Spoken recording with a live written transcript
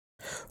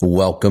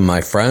Welcome,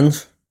 my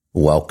friends.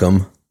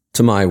 Welcome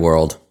to my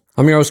world.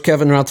 I'm your host,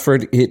 Kevin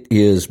Rutherford. It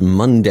is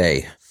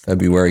Monday,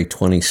 February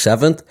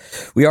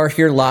 27th. We are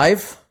here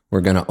live. We're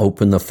going to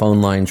open the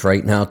phone lines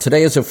right now.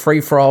 Today is a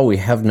free-for-all. We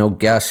have no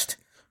guest.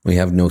 We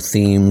have no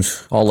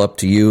themes. All up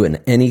to you and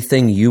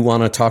anything you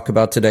want to talk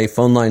about today.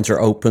 Phone lines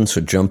are open,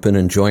 so jump in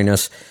and join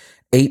us.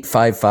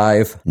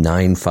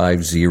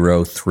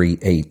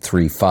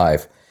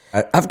 855-950-3835.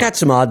 I've got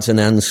some odds and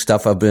ends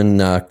stuff I've been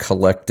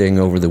collecting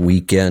over the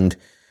weekend.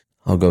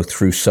 I'll go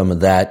through some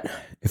of that.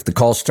 If the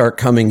calls start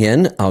coming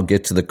in, I'll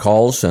get to the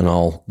calls and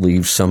I'll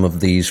leave some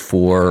of these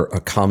for a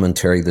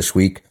commentary this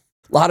week.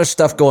 A lot of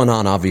stuff going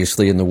on,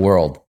 obviously, in the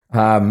world.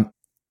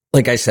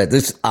 Like I said,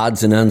 this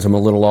odds and ends, I'm a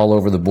little all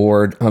over the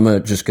board.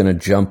 I'm just going to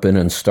jump in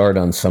and start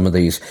on some of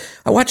these.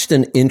 I watched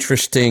an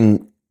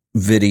interesting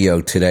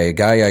video today, a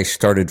guy I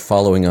started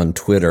following on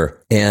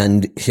Twitter,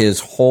 and his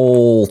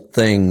whole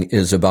thing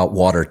is about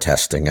water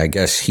testing. I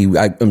guess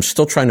I'm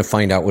still trying to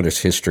find out what his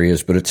history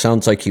is, but it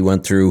sounds like he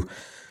went through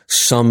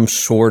some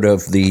sort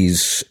of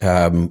these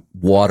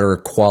water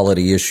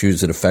quality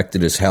issues that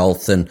affected his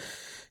health, and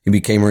he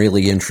became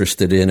really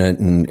interested in it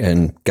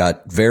and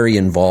got very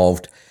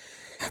involved.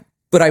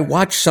 But I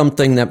watched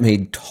something that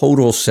made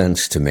total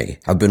sense to me.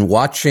 I've been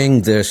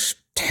watching this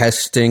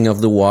testing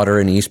of the water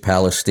in East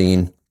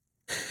Palestine,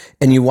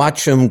 and you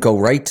watch them go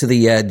right to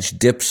the edge,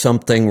 dip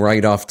something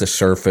right off the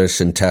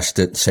surface and test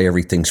it and say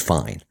everything's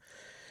fine.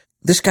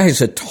 This guy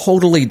has a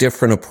totally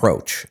different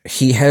approach.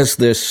 He has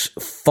this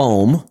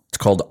foam. It's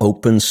called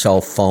open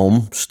cell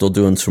foam. Still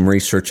doing some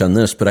research on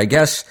this, but I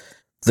guess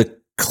the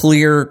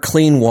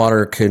clean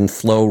water can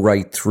flow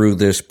right through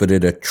this, but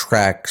it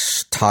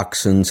attracts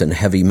toxins and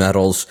heavy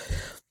metals.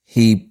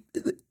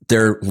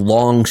 They're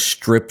long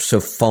strips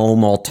of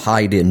foam all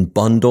tied in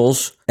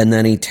bundles, and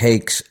then he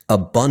takes a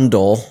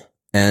bundle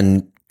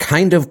and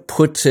kind of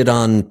puts it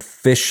on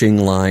fishing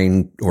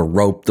line or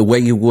rope the way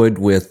you would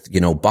with,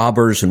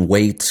 bobbers and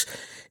weights.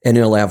 And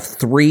he'll have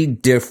 3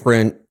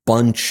 different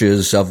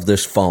bunches of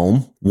this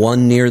foam,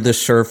 one near the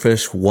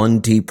surface, one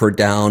deeper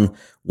down,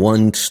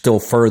 one still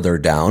further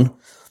down.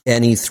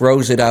 And he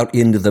throws it out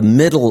into the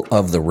middle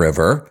of the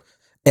river,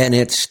 and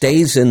it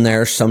stays in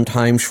there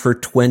sometimes for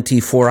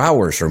 24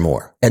 hours or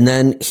more. And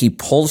then he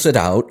pulls it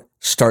out,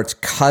 starts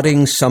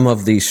cutting some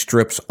of these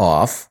strips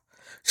off,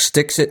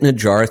 sticks it in a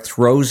jar,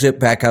 throws it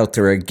back out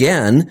there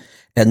again,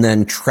 and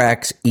then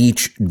tracks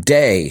each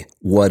day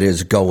what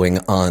is going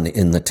on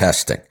in the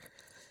testing.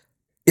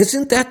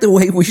 Isn't that the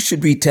way we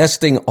should be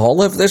testing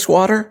all of this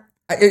water?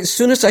 As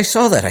soon as I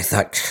saw that, I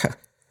thought,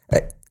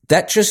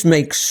 that just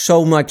makes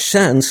so much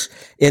sense.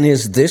 And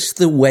is this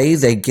the way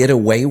they get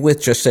away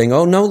with just saying,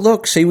 oh, no,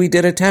 look, see, we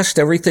did a test,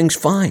 everything's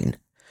fine.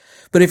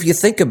 But if you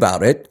think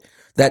about it,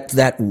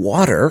 that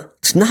water,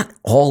 it's not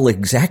all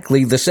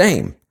exactly the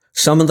same.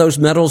 Some of those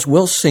metals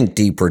will sink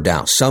deeper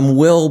down. Some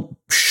will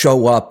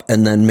show up,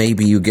 and then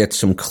maybe you get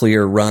some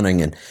clear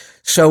running. And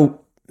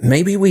so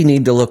maybe we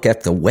need to look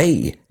at the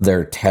way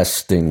they're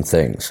testing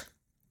things.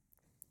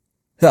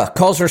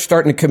 Calls are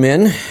starting to come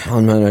in.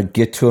 I'm going to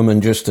get to them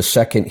in just a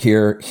second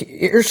here.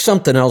 Here's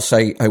something else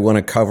I want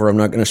to cover. I'm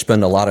not going to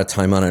spend a lot of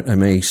time on it. I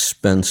may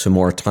spend some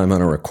more time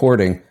on a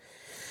recording.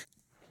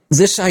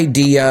 This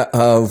idea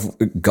of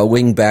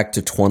going back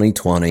to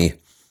 2020,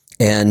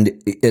 and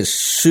as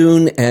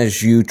soon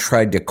as you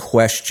tried to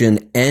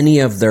question any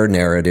of their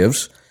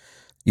narratives,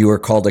 you were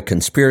called a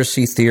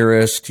conspiracy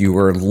theorist. You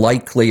were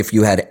likely, if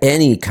you had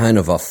any kind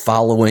of a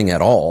following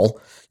at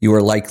all, you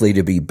were likely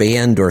to be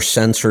banned or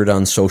censored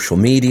on social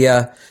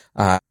media.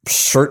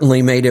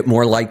 Certainly made it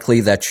more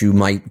likely that you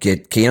might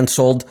get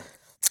canceled.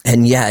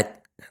 And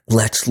yet,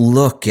 let's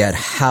look at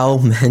how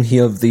many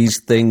of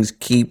these things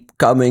keep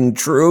coming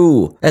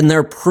true. And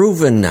they're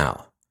proven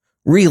now,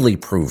 really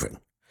proven.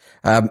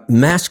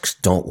 Masks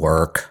don't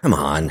work. Come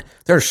on.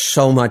 There's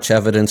so much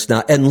evidence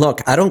now. And look,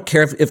 I don't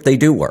care if they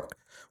do work.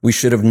 We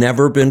should have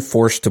never been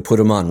forced to put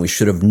them on. We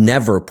should have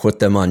never put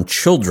them on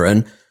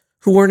children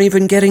who weren't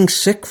even getting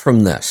sick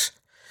from this.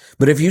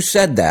 But if you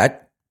said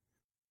that,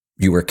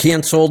 you were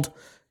canceled,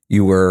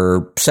 you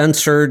were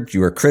censored, you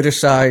were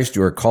criticized,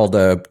 you were called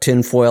a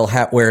tinfoil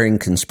hat-wearing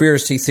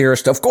conspiracy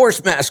theorist. Of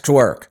course masks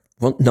work.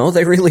 Well, no,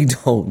 they really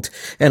don't.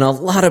 And a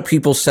lot of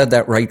people said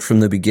that right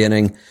from the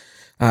beginning.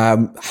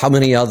 How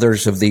many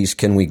others of these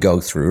can we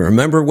go through?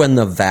 Remember when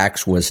the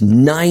vax was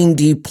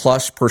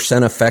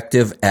 90+%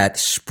 effective at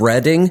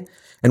spreading?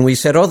 And we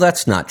said, oh,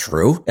 that's not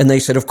true. And they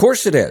said, of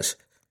course it is.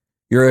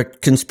 You're a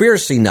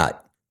conspiracy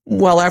nut.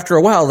 Well, after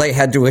a while, they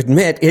had to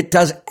admit it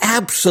does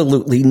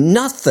absolutely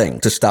nothing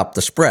to stop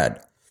the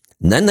spread.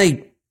 And then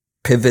they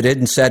pivoted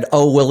and said,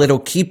 oh, well, it'll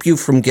keep you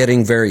from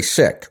getting very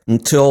sick,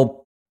 until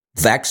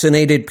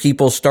vaccinated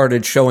people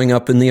started showing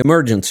up in the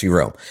emergency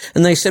room.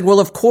 And they said, well,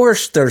 of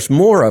course, there's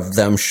more of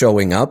them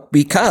showing up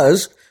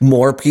because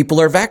more people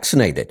are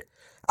vaccinated.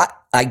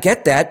 I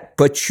get that,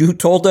 but you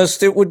told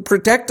us it would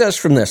protect us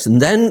from this.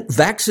 And then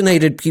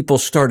vaccinated people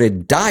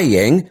started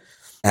dying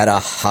at a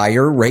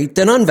higher rate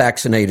than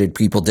unvaccinated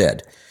people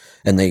did.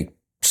 And they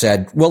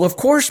said, well, of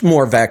course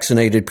more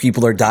vaccinated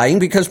people are dying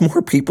because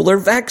more people are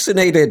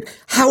vaccinated.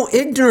 How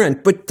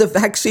ignorant. But the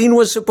vaccine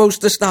was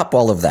supposed to stop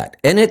all of that,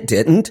 and it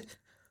didn't.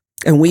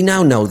 And we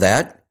now know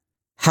that.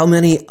 How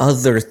many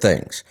other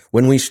things?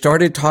 When we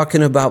started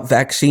talking about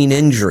vaccine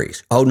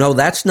injuries, oh no,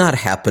 that's not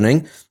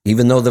happening.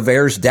 Even though the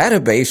VAERS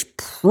database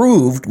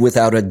proved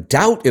without a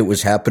doubt it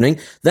was happening,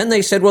 then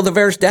they said, well, the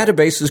VAERS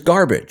database is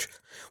garbage.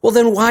 Well,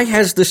 then why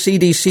has the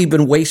CDC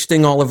been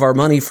wasting all of our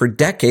money for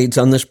decades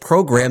on this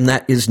program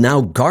that is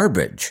now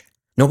garbage?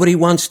 Nobody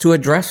wants to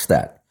address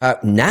that.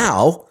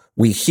 Now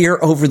we hear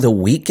over the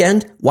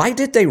weekend, why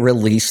did they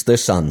release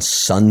this on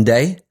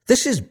Sunday?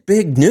 This is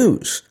big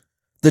news.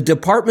 The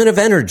Department of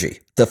Energy,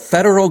 the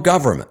federal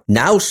government,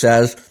 now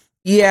says,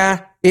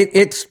 yeah,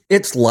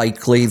 it's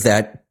likely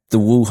that the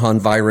Wuhan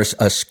virus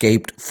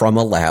escaped from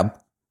a lab.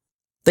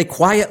 They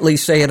quietly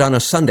say it on a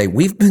Sunday.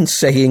 We've been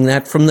saying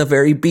that from the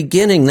very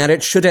beginning, that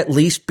it should at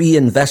least be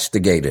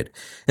investigated.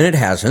 And it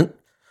hasn't.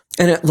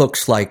 And it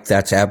looks like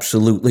that's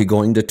absolutely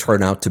going to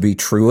turn out to be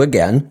true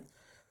again.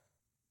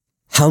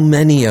 How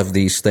many of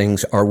these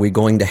things are we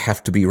going to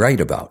have to be right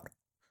about?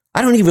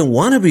 I don't even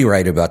want to be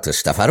right about this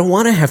stuff. I don't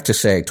want to have to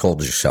say I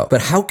told you so.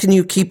 But how can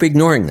you keep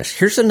ignoring this?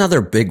 Here's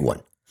another big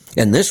one.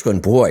 And this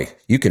one, boy,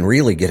 you can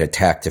really get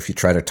attacked if you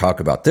try to talk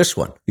about this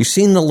one. You've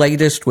seen the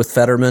latest with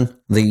Fetterman,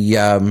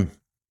 the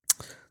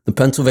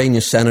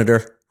Pennsylvania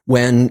senator,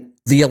 when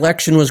the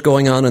election was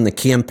going on in the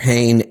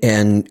campaign,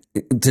 and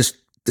this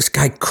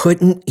guy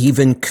couldn't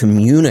even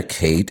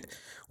communicate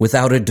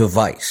without a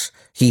device.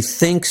 He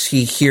thinks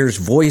he hears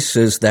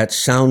voices that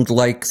sound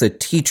like the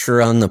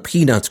teacher on the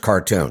Peanuts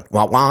cartoon.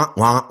 Wah, wah,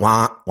 wah,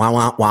 wah, wah,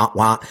 wah, wah,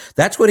 wah.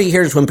 That's what he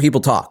hears when people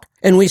talk.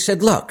 And we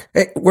said, look,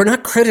 we're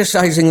not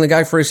criticizing the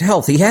guy for his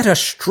health. He had a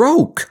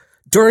stroke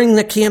during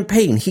the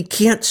campaign. He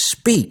can't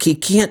speak. He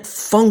can't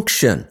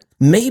function.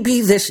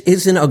 Maybe this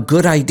isn't a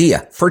good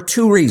idea for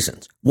two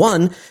reasons.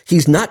 One,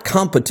 he's not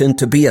competent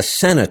to be a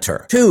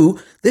senator. Two,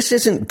 this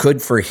isn't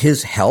good for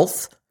his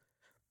health.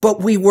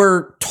 But we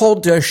were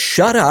told to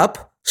shut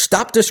up.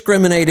 Stop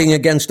discriminating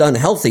against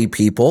unhealthy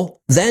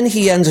people. Then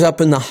he ends up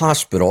in the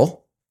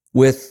hospital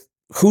with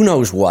who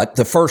knows what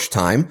the first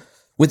time.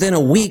 Within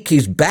a week,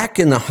 he's back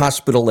in the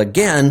hospital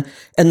again,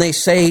 and they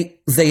say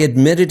they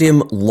admitted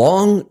him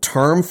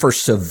long-term for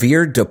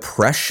severe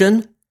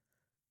depression,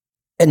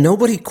 and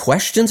nobody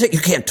questions it.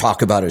 You can't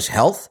talk about his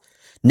health.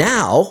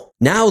 Now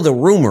the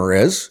rumor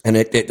is, and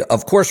it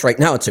of course right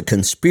now it's a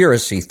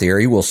conspiracy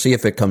theory. We'll see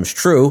if it comes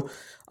true.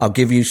 I'll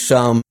give you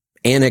some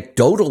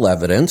anecdotal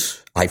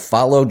evidence. I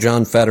follow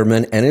John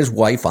Fetterman and his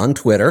wife on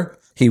Twitter.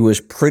 He was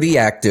pretty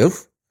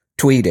active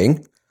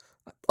tweeting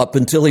up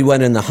until he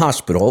went in the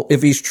hospital.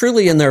 If he's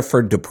truly in there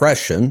for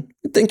depression,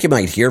 I think you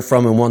might hear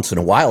from him once in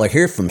a while or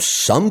hear from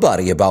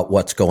somebody about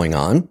what's going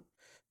on.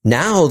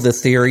 Now the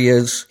theory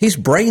is he's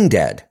brain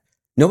dead.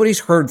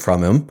 Nobody's heard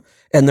from him,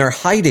 and they're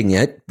hiding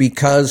it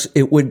because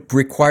it would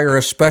require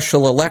a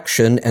special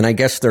election, and I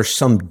guess there's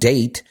some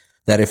date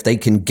that if they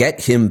can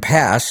get him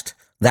passed,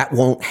 that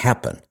won't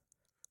happen.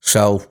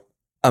 So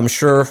I'm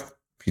sure if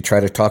you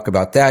try to talk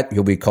about that,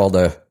 you'll be called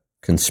a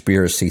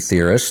conspiracy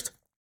theorist,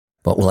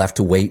 but we'll have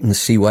to wait and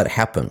see what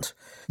happens.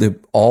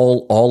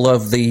 All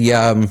of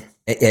the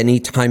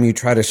anytime you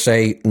try to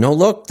say, no,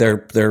 look,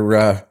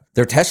 they're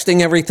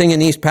testing everything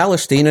in East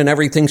Palestine and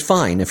everything's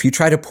fine. If you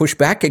try to push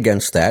back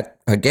against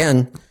that,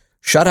 again,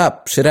 shut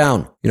up, sit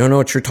down. You don't know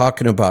what you're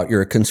talking about.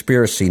 You're a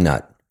conspiracy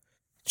nut.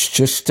 It's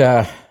just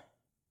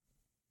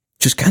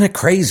kind of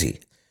crazy.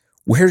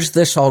 Where's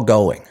this all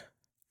going?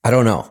 I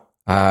don't know.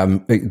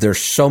 There's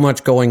so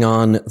much going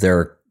on.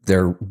 They're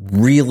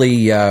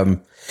really,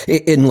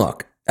 and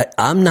look,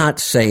 I'm not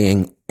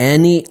saying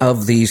any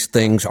of these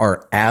things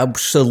are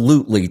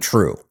absolutely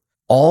true.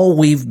 All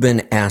we've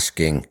been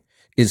asking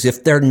is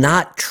if they're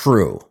not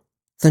true,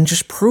 then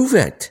just prove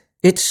it.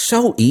 It's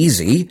so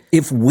easy.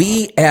 If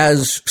we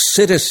as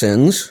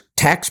citizens,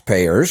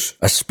 taxpayers,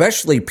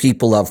 especially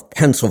people of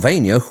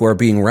Pennsylvania who are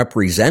being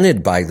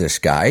represented by this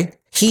guy,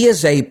 he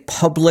is a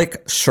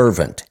public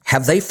servant.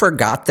 Have they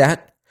forgot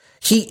that?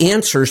 He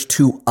answers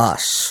to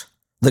us.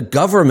 The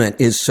government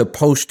is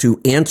supposed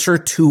to answer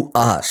to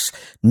us,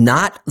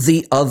 not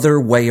the other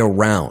way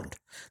around.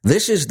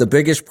 This is the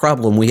biggest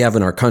problem we have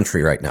in our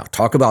country right now.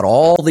 Talk about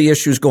all the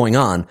issues going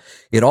on.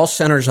 It all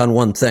centers on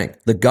one thing.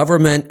 The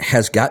government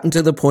has gotten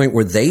to the point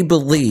where they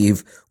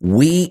believe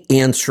we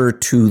answer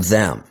to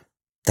them.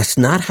 That's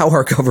not how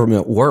our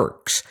government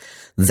works.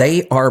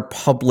 They are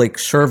public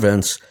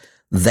servants.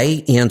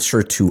 They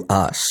answer to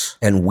us,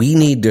 and we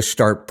need to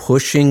start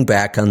pushing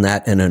back on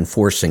that and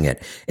enforcing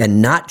it.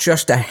 And not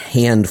just a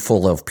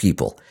handful of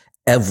people.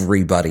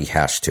 Everybody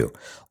has to.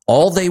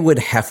 All they would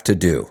have to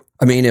do,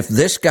 I mean, if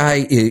this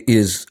guy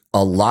is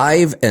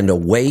alive and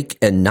awake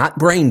and not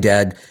brain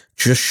dead,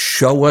 just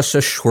show us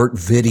a short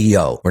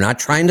video. We're not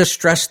trying to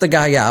stress the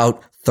guy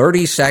out.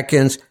 30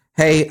 seconds.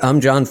 Hey, I'm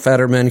John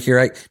Fetterman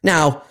here.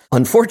 Now,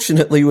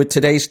 unfortunately, with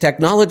today's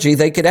technology,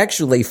 they could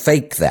actually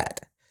fake that.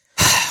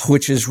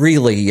 Which is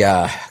really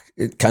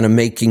kind of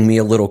making me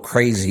a little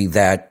crazy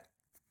that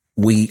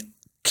we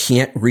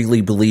can't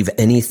really believe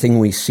anything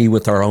we see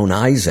with our own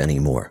eyes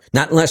anymore.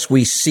 Not unless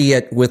we see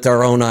it with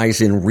our own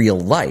eyes in real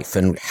life.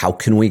 And how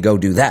can we go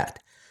do that?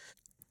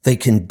 They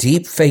can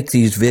deep fake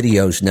these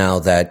videos now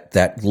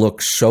that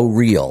look so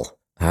real.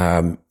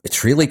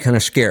 It's really kind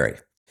of scary.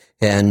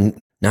 And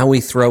now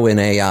we throw in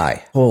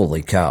AI.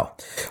 Holy cow.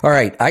 All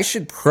right, I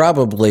should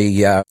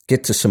probably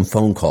get to some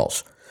phone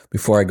calls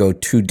before I go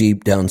too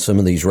deep down some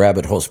of these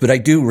rabbit holes. But I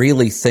do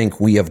really think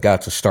we have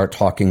got to start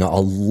talking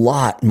a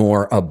lot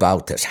more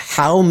about this.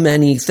 How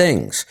many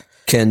things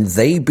can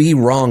they be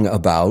wrong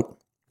about?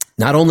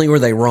 Not only were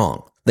they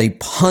wrong, they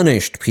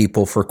punished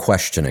people for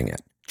questioning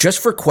it. Just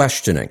for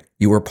questioning,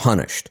 you were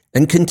punished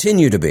and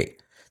continue to be.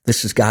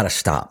 This has got to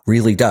stop,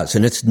 really does.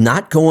 And it's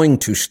not going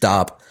to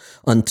stop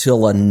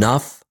until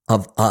enough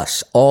of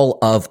us, all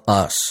of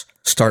us,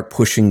 start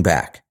pushing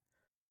back.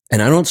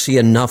 And I don't see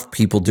enough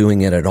people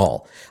doing it at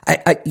all.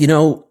 I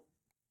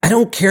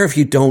don't care if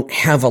you don't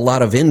have a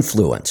lot of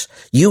influence.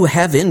 You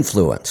have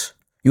influence.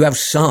 You have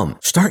some.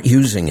 Start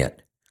using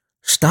it.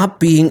 Stop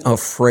being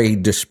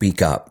afraid to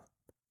speak up.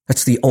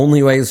 That's the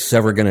only way this is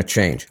ever going to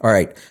change. All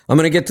right, I'm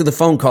going to get to the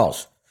phone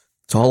calls.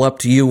 It's all up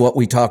to you what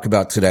we talk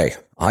about today.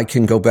 I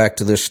can go back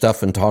to this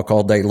stuff and talk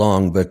all day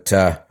long, but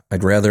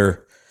I'd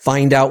rather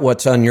find out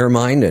what's on your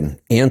mind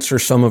and answer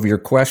some of your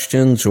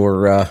questions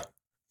or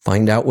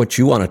find out what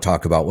you want to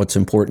talk about, what's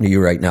important to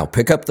you right now.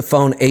 Pick up the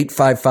phone,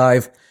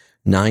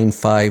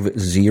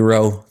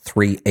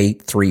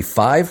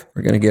 855-950-3835.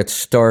 We're going to get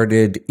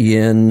started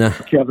in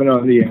Kevin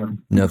on the air.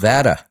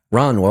 Nevada.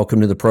 Ron,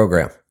 welcome to the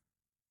program.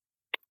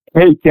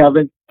 Hey,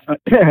 Kevin.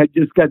 I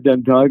just got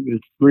done talking to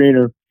the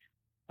screener.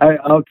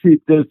 I'll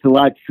keep this a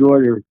lot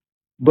shorter,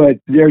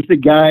 but there's a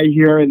guy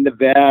here in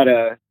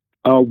Nevada,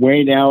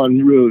 Wayne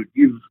Allen Root.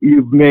 You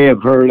may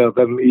have heard of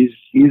him. He's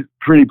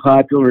pretty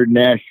popular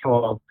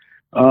national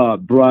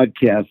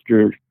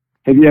broadcaster.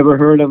 Have you ever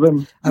heard of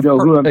him? You know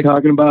who I'm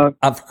talking about?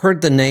 I've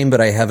heard the name,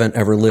 but I haven't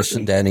ever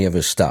listened to any of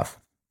his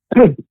stuff.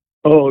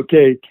 Oh,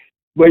 okay.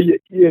 Well,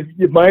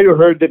 you might have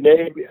heard the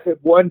name.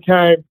 At one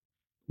time,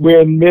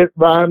 when Mitt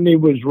Romney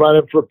was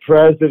running for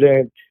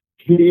president,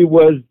 he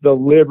was the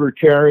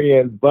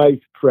Libertarian vice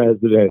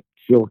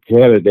presidential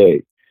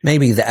candidate.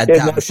 Maybe that.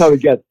 And that's how he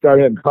got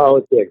started in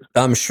politics.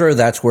 I'm sure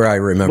that's where I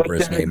remember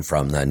his name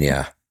from then,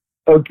 yeah.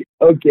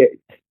 Okay.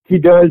 He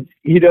does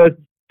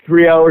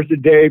 3 hours a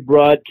day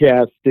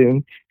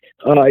broadcasting.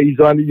 He's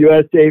on the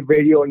USA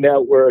Radio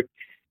Network.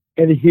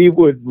 And he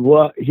would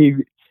love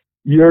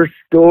your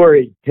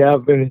story,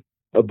 Kevin,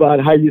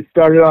 about how you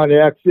started on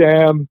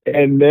XM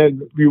and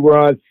then you were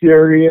on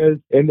Sirius.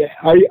 And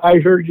I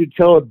heard you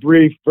tell a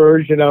brief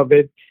version of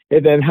it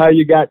and then how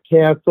you got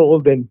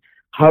canceled and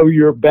how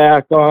you're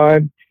back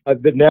on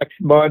the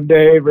next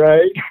Monday,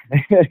 right?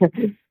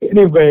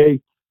 Anyway,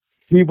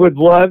 he would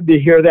love to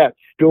hear that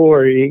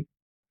story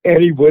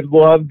and he would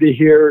love to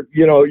hear,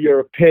 your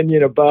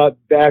opinion about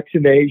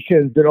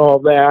vaccinations and all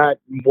that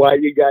and why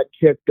you got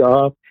kicked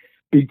off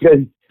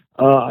because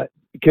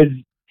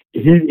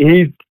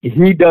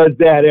he does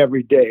that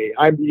every day.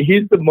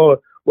 He's the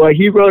most,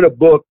 he wrote a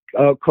book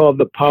called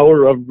The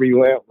Power of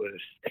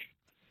Relentless.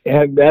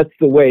 And that's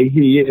the way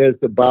he is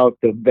about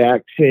the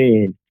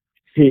vaccine.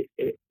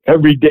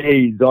 Every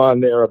day he's on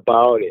there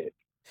about it.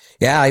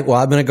 Yeah, I'm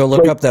going to go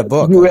look up that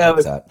book.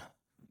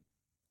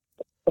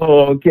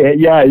 Oh, okay.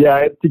 Yeah,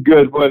 it's a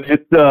good one.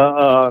 It's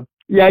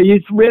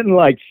he's written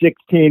like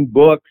 16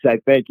 books, I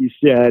think he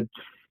said.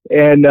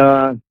 And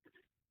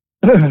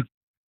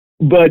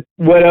but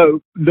what I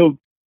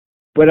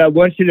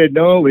want you to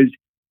know is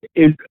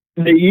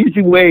the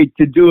easy way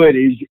to do it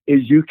is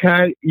you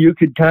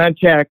could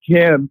contact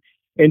him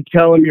and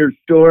tell him your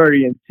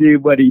story and see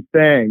what he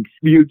thinks.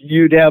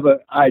 You'd have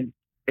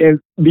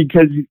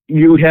because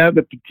you have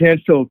the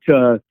potential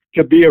to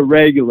be a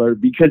regular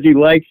because he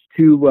likes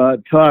to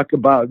talk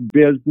about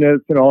business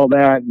and all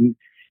that and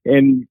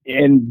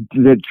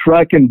the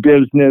trucking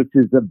business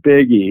is a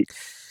biggie,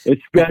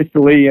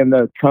 especially in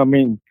the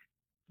coming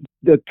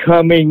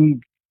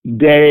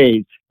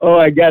days. Oh,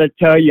 I got to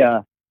tell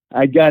you,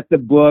 I got the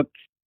book,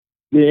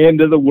 The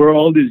End of the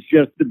World is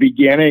Just the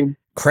Beginning.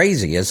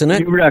 Crazy, isn't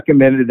it? You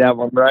recommended that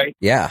one, right?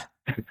 Yeah.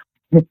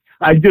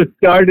 I just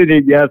started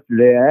it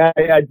yesterday.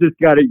 I just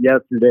got it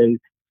yesterday.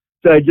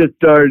 So I just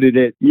started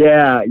it.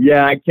 Yeah,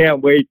 I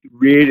can't wait to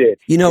read it.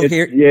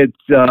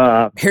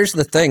 Here's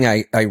the thing.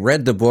 I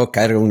read the book.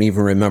 I don't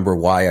even remember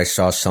why. I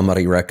saw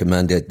somebody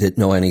recommend it, didn't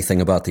know anything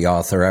about the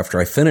author.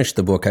 After I finished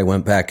the book, I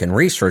went back and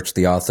researched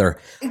the author.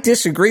 I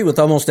disagree with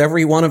almost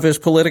every one of his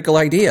political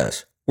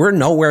ideas. We're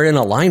nowhere in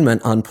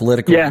alignment on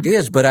political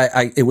ideas, but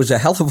it was a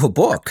hell of a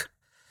book.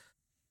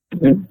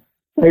 Yeah,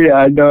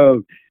 I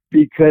know,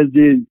 because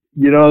it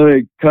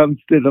comes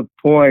to the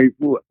point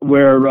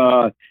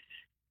where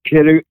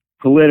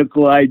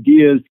political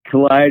ideas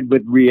collide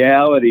with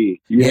reality.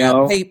 You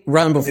know? Hey,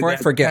 Ron, before I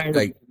forget,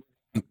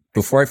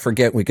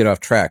 we get off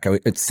track.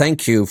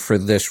 Thank you for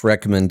this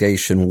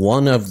recommendation.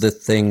 One of the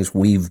things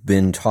we've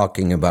been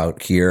talking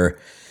about here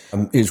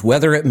is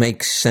whether it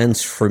makes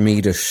sense for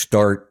me to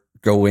start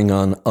going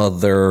on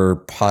other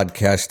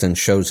podcasts and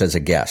shows as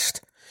a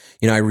guest.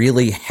 I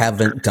really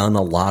haven't done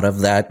a lot of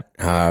that.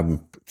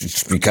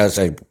 Just because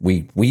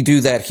we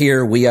do that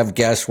here. We have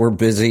guests. We're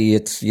busy.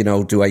 It's,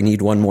 do I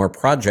need one more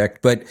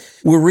project? But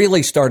we're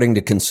really starting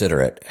to consider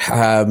it.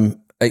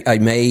 I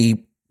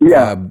may,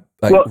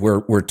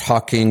 we're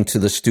talking to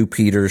the Stu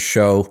Peters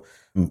show.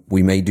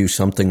 We may do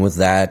something with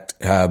that.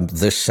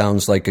 This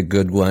sounds like a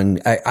good one.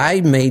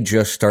 I may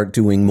just start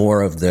doing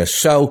more of this.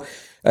 So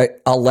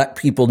I'll let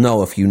people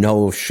know if you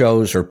know of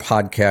shows or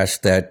podcasts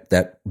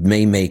that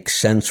may make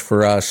sense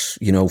for us,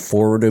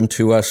 forward them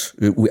to us.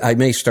 I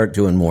may start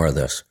doing more of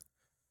this.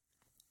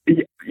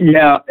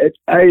 Yeah.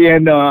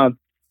 Well,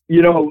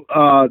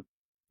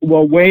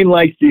 Wayne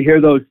likes to hear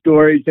those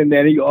stories, and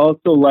then he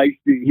also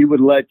he would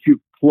let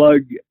you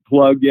plug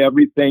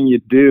everything you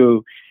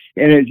do.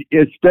 And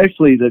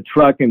especially the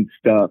trucking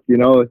stuff, he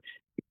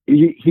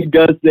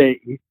does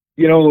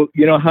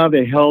how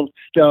the health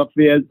stuff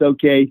is.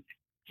 Okay.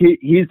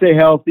 He's a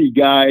healthy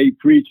guy. He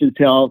preaches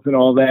health and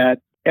all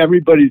that.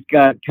 Everybody's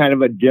got kind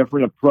of a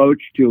different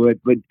approach to it.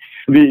 But,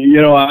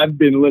 I've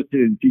been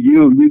listening to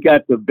you. You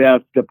got the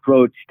best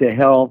approach to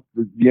health,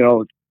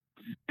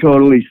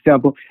 totally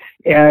simple.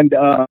 And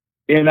I'm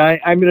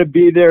going to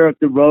be there at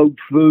the Rogue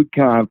Food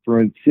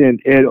Conference and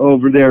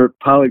over there at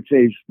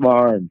Polyface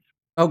Farms.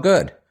 Oh,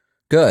 good.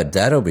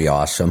 That'll be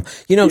awesome.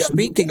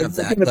 Speaking of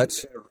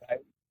that,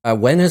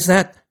 when is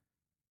that?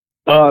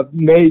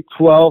 May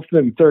 12th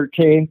and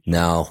 13th.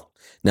 No,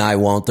 I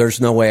won't.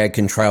 There's no way I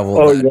can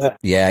travel.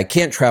 I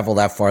can't travel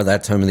that far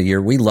that time of the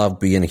year. We love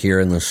being here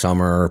in the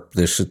summer.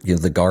 This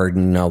is the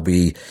garden. I'll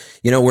be,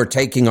 we're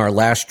taking our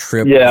last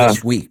trip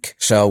this week.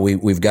 So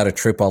we've got a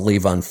trip I'll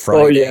leave on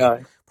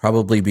Friday.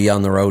 Probably be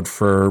on the road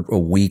for a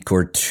week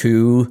or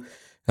two.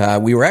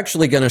 We were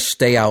actually going to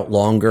stay out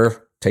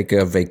longer, take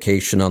a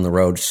vacation on the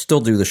road, still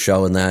do the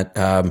show and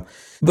that.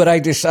 But I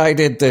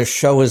decided the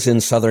show is in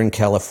Southern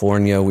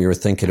California. We were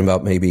thinking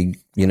about maybe,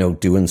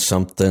 doing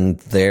something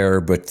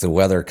there, but the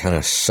weather kind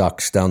of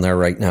sucks down there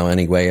right now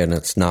anyway, and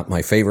it's not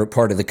my favorite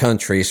part of the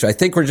country. So I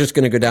think we're just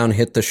going to go down,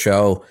 hit the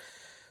show,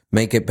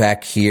 make it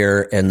back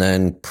here, and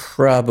then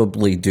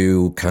probably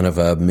do kind of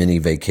a mini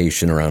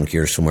vacation around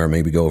here somewhere,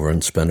 maybe go over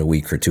and spend a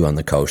week or two on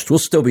the coast. We'll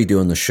still be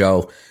doing the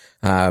show.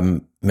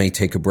 May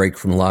take a break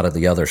from a lot of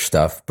the other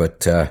stuff,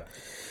 but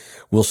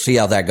we'll see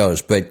how that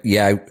goes. But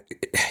yeah,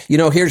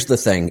 here's the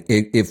thing.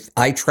 If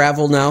I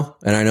travel now,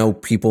 and I know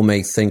people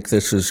may think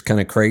this is kind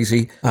of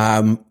crazy,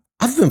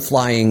 I've been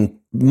flying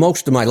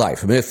most of my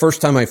life. I mean, the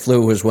first time I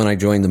flew was when I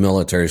joined the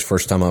military. It's the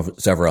first time I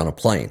was ever on a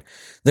plane.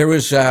 There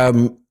was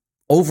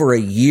over a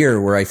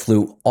year where I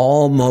flew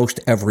almost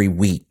every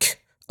week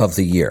of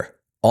the year.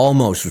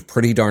 Almost. Was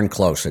pretty darn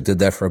close. I did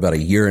that for about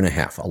a year and a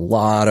half. A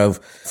lot of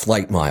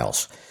flight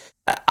miles.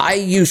 I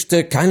used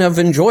to kind of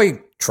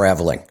enjoy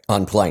traveling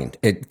on plane.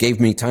 It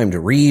gave me time to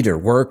read or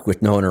work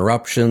with no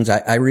interruptions.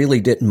 I really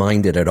didn't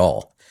mind it at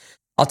all.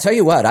 I'll tell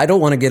you what, I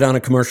don't want to get on a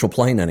commercial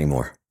plane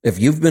anymore. If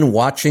you've been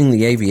watching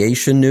the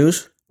aviation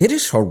news, it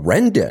is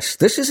horrendous.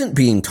 This isn't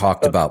being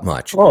talked about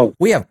much.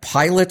 We have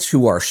pilots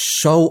who are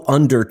so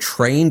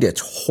undertrained.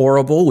 It's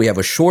horrible. We have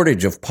a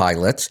shortage of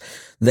pilots.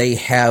 They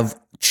have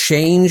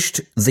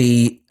changed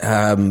the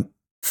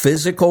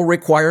physical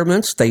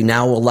requirements. They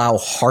now allow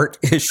heart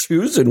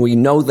issues, and we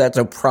know that's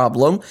a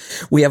problem.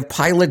 We have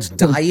pilots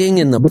dying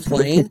in the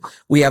plane.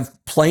 We have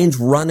planes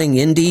running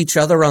into each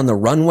other on the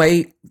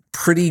runway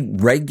pretty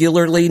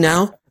regularly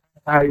now.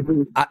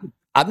 I'm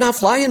not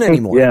flying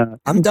anymore. Yeah.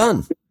 I'm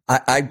done.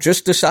 I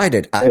just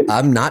decided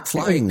I'm not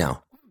flying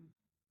now.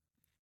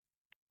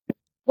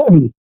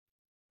 I'm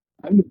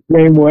the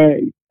same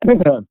way.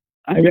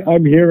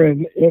 I'm here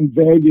in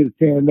Vegas,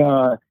 and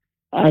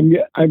I'm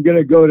going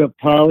to go to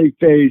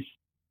Polyface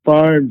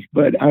Farms,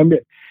 but I'm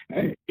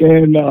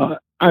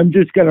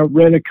just going to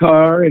rent a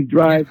car and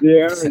drive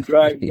there and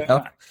drive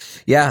back.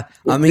 Yeah,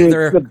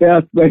 It's the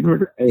best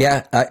ever.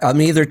 Yeah,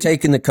 I'm either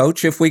taking the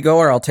coach if we go,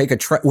 or I'll take a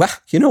train. Well,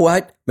 you know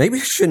what? Maybe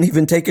I shouldn't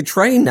even take a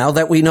train now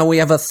that we know we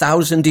have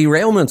 1,000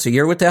 derailments a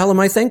year. What the hell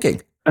am I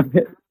thinking?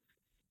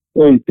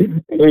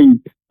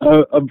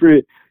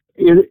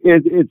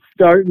 It's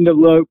starting to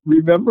look.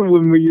 Remember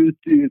when we used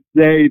to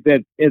say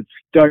that it's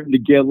starting to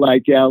get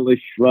like Atlas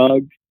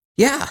Shrugged?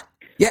 Yeah,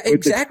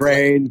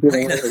 exactly.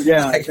 There's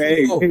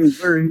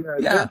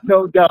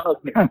no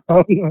doubt.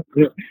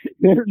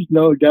 There's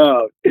no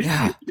doubt.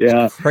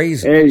 Yeah,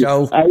 crazy. Hey,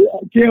 Joe. I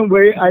can't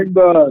wait.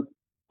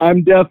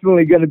 I'm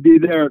definitely going to be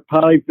there at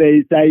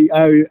Polyface.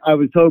 I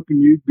was hoping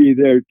you'd be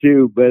there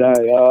too, but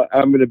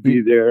I'm going to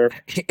be there.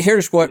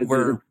 Here's what it's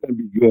going to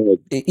be good.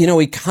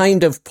 We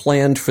kind of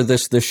planned for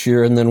this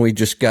year, and then we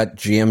just got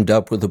jammed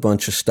up with a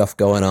bunch of stuff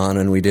going on,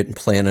 and we didn't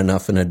plan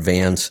enough in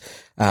advance.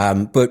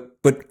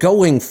 But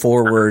going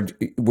forward,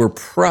 we're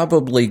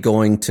probably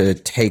going to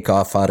take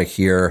off out of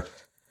here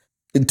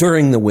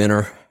during the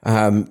winter.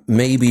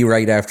 Maybe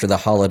right after the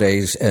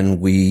holidays.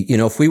 And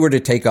if we were to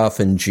take off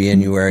in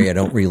January, I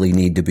don't really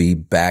need to be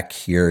back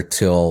here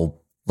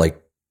till like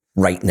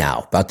right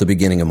now, about the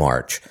beginning of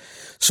March.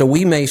 So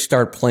we may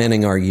start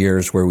planning our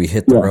years where we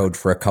hit the road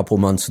for a couple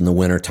months in the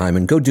wintertime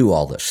and go do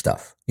all this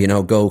stuff.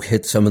 Go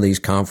hit some of these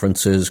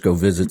conferences, go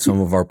visit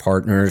some of our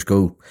partners,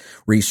 go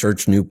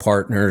research new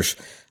partners.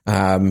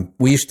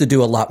 We used to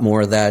do a lot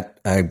more of that.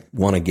 I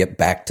want to get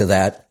back to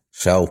that.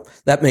 So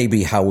that may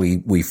be how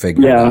we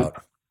figure it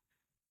out.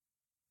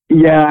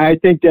 Yeah, I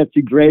think that's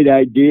a great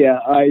idea.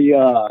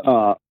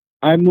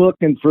 I'm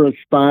looking for a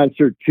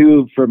sponsor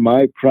too for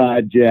my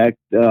project,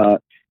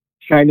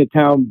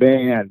 Chinatown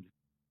Band.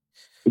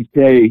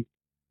 Okay,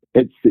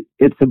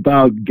 it's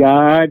about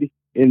God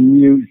and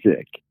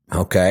music.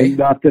 Okay, and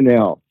nothing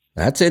else.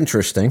 That's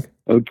interesting.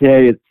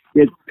 Okay,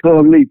 it's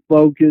totally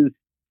focused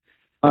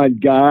on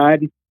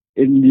God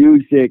and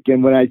music,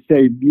 and when I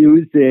say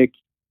music,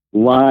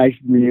 live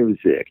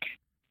music.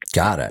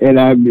 Got it. And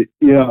I'm going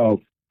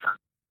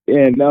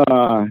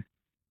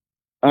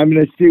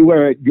to see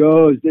where it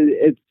goes.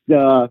 It's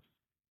an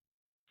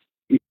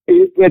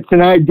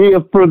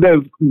idea for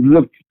the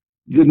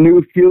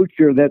new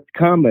future that's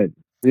coming.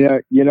 Yeah,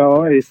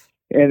 it's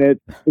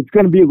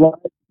going to be live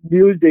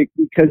music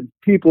because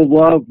people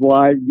love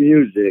live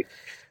music.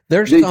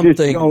 They just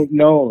don't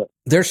know it.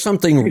 There's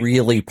something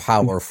really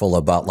powerful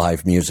about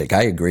live music.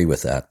 I agree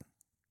with that.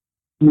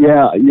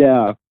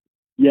 Yeah.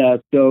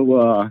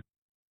 So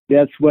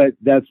that's what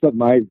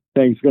my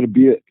thing's going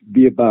to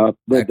be about.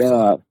 But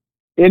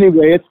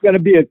anyway, it's going to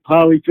be at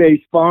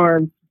Polyface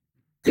Farm.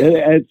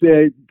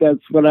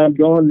 That's what I'm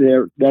going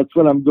there. That's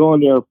what I'm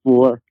going there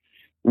for.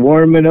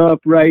 Warming up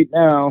right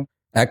now.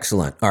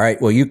 Excellent. All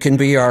right. Well, you can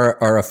be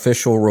our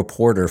official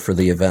reporter for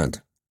the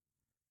event.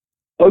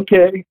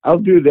 Okay, I'll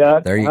do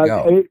that. There you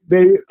go.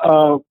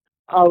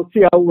 I'll see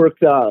how it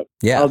works out.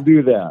 Yeah. I'll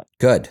do that.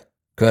 Good.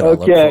 Okay. I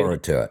look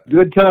forward to it.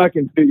 Good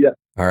talking to you.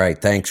 All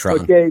right. Thanks, Ron.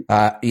 Okay.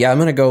 I'm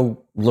going to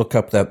go look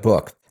up that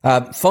book.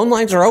 Phone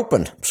lines are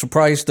open. I'm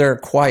surprised they're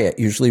quiet.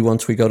 Usually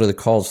once we go to the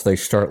calls, they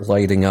start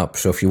lighting up.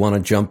 So if you want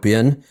to jump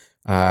in,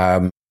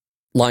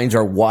 lines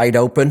are wide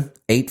open,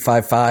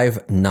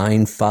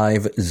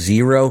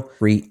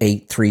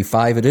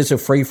 855-950-3835. It is a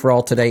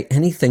free-for-all today.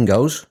 Anything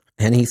goes.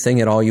 Anything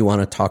at all you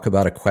want to talk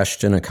about, a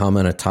question, a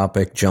comment, a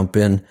topic, jump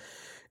in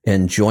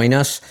and join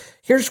us.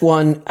 Here's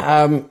one.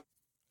 There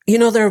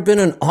have been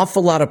an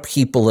awful lot of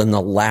people in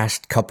the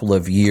last couple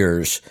of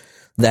years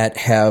that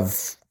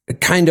have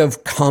kind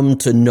of come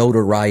to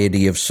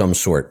notoriety of some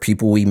sort,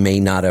 people we may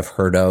not have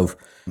heard of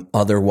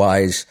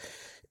otherwise.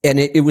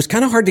 And it was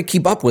kind of hard to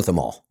keep up with them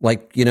all.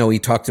 Like, he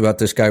talked about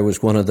this guy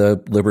was one of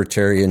the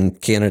libertarian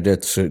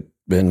candidates,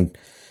 and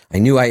I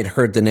knew I had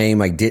heard the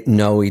name. I didn't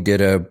know he did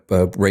a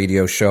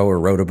radio show or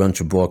wrote a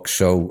bunch of books,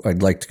 so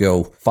I'd like to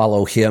go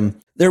follow him.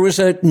 There was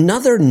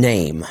another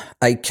name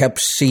I kept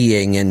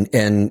seeing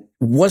and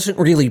wasn't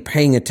really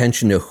paying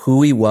attention to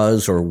who he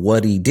was or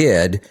what he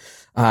did.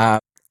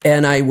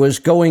 And I was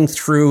going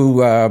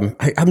through,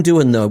 I'm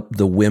doing the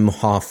Wim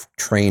Hof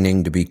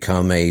training to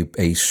become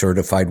a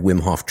certified Wim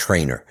Hof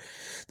trainer.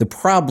 The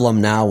problem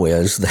now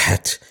is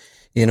that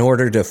in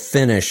order to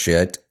finish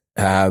it,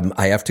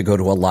 I have to go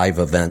to a live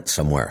event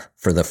somewhere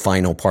for the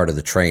final part of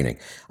the training.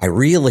 I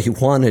really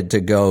wanted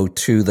to go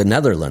to the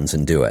Netherlands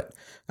and do it.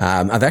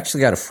 I've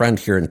actually got a friend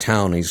here in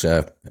town. He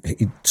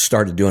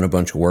started doing a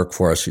bunch of work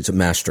for us. He's a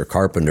master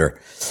carpenter.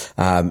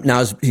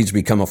 Now he's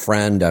become a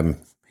friend.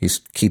 He's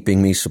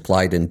keeping me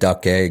supplied in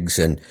duck eggs,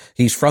 and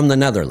he's from the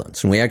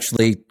Netherlands. And we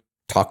actually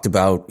talked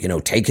about,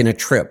 taking a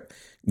trip,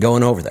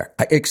 going over there,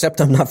 except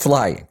I'm not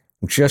flying.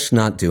 I'm just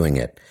not doing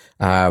it.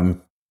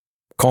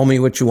 Call me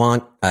what you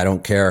want. I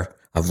don't care.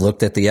 I've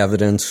looked at the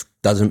evidence.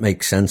 Doesn't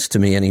make sense to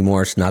me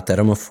anymore. It's not that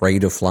I'm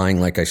afraid of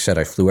flying. Like I said,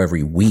 I flew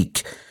every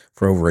week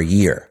for over a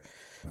year.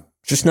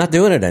 Just not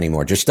doing it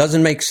anymore. Just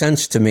doesn't make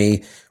sense to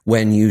me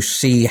when you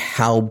see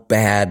how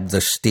bad the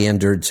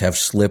standards have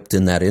slipped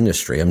in that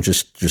industry. I'm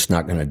just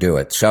not going to do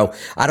it. So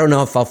I don't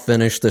know if I'll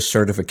finish the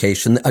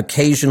certification.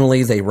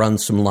 Occasionally they run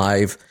some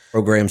live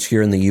programs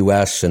here in the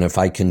U.S., and if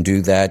I can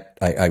do that,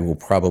 I will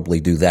probably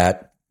do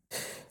that.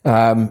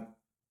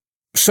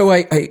 So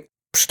I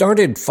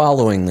started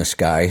following this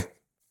guy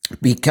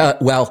because,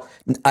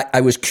 I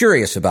was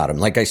curious about him.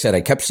 Like I said,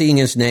 I kept seeing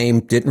his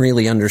name, didn't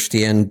really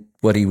understand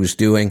what he was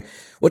doing.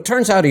 Well, it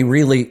turns out he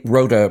really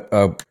wrote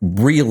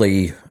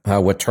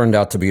what turned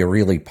out to be a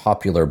really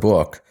popular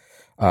book.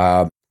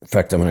 In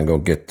fact, I'm going to go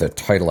get the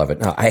title of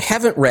it. Now, I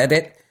haven't read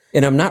it,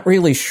 and I'm not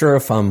really sure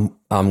if I'm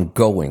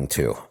going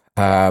to.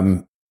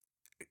 The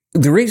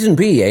reason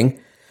being,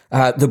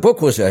 the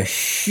book was a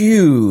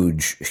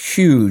huge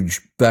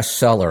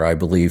bestseller, I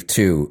believe,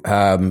 too.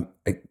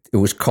 It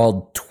was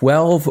called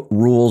 12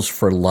 Rules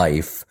for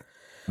Life.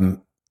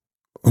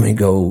 Let me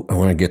go. I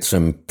want to get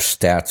some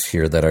stats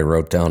here that I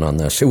wrote down on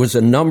this. It was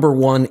a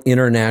 #1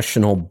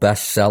 international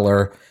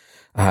bestseller.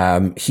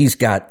 He's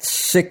got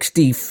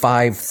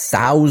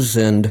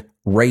 65,000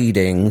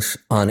 ratings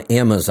on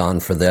Amazon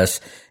for this,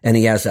 and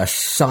he has a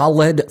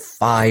solid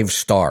 5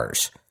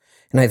 stars.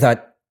 And I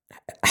thought,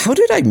 how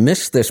did I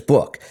miss this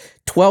book?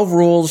 12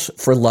 Rules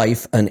for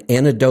Life, An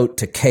Antidote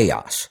to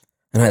Chaos.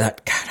 And I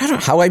thought, God, I don't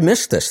know how I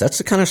missed this. That's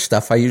the kind of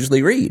stuff I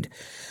usually read.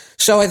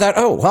 So I thought,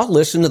 oh, well, I'll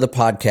listen to the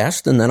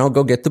podcast and then I'll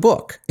go get the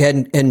book.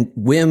 And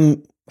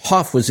Wim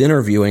Hof was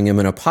interviewing him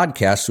in a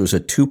podcast. It was a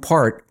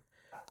 2-part.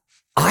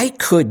 I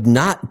could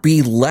not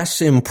be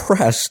less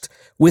impressed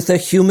with a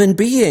human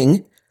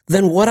being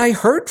than what I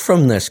heard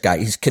from this guy.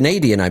 He's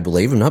Canadian, I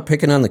believe. I'm not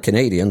picking on the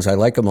Canadians. I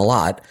like them a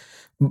lot.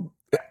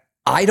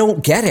 I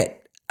don't get it.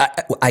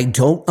 I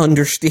don't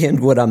understand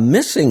what I'm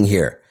missing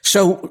here.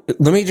 So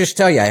let me just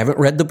tell you, I haven't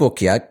read the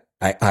book yet.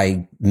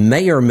 I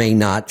may or may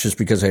not, just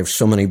because I have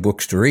so many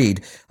books to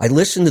read. I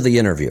listened to the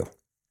interview.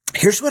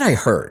 Here's what I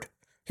heard.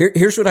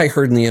 Here's what I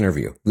heard in the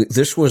interview.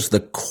 This was the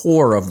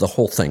core of the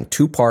whole thing.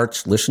 2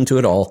 parts. Listen to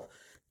it all.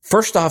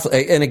 First off,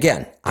 and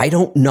again, I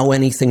don't know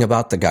anything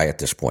about the guy at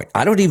this point.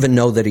 I don't even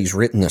know that he's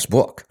written this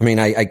book. I mean,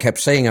 I kept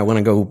saying I want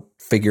to go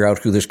figure out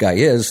who this guy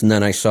is, and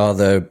then I saw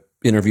the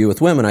interview with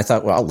Wim, and I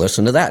thought, well, I'll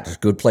listen to that. It's a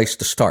good place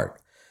to start.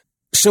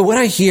 So what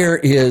I hear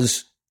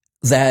is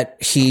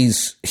that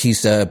he's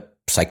a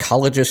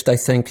psychologist, I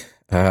think.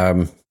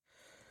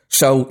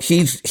 So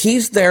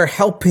he's there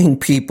helping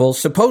people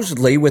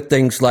supposedly with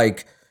things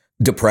like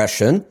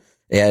depression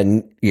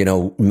and,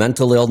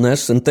 mental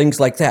illness and things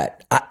like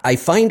that. I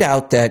find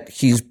out that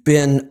he's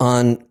been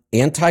on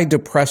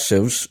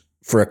antidepressives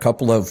for a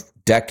couple of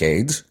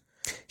decades.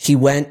 He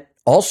went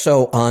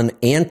also on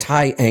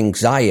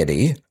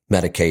anti-anxiety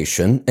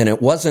medication, and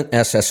it wasn't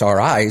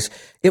SSRIs.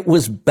 It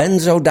was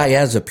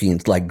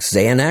benzodiazepines like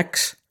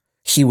Xanax.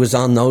 He was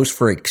on those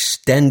for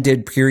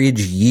extended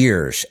periods,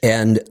 years,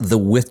 and the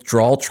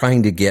withdrawal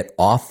trying to get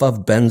off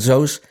of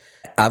benzos,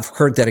 I've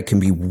heard that it can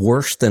be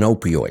worse than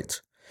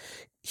opioids.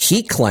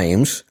 He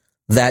claims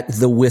that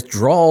the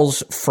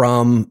withdrawals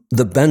from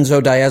the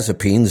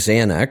benzodiazepine,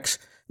 Xanax,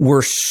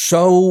 were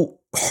so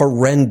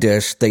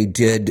horrendous they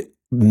did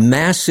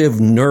massive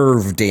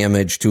nerve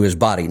damage to his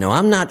body. Now,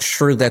 I'm not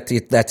sure that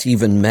that's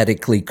even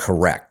medically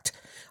correct.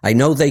 I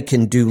know they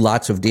can do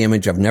lots of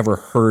damage. I've never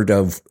heard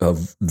of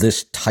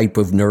this type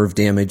of nerve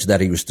damage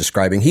that he was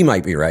describing. He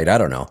might be right. I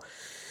don't know.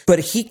 But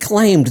he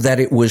claimed that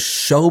it was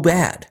so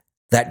bad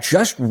that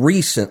just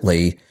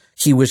recently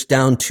he was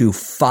down to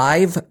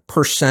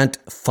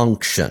 5%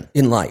 function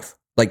in life.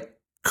 Like,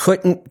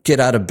 couldn't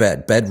get out of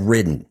bed,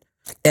 bedridden.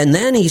 And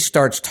then he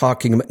starts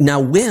talking about, now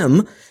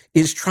Wim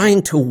is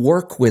trying to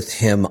work with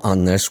him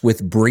on this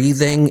with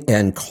breathing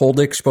and cold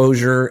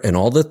exposure and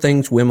all the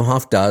things Wim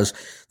Hof does.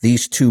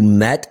 These two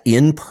met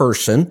in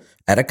person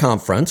at a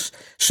conference.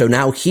 So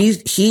now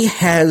he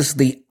has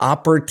the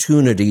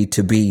opportunity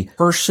to be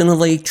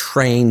personally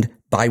trained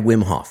by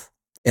Wim Hof.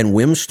 And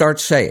Wim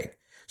starts saying,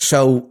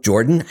 so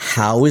Jordan,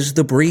 how is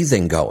the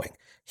breathing going?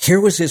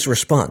 Here was his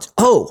response.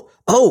 Oh,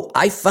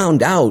 I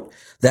found out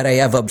that I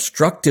have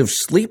obstructive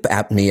sleep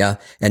apnea,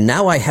 and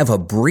now I have a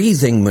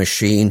breathing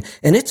machine,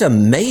 and it's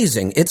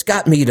amazing. It's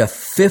got me to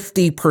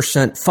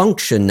 50%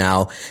 function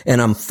now,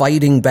 and I'm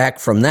fighting back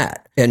from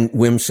that. And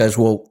Wim says,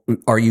 well,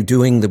 are you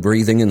doing the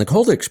breathing and the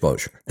cold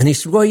exposure? And he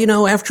said,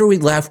 well, after we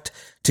left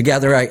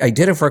together, I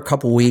did it for a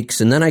couple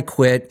weeks, and then I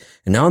quit,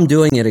 and now I'm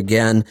doing it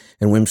again.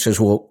 And Wim says,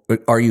 well,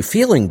 are you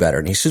feeling better?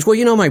 And he says,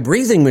 well, my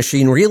breathing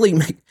machine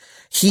really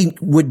he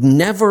would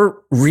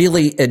never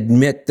really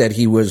admit that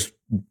he was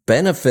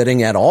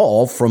benefiting at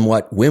all from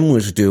what Wim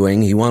was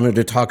doing. He wanted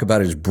to talk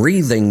about his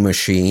breathing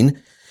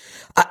machine.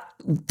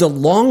 The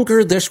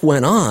longer this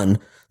went on,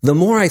 the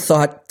more I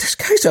thought, this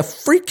guy's a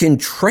freaking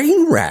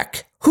train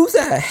wreck. Who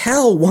the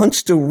hell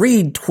wants to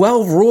read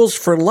 12 Rules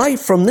for Life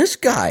from this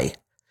guy?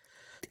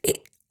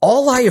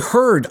 All I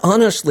heard,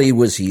 honestly,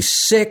 was he's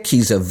sick,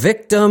 he's a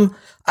victim.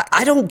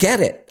 I don't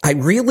get it. I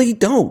really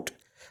don't.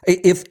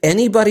 If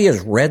anybody has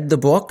read the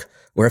book,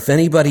 or if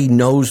anybody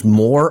knows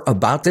more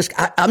about this,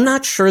 I'm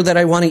not sure that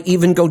I want to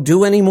even go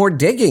do any more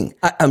digging.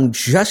 I'm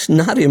just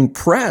not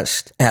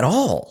impressed at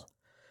all.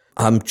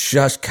 I'm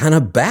just kind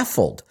of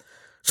baffled.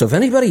 So if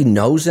anybody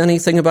knows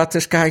anything about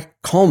this guy,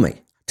 call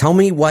me. Tell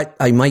me what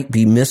I might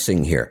be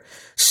missing here.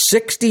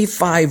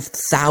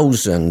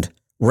 65,000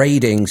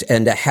 ratings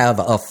and to have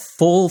a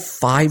full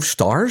 5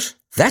 stars?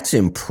 That's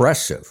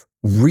impressive.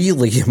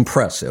 Really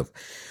impressive.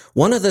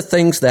 One of the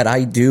things that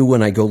I do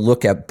when I go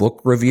look at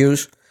book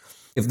reviews,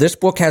 if this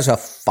book has a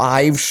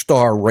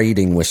 5-star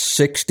rating with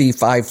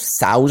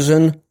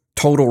 65,000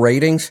 total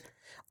ratings,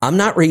 I'm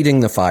not reading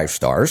the 5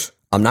 stars.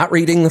 I'm not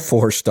reading the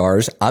 4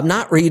 stars. I'm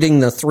not reading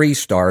the 3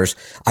 stars.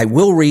 I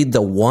will read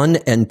the 1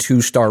 and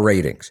 2-star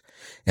ratings.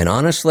 And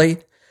honestly,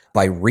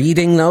 by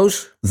reading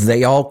those,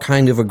 they all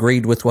kind of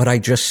agreed with what I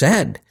just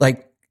said.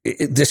 Like,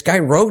 this guy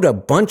wrote a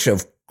bunch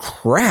of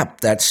crap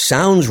that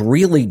sounds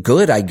really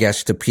good, I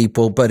guess, to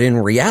people, but in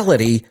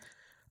reality,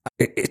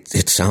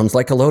 it sounds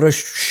like a load of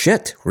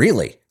shit,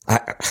 really.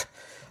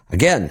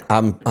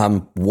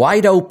 I'm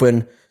wide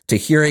open to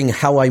hearing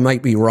how I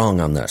might be wrong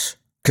on this,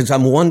 because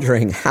I'm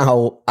wondering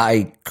how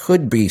I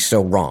could be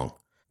so wrong.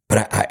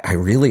 But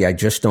I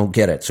just don't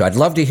get it. So I'd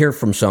love to hear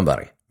from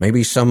somebody,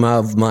 maybe some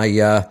of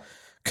my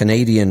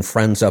Canadian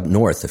friends up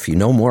north. If you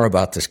know more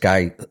about this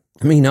guy,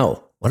 let me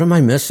know. What am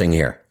I missing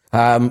here?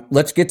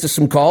 Let's get to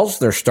some calls.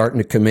 They're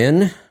starting to come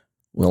in.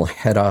 we'll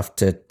head off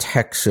to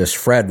Texas.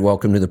 Fred,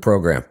 welcome to the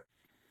program.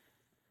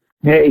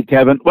 Hey,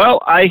 Kevin. Well,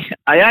 I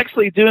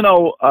actually do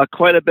know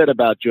quite a bit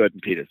about Jordan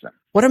Peterson.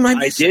 What am I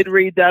missing? I did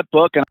read that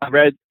book, and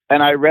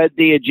I read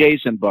the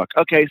adjacent book.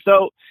 Okay,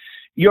 so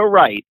you're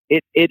right.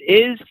 It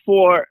is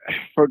for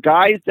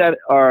guys that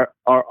are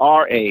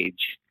our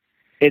age.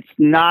 It's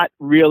not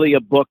really a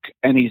book,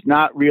 and he's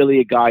not really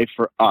a guy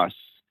for us.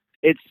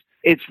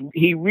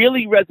 He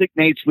really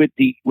resonates with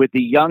the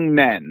young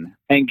men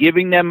and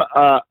giving them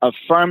a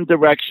firm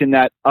direction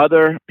that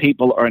other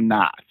people are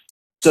not.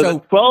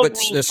 So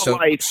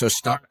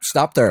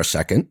stop there a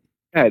second,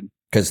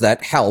 because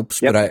that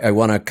helps. Yep. But I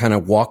want to kind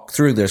of walk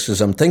through this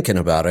as I'm thinking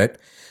about it.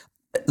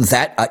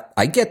 That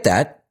I get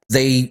that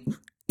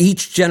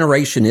each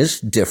generation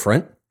is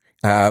different.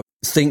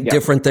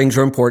 Different things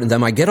are important to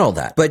them. I get all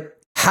that, but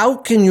how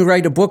can you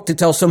write a book to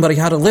tell somebody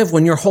how to live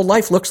when your whole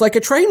life looks like a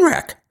train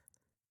wreck?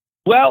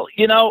 Well,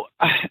 he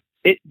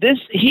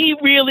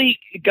really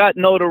got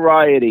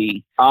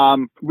notoriety,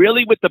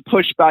 really with the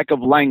pushback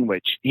of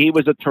language. He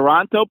was a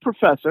Toronto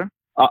professor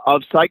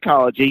of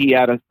psychology. He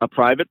had a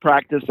private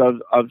practice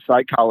of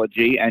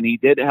psychology, and he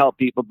did help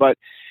people. But,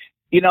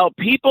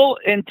 people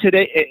in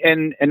today,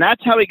 and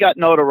that's how he got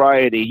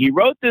notoriety. He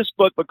wrote this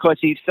book because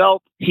he saw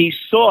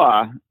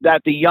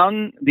that the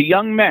young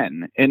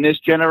men in this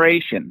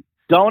generation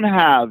don't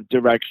have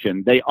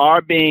direction. They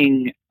are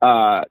being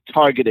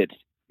targeted.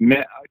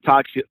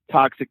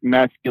 Toxic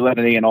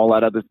masculinity and all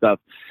that other stuff.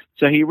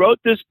 So he wrote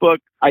this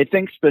book, I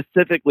think,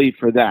 specifically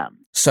for them.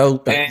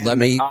 So let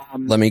me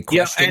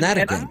question that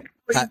again.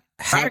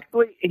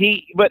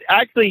 He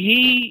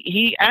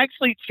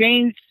actually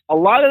changed a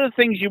lot of the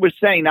things you were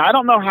saying. Now, I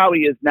don't know how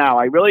he is now.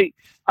 I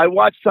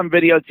watched some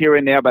videos here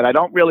and there, but I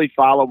don't really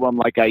follow him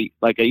like I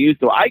used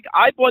to. I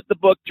bought the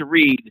book to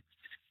read,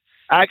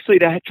 actually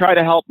to try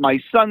to help my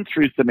son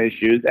through some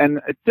issues, and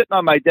it's sitting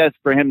on my desk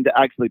for him to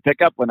actually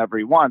pick up whenever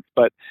he wants.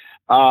 But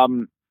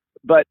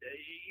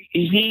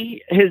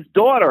his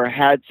daughter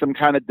had some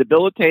kind of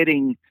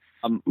debilitating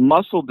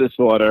muscle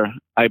disorder,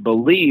 I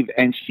believe,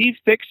 and she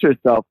fixed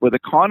herself with a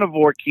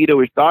carnivore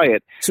ketoish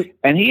diet.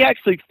 And he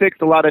actually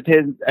fixed a lot of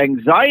his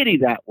anxiety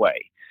that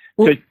way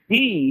because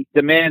he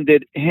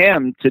demanded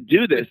him to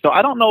do this. So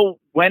I don't know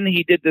when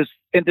he did this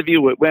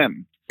interview with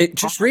Wim.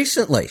 Just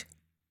recently.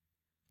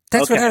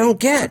 That's what I don't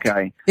get.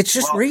 Okay. It's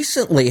just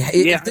recently.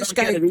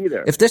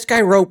 If this guy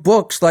wrote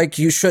books like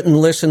you shouldn't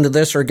listen to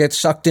this or get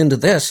sucked into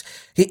this,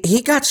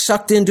 he got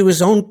sucked into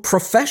his own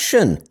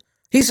profession.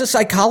 He's a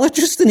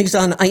psychologist and he's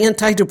on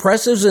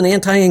antidepressives and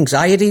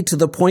anti-anxiety to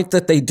the point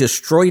that they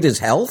destroyed his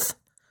health.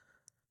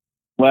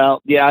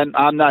 Well, yeah,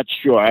 I'm not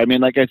sure. I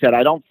mean, like I said,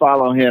 I don't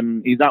follow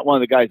him. He's not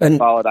one of the guys I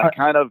followed. I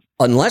kind of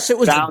unless it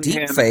was a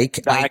deep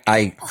fake.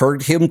 I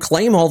heard him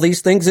claim all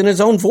these things in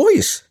his own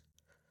voice.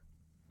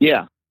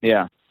 Yeah.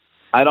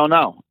 I don't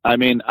know. I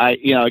mean,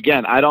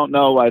 again, I don't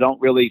know. I don't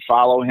really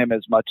follow him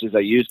as much as I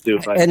used to.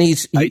 But and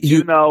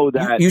you know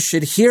that you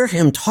should hear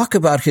him talk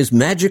about his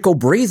magical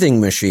breathing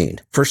machine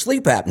for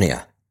sleep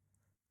apnea.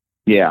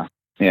 Yeah.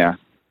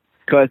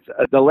 Because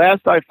the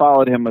last I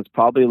followed him was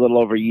probably a little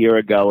over a year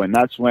ago, and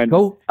that's when.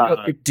 Do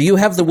you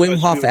have the Wim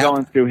Hof app?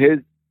 Going through his.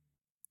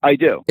 I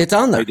do. It's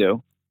on there. I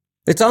do.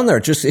 It's on there.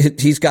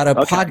 He's got a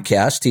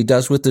podcast he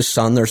does with his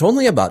son. There's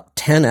only about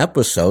 10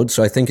 episodes,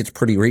 so I think it's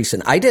pretty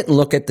recent. I didn't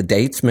look at the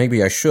dates.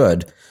 Maybe I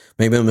should.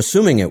 Maybe I'm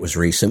assuming it was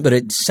recent, but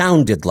it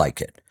sounded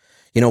like it,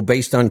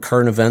 based on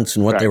current events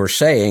and what they were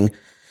saying.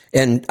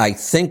 And I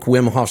think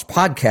Wim Hof's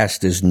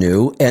podcast is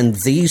new, and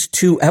these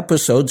 2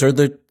 episodes are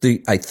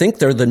I think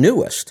they're the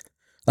newest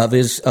of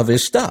his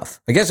stuff.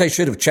 I guess I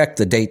should have checked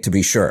the date to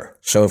be sure.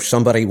 So if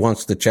somebody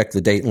wants to check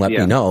the date and let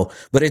me know,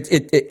 but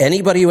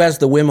anybody who has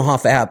the Wim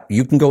Hof app,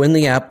 you can go in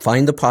the app,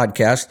 find the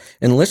podcast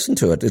and listen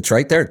to it. It's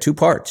right there, 2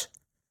 parts.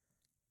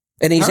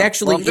 And he's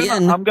actually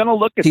I'm going to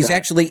look at he's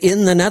actually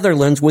in the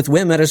Netherlands with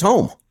Wim at his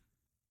home.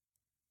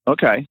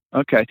 Okay.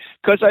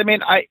 Cause I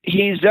mean,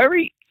 he's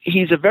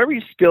a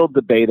very skilled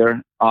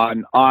debater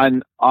on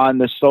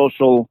the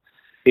social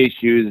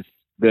issues,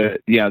 the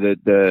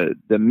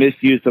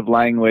misuse of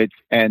language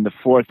and the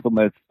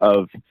forcefulness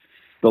of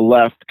the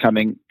left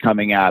coming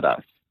at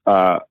us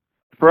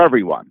for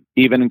everyone,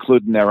 even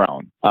including their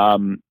own.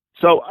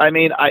 So I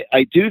mean,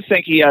 I do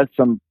think he has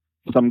some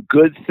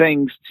good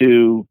things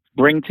to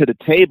bring to the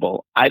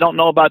table. I don't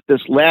know about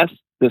this last.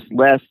 I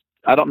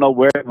don't know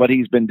what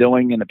he's been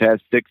doing in the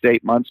past 6 to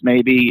 8 months.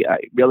 Maybe I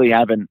really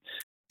haven't.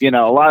 A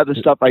lot of the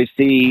stuff I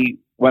see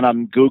when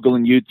I'm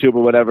Googling YouTube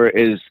or whatever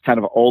is kind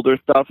of older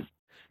stuff.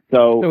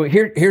 So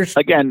here's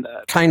again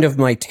kind of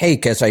my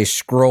take as I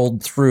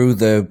scrolled through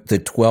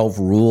the 12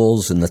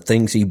 rules and the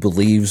things he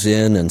believes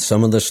in and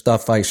some of the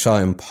stuff I saw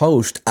him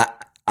post.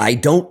 I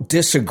don't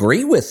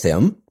disagree with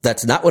him.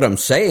 That's not what I'm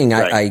saying.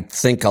 Right. I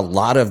think a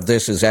lot of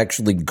this is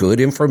actually good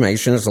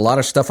information. There's a lot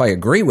of stuff I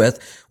agree with.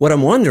 What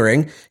I'm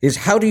wondering is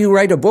how do you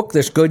write a book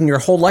this good and your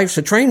whole life's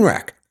a train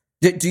wreck?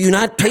 Do you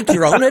not take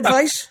your own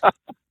advice?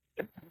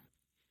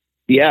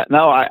 Yeah,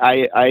 no,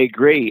 I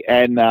agree,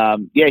 and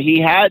he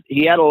had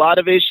a lot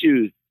of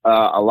issues. He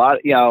had a lot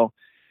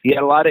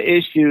of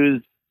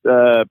issues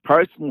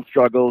personal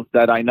struggles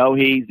that I know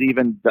he's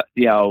even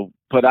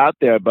put out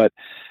there, but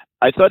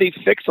I thought he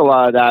fixed a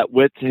lot of that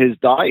with his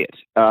diet.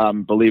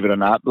 Believe it or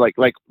not, like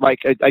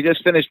I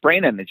just finished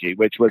Brain Energy,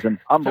 which was an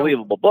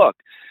unbelievable book.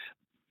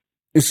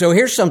 So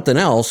here's something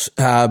else.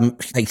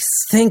 I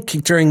think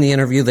during the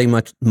interview they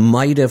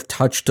might have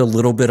touched a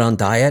little bit on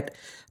diet.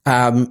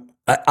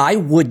 I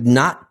would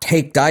not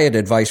take diet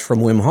advice from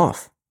Wim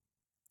Hof.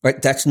 Right?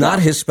 That's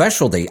not his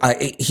specialty.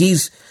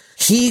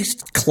 He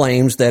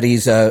claims that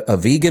he's a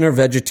vegan or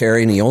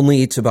vegetarian. He only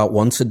eats about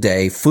once a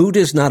day. Food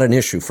is not an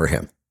issue for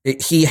him.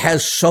 He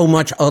has so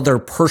much other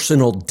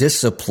personal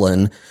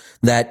discipline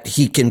that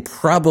he can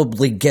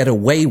probably get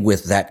away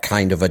with that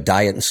kind of a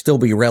diet and still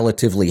be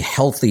relatively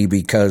healthy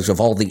because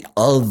of all the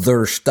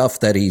other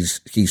stuff that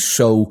he's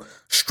so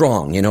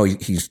strong. You know,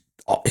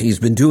 he's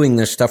been doing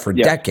this stuff for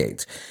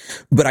decades.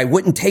 But I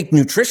wouldn't take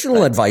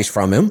nutritional advice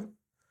from him.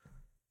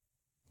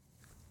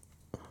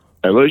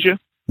 I lose you?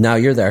 No,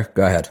 you're there.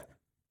 Go ahead.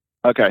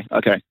 Okay.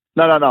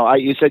 No.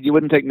 You said you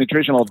wouldn't take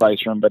nutritional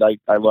advice from him, but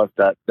I lost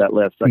that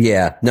last second.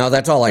 Yeah. No,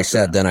 that's all I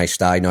said. Then I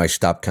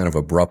stopped kind of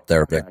abrupt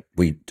there, but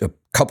a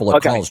couple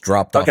of calls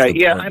dropped off. Okay.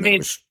 Yeah. I mean,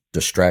 was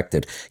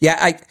distracted.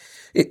 Yeah.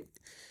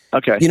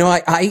 Okay. You know,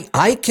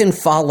 I can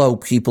follow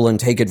people and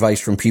take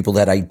advice from people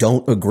that I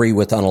don't agree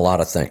with on a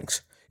lot of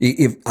things.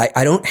 If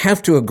I don't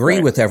have to agree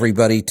with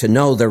everybody to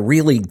know they're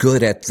really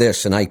good at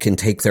this and I can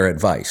take their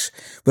advice.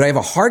 But I have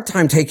a hard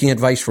time taking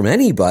advice from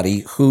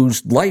anybody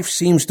whose life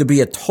seems to be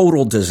a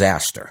total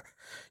disaster,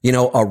 you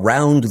know,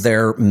 around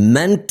their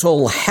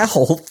mental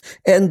health.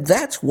 And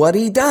that's what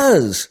he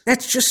does.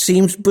 That just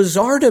seems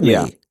bizarre to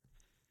me.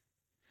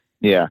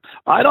 Yeah.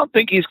 I don't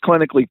think he's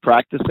clinically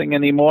practicing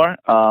anymore.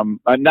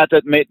 Not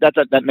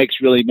that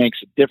really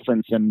makes a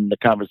difference in the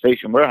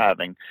conversation we're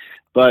having,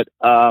 but,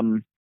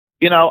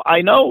 you know,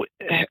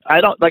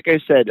 like I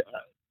said,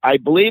 I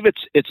believe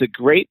it's a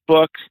great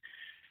book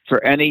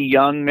for any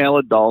young male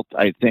adult.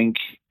 I think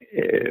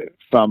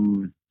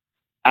from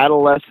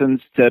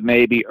adolescence to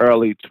maybe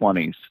early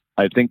 20s,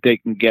 I think they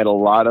can get a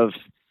lot of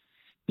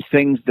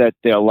things that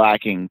they're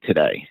lacking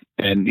today.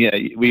 And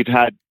we've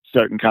had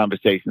certain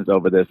conversations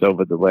over the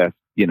last,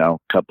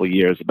 couple of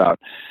years about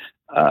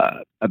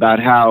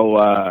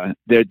how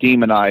they're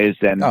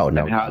demonized and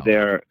how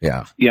they're,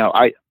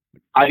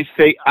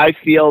 I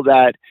feel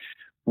that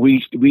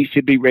we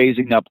should be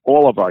raising up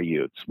all of our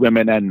youths,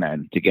 women and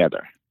men,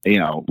 together.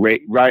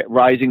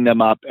 Rising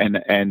them up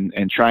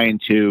and trying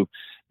to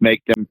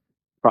make them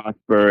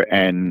prosper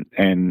and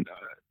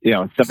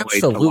assimilate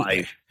to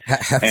life.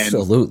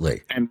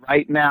 Absolutely. And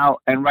right now,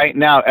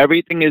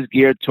 everything is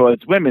geared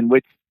towards women,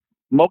 which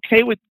I'm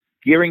okay with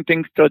gearing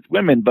things towards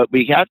women, but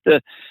we have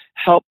to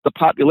help the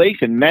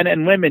population. Men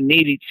and women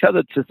need each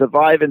other to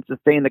survive and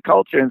sustain the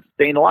culture and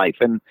sustain life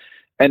and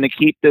to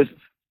keep this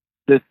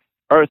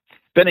earth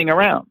spinning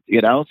around,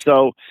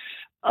 So,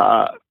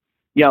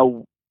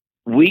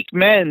 weak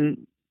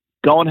men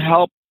don't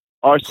help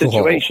our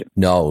situation.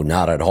 No,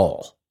 not at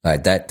all.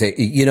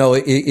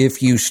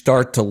 If you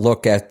start to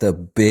look at the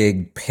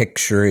big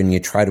picture and you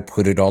try to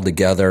put it all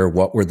together,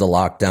 what were the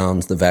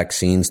lockdowns, the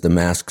vaccines, the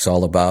masks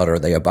all about? Are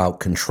they about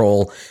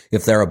control?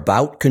 If they're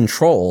about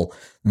control,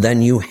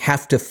 then you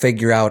have to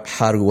figure out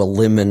how to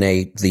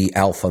eliminate the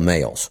alpha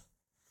males.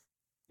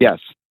 Yes.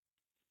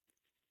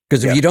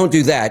 Because if you don't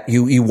do that,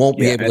 you won't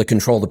be able to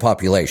control the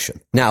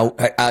population. Now,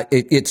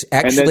 it's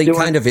actually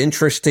kind of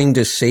interesting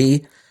to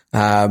see.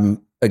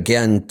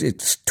 Again,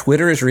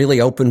 Twitter has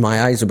really opened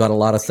my eyes about a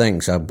lot of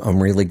things.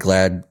 I'm really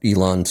glad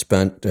Elon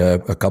spent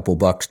a couple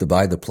bucks to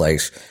buy the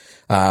place.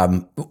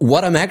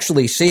 What I'm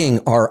actually seeing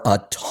are a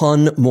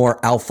ton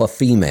more alpha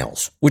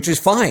females, which is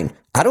fine.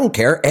 I don't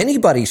care.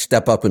 Anybody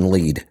step up and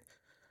lead.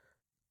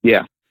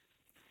 Yeah.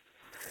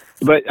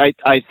 But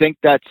I think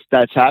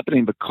that's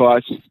happening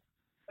because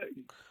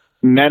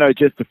men are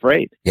just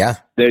afraid. Yeah.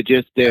 They're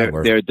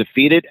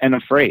defeated and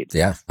afraid.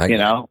 Yeah.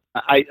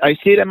 I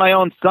see it in my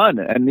own son.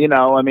 And,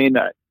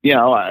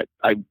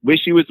 I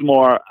wish he was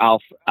more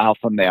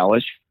alpha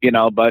male-ish,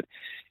 but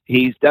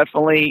he's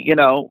definitely,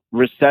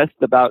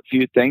 recessed about a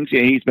few things.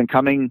 He's been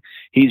getting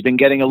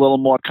a little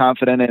more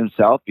confident in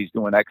himself. He's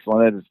doing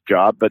excellent at his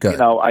job. But, Good.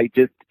 I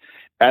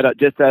at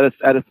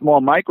a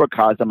small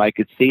microcosm, I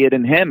could see it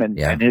in him and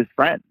his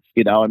friends.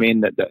 It's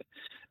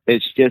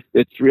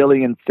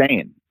really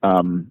insane.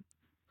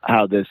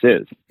 How this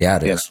is. Yeah,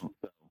 it is.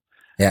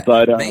 Yeah,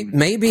 but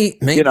maybe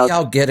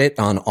I'll get it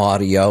on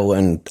audio,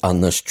 and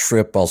on this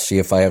trip, I'll see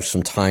if I have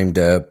some time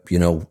to,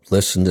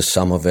 listen to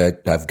some of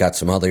it. I've got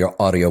some other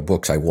audio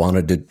books I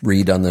wanted to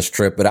read on this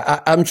trip, but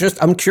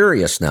I'm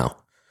curious now.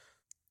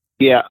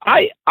 Yeah,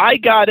 I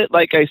got it.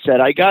 Like I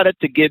said, I got it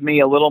to give me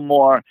a little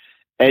more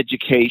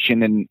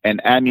education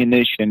and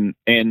ammunition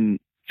in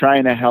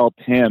trying to help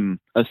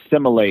him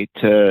assimilate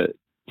to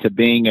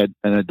being an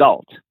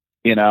adult.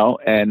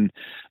 And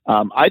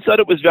I thought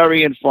it was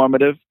very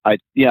informative.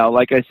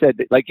 Like I said,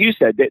 like you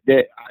said,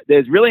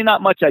 there's really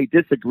not much I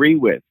disagree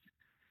with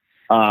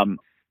in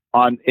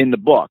the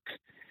book.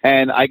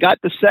 And I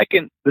got the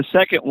second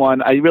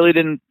one. It really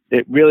didn't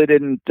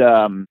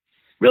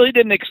really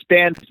didn't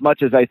expand as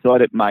much as I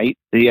thought it might.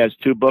 He has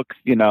 2 books,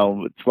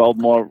 12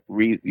 more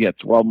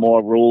 12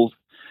 more rules.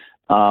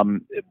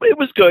 It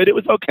was good. It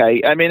was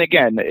okay. I mean,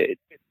 again,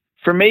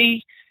 for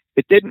me,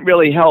 it didn't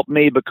really help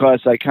me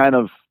because I kind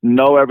of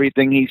know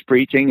everything he's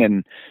preaching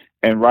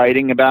and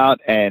writing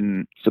about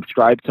and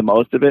subscribe to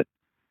most of it.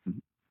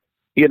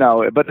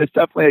 But it's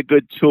definitely a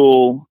good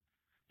tool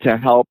to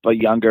help the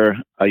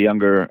younger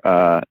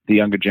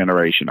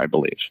generation, I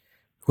believe.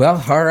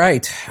 Well, all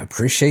right.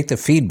 Appreciate the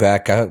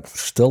feedback. I'm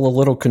still a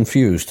little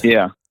confused.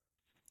 Yeah.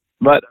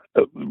 But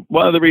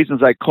one of the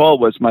reasons I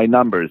called was my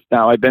numbers.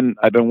 Now I've been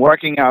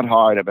working out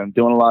hard. I've been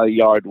doing a lot of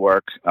yard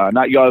work,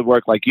 not yard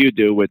work like you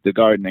do with the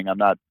gardening. I'm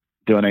not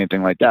doing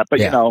anything like that, but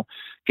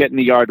getting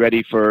the yard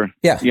ready for,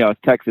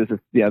 Texas.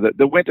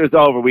 The winter's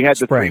over. We had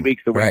the Spring. 3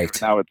 weeks of winter.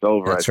 Right. Now it's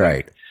over. That's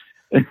right.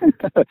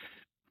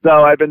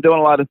 So I've been doing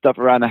a lot of stuff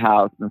around the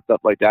house and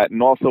stuff like that,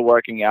 and also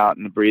working out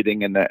and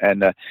breathing and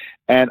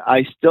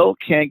I still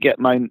can't get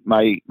my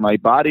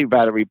body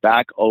battery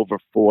back over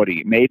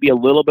 40, maybe a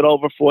little bit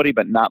over 40,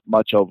 but not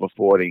much over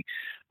 40.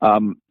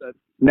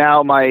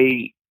 Now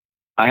I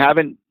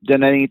haven't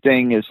done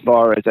anything as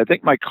far as, I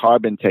think my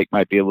carb intake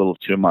might be a little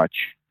too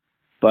much,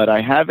 but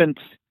I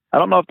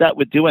don't know if that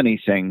would do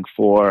anything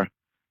for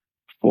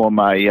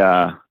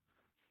my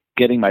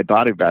getting my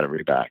body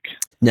battery back.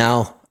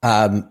 Now,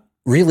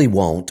 really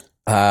won't.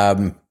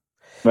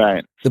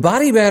 Right. The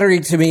body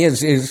battery to me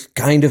is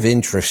kind of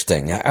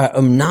interesting.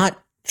 I'm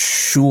not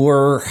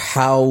sure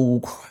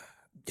how.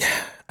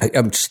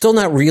 I'm still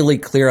not really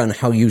clear on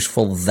how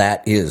useful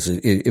that is.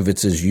 If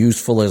it's as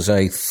useful as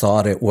I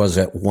thought it was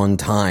at one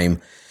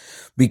time,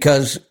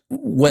 because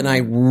when I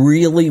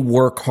really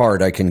work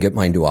hard, I can get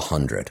mine to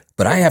 100,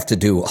 but I have to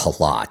do a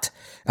lot.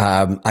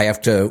 I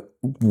have to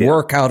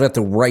work out at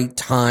the right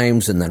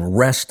times and then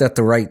rest at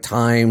the right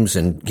times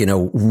and,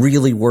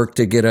 really work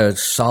to get a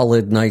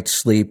solid night's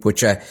sleep,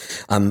 which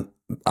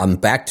I'm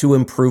back to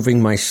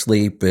improving my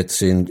sleep.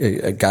 It's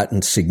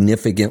gotten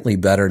significantly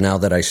better now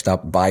that I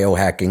stopped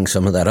biohacking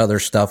some of that other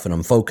stuff and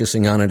I'm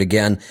focusing on it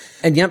again.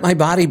 And yet my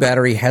body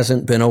battery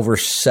hasn't been over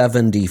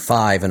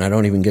 75, and I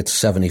don't even get to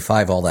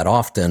 75 all that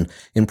often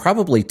in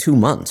probably 2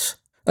 months.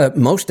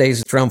 Most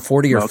days it's around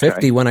 40 or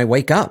 50 when I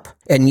wake up.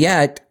 And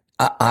yet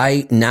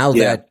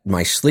that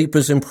my sleep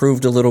has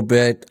improved a little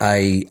bit,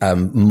 I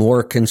am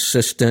more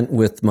consistent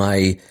with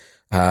my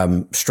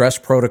stress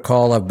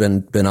protocol. I've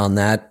been on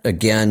that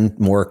again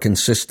more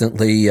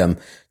consistently.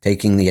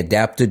 Taking the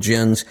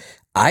adaptogens.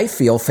 I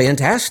feel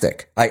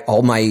fantastic.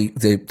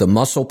 The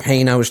muscle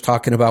pain I was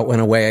talking about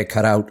went away. I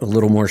cut out a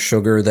little more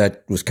sugar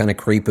that was kind of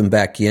creeping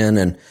back in,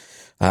 and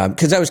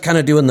because I was kind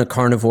of doing the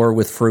carnivore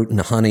with fruit and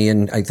honey,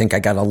 and I think I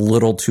got a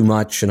little too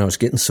much, and I was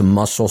getting some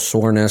muscle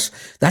soreness.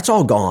 That's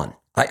all gone.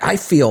 I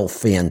feel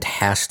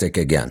fantastic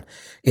again.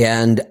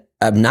 And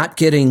I'm not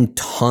getting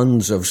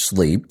tons of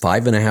sleep,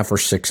 5.5 or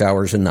 6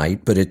 hours a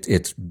night, but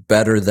it's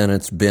better than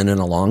it's been in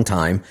a long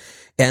time.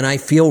 And I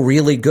feel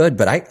really good,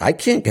 but I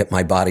can't get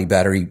my body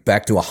battery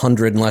back to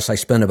 100 unless I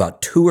spend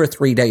about 2 or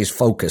 3 days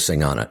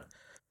focusing on it.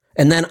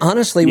 And then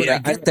honestly, when I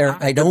get there,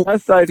 I don't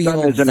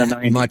feel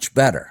that much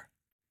better.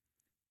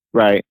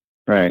 Right.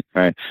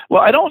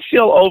 Well, I don't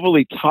feel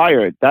overly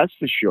tired, that's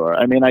for sure.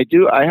 I mean, I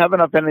have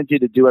enough energy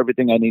to do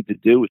everything I need to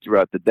do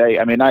throughout the day.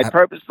 I mean, I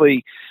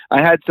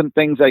had some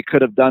things I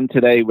could have done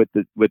today with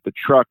the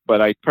truck, but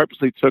I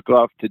purposely took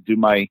off to do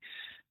my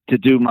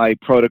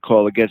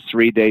protocol to get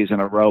 3 days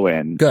in a row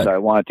in. Good. So I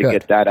wanted to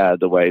get that out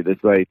of the way.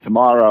 This way,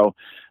 tomorrow,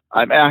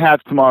 I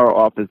have tomorrow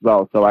off as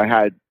well, so I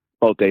had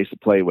both days to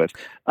play with.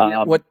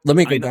 Let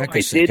me go back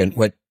a second.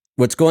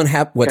 What's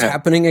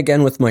happening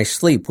again with my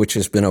sleep, which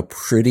has been a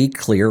pretty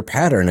clear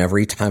pattern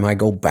every time I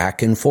go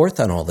back and forth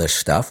on all this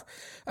stuff.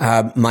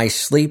 My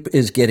sleep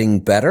is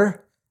getting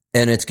better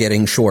and it's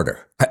getting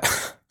shorter.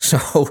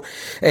 So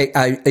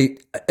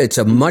it's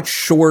a much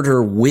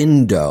shorter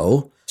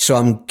window. So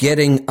I'm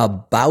getting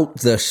about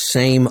the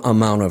same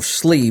amount of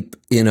sleep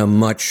in a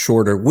much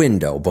shorter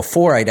window.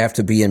 Before, I'd have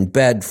to be in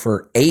bed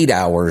for 8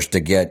 hours to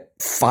get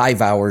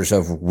 5 hours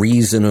of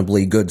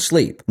reasonably good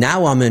sleep.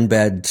 Now I'm in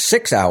bed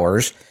 6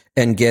 hours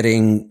and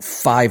getting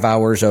 5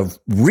 hours of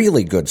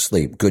really good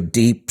sleep, good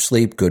deep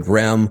sleep, good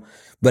REM.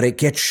 But it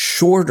gets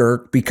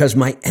shorter because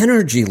my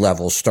energy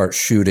levels start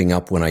shooting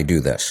up when I do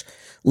this.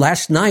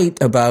 Last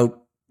night,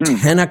 about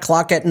 10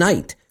 o'clock at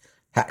night,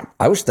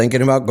 I was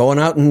thinking about going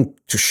out and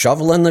to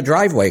shovel in the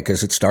driveway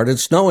because it started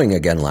snowing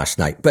again last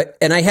night.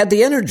 And I had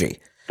the energy.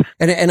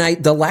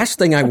 And the last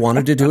thing I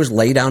wanted to do is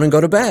lay down and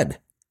go to bed.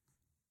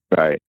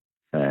 Right.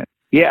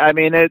 Yeah, I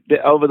mean,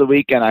 over the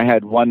weekend I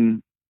had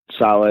one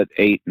solid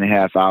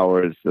 8.5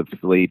 hours of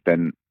sleep,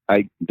 and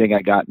I think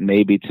I got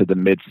maybe to the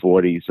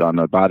mid-40s on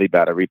the body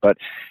battery. But,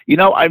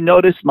 I've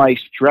noticed my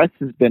stress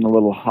has been a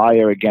little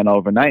higher again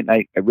overnight, and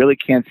I really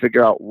can't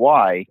figure out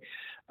why.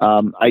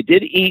 I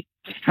did eat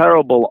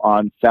terrible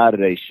on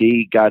Saturday.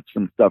 She got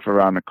some stuff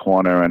around the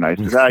corner, and I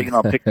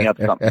said, pick me up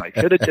something. I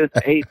should have just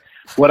ate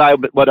what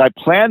I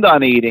planned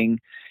on eating,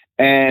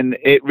 And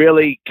it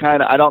really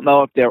kind of, I don't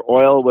know if their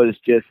oil was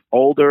just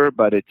older,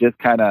 but it just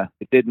kind of,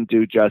 it didn't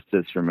do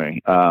justice for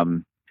me.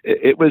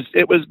 It was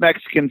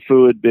Mexican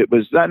food. It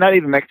was not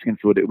even Mexican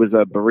food. It was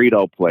a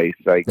burrito place.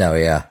 Oh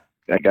yeah.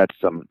 I got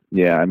some.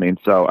 Yeah, I mean,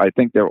 so I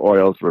think their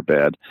oils were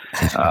bad,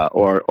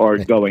 or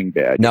going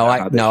bad. No,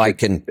 I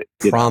can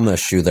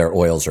promise you their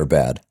oils are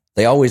bad.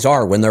 They always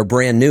are when they're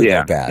brand new.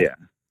 They're bad. Yeah.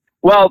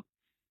 Well,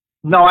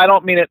 no, I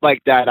don't mean it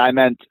like that. I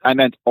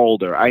meant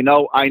older. I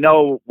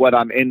know what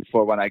I'm in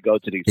for when I go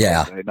to these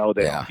places. I know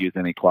they don't use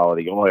any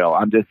quality oil.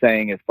 I'm just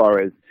saying, as far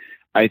as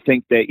I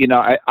think that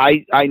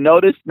I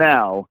notice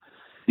now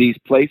these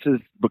places,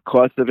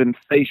 because of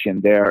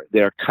inflation,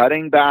 they're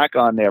cutting back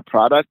on their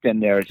product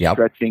and they're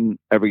stretching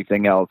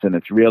everything else, and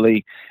it's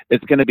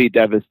going to be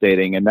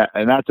devastating. And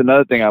that's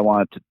another thing I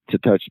wanted to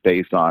touch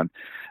base on.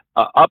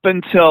 Up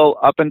until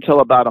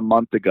about a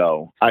month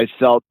ago, I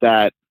felt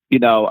that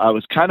I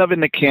was kind of in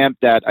the camp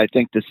that I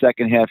think the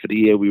second half of the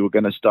year we were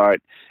going to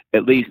start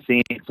at least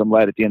seeing some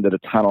light at the end of the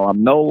tunnel.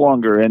 I'm no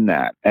longer in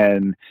that,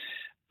 and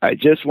I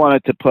just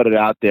wanted to put it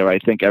out there. I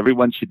think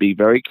everyone should be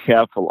very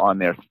careful on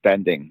their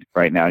spending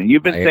right now. And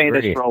you've been saying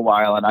this for a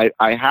while, and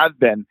I have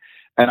been,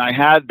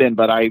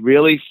 but I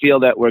really feel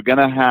that we're going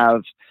to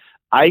have,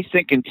 I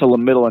think, until the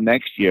middle of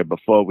next year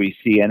before we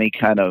see any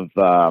kind of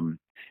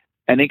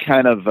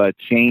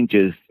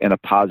changes in a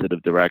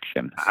positive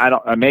direction. I'm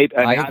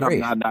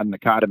not an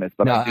economist,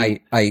 but no,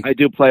 I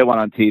do play one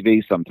on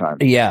TV sometimes.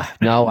 Yeah,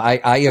 no,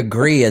 I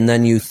agree. And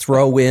then you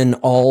throw in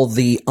all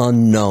the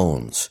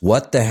unknowns.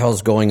 What the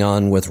hell's going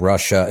on with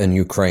Russia and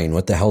Ukraine?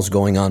 What the hell's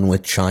going on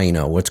with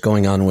China? What's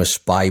going on with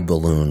spy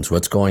balloons?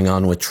 What's going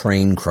on with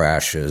train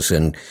crashes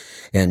and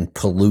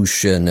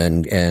pollution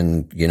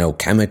and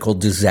chemical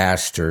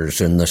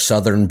disasters and the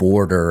southern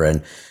border?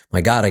 And my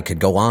God, I could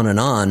go on.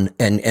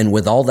 And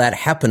with all that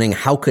happening,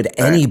 how could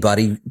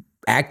anybody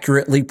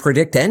accurately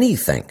predict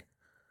anything?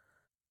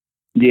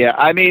 Yeah,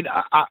 I mean,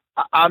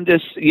 I'm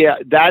just,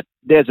 that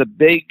there's a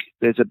big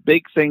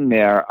thing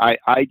there.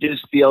 I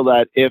just feel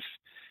that if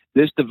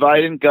this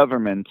divided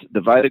government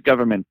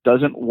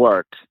doesn't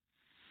work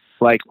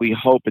like we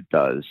hope it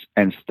does,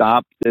 and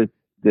stop this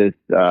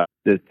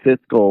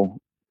fiscal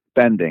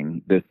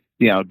spending,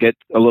 get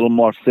a little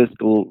more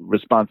fiscal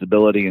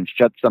responsibility and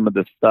shut some of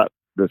the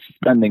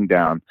spending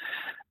down,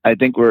 I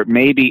think we're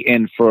maybe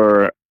in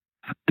for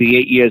the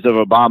 8 years of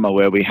Obama,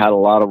 where we had a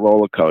lot of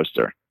roller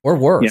coaster, or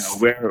worse,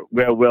 where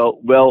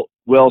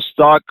we'll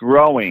start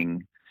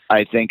growing,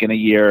 I think, in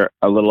a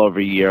little over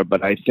a year,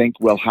 but I think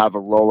we'll have a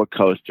roller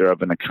coaster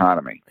of an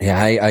economy.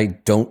 Yeah, I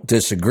don't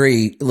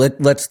disagree.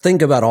 Let's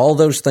think about all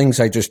those things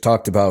I just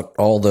talked about,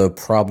 all the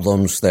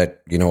problems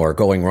that, are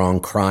going wrong,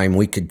 crime.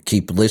 We could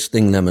keep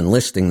listing them, and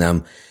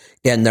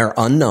they're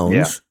unknowns.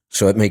 Yeah.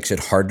 So it makes it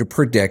hard to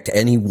predict.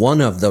 Any one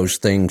of those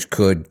things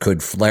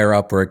could flare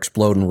up or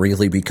explode and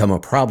really become a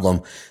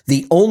problem.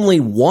 The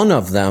only one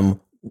of them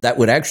that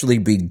would actually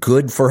be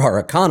good for our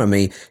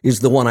economy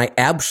is the one I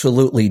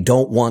absolutely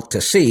don't want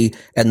to see,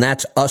 and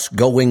that's us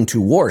going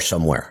to war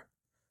somewhere.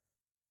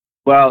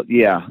 Well,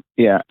 yeah.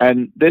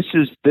 And this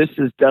is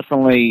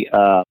definitely,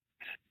 I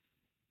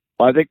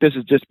think this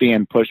is just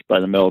being pushed by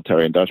the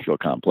military-industrial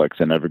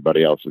complex, and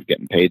everybody else is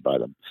getting paid by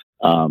them.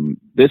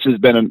 This has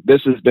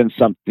been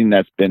something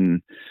that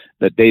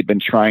they've been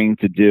trying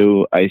to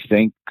do, I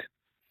think,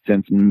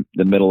 since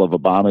the middle of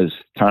Obama's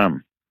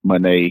term,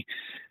 when they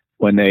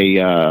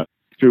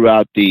threw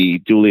out the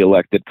duly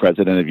elected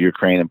president of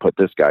Ukraine and put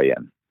this guy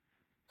in.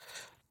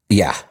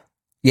 Yeah.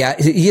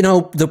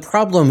 The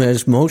problem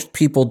is most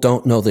people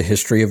don't know the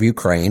history of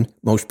Ukraine.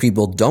 Most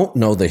people don't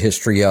know the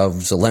history of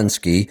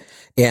Zelensky.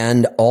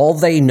 And all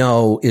they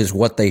know is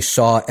what they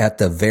saw at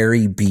the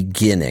very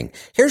beginning.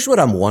 Here's what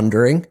I'm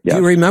wondering. Yeah.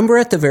 Do you remember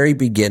at the very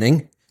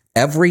beginning,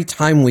 every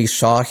time we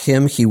saw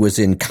him, he was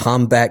in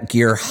combat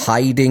gear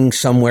hiding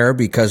somewhere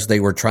because they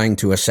were trying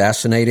to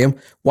assassinate him?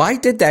 Why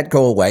did that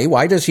go away?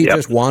 Why does he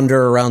just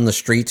wander around the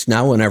streets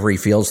now whenever he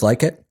feels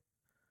like it?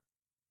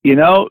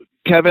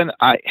 Kevin,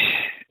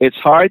 it's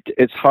hard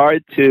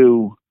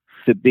to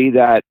be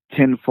that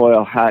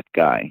tinfoil hat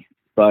guy,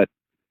 but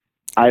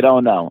I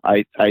don't know.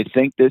 I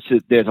think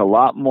there's a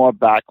lot more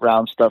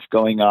background stuff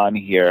going on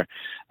here.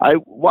 I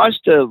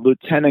watched a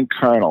lieutenant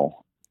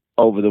colonel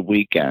over the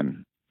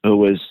weekend who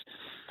was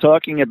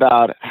talking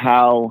about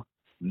how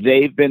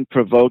they've been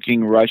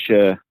provoking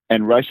Russia,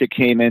 and Russia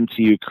came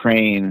into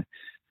Ukraine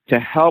to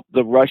help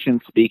the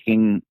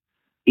Russian-speaking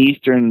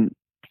eastern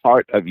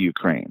part of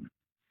Ukraine.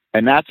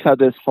 And that's how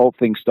this whole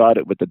thing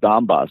started with the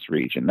Donbass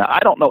region. Now, I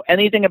don't know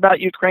anything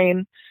about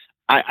Ukraine.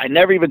 I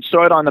never even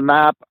saw it on the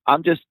map.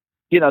 I'm just,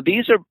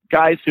 these are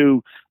guys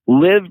who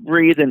live,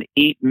 breathe, and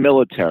eat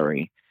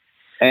military.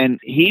 And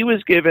he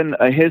was given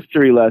a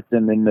history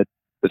lesson in the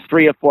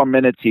 3 or 4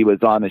 minutes he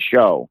was on the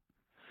show.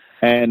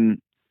 And,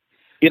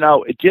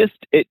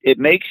 it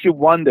makes you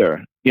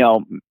wonder,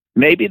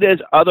 maybe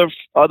there's other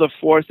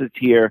forces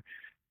here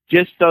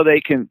just so they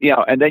can,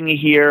 and then you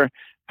hear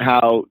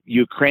how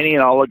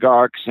Ukrainian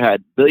oligarchs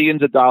had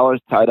billions of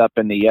dollars tied up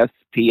in the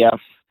SPF,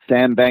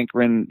 Sam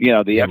Bankman, the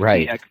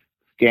FTX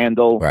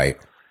scandal. Right.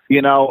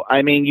 You know,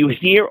 I mean, you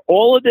hear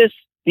all of this,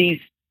 these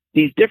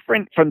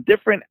different from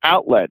different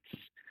outlets,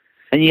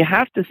 and you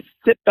have to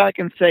sit back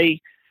and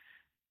say,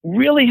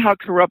 really, how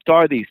corrupt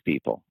are these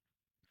people?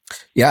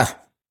 Yeah.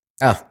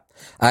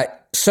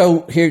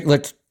 So here,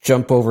 let's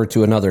jump over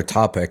to another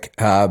topic.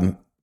 I'm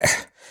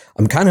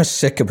kind of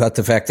sick about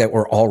the fact that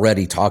we're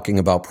already talking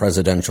about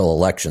presidential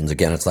elections.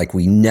 Again, it's like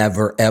we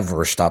never,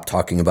 ever stop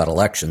talking about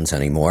elections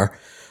anymore.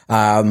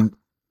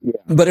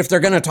 But if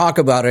they're going to talk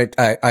about it,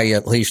 I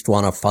at least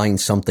want to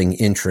find something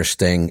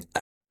interesting.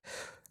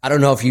 I don't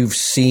know if you've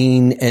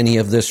seen any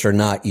of this or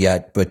not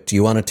yet, but do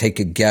you want to take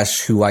a guess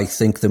who I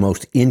think the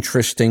most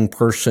interesting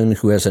person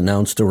who has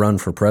announced a run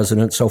for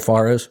president so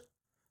far is?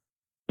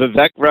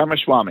 Vivek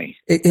Ramaswamy.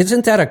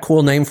 Isn't that a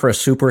cool name for a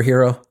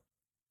superhero?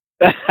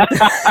 I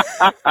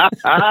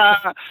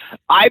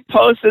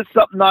posted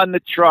something on the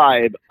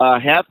Tribe, a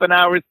half an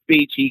hour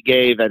speech he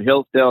gave at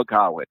Hillsdale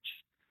College.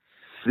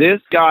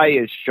 This guy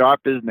is sharp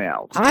as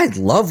nails. I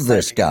love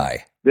this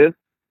guy.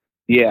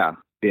 Yeah.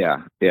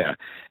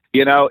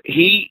 You know,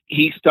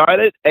 he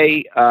started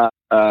a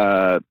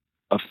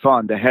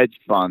fund, a hedge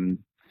fund,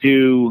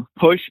 to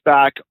push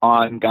back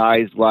on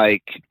guys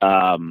like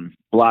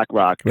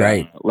BlackRock,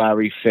 right?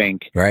 Larry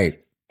Fink, right?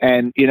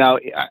 And you know,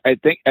 I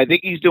think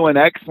he's doing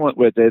excellent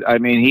with it. I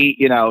mean,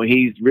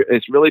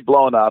 it's really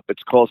blown up.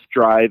 It's called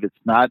Strive. It's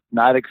not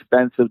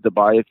expensive to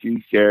buy a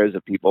few shares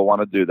if people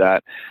want to do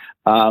that.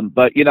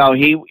 But you know,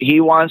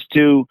 he wants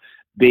to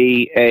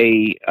be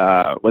a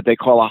what they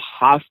call a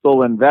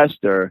hostile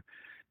investor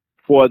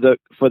for the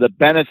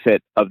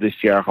benefit of the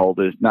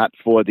shareholders, not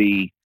for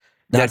the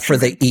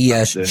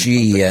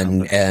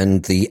ESG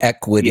and the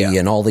equity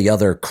and all the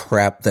other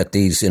crap that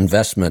these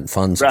investment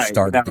funds have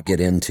started to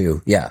get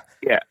into. Yeah.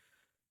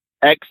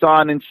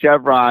 Exxon and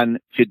Chevron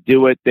should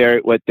do what they're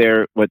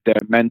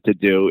meant to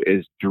do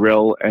is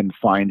drill and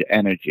find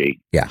energy,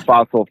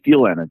 fossil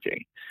fuel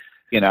energy,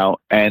 you know,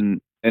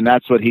 and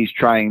that's what he's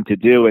trying to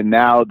do. And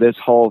now this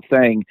whole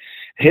thing,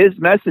 his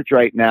message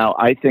right now,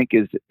 I think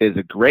is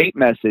a great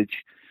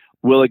message.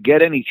 Will it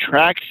get any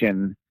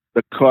traction?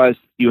 Because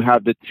you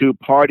have the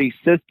two-party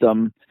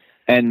system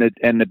and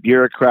the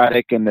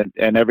bureaucratic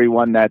and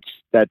everyone that's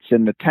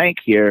in the tank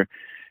here.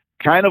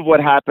 Kind of what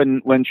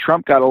happened when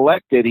Trump got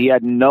elected. He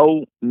had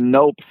no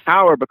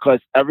power because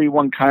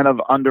everyone kind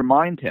of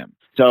undermined him.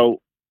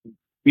 So,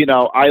 you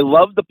know, I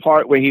love the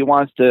part where he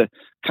wants to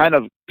kind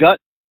of cut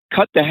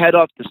the head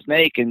off the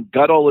snake and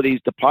gut all of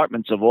these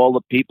departments of all the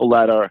people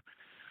that are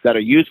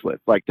useless,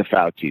 like the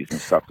Faucis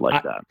and stuff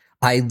like that.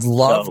 I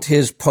loved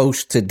his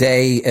post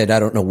today, and I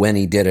don't know when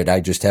he did it.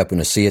 I just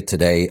happened to see it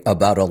today,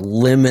 about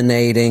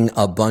eliminating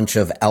a bunch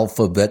of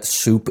alphabet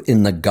soup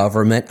in the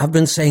government. I've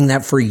been saying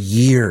that for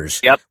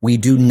years. Yep. We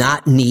do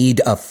not need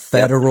a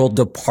federal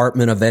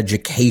Department of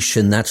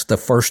Education. That's the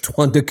first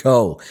one to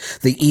go.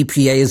 The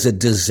EPA is a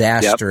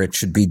disaster. Yep. It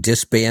should be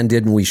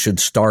disbanded, and we should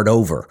start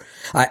over.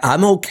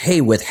 I'm okay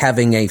with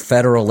having a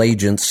federal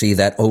agency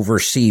that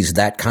oversees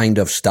that kind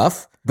of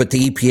stuff. But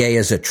the EPA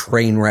is a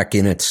train wreck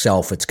in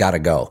itself. It's got to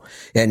go.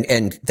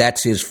 And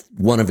that's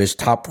one of his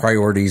top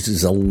priorities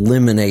is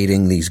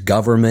eliminating these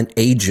government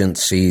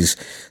agencies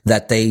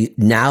that they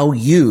now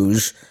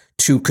use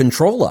to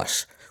control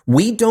us.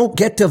 We don't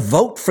get to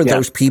vote for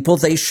those people.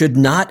 They should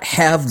not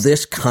have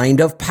this kind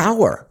of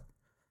power.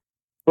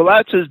 Well,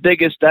 that's his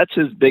biggest it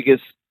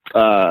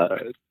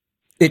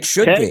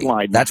should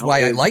be. That's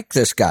why I like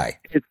this guy.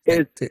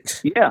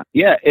 It's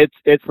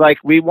like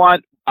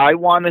I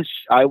want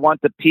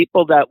the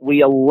people that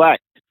we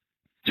elect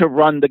to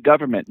run the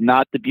government,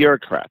 not the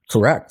bureaucrats.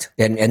 Correct.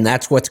 And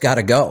that's what's got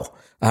to go.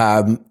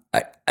 I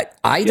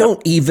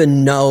don't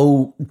even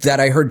know that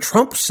I heard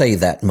Trump say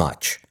that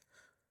much.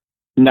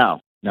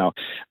 No.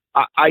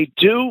 I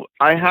do.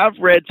 I have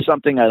read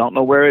something. I don't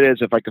know where it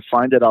is. If I could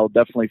find it, I'll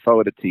definitely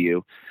forward it to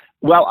you.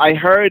 Well, I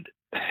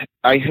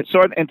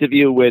saw an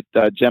interview with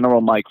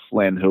General Mike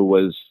Flynn, who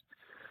was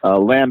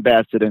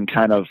lambasted and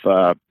kind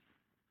of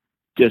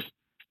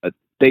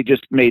they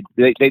just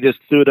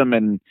sued him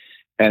and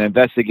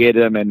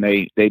investigated him, and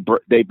they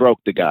broke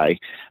the guy.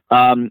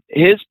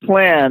 His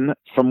plan,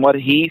 from what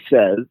he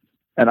says,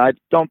 and I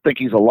don't think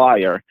he's a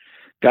liar.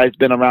 Guy's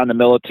been around the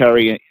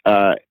military,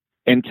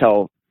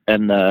 intel,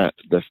 and the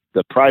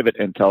private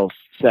intel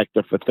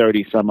sector for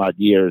 30 some odd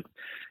years.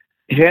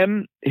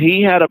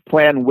 He had a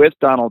plan with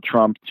Donald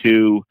Trump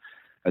to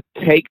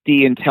take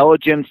the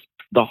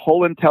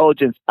whole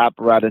intelligence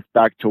apparatus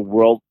back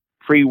to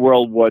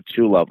pre-World War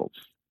II levels.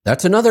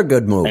 That's another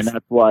good move, and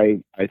that's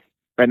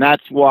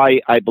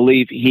why I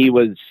believe he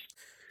was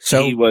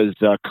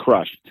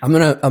crushed. I'm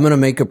gonna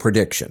make a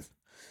prediction.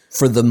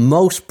 For the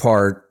most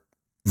part,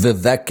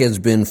 Vivek has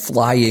been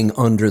flying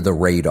under the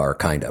radar,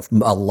 kind of.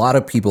 A lot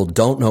of people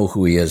don't know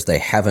who he is; they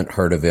haven't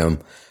heard of him.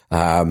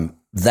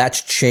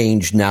 That's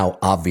changed now.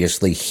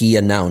 Obviously, he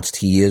announced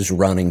he is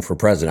running for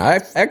president.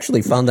 I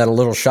actually found that a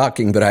little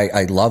shocking, but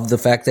I love the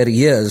fact that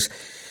he is.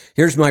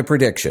 Here's my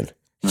prediction.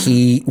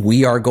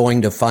 we are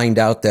going to find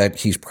out that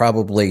he's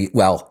probably,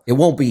 well, it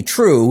won't be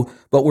true,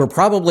 but we're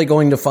probably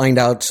going to find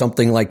out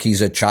something like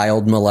he's a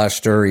child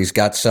molester. He's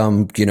got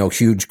some,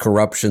 huge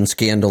corruption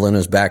scandal in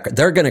his back.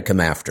 They're going to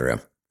come after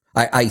him.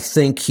 I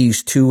think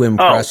he's too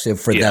impressive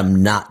for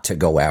them not to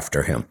go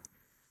after him.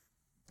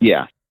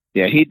 Yeah.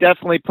 Yeah. He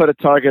definitely put a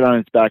target on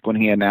his back when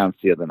he announced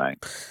the other night.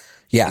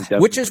 Yeah,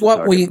 which is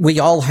what we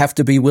all have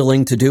to be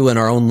willing to do in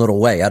our own little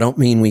way. I don't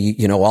mean we,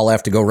 all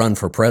have to go run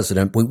for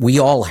president. We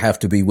all have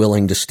to be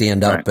willing to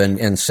stand up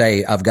and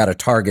say, I've got a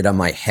target on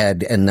my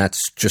head, and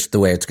that's just the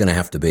way it's going to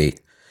have to be.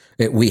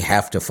 We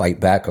have to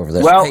fight back over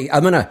this. Well, hey,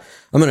 I'm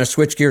gonna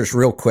switch gears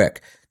real quick.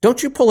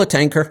 Don't you pull a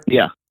tanker?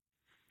 Yeah.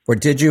 Or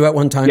did you at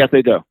one time? Yes,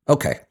 I do.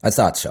 Okay, I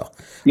thought so.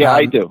 Yeah,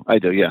 I do,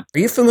 yeah. Are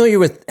you familiar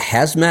with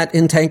hazmat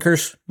in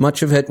tankers?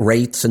 Much of it,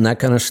 rates and that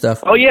kind of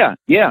stuff? Oh, yeah.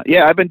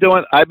 I've been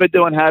doing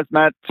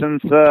hazmat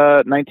since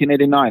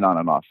 1989 on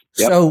and off.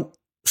 Yep.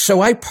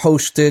 So I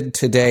posted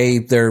today,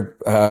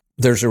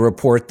 there's a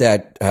report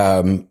that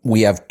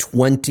we have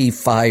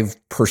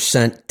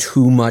 25%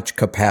 too much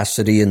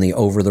capacity in the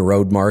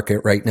over-the-road market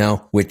right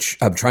now, which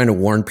I'm trying to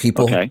warn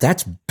people. Okay.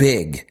 That's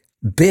big.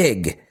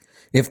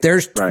 If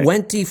there's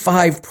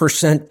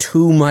 25%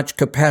 too much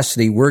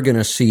capacity, we're going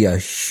to see a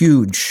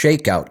huge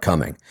shakeout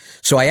coming.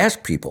 So I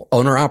ask people,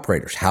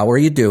 owner-operators, how are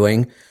you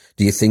doing?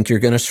 Do you think you're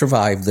going to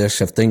survive this?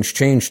 Have things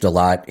changed a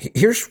lot?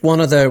 Here's one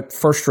of the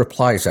first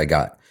replies I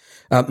got.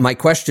 My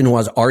question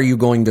was, are you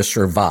going to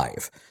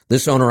survive?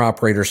 This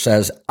owner-operator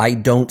says, I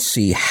don't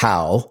see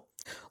how.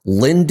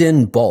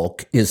 Linden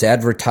Bulk is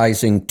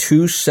advertising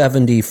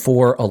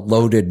 $2.74 a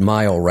loaded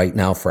mile right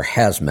now for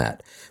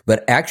hazmat,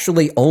 but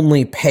actually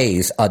only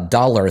pays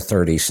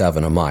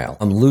 $1.37 a mile.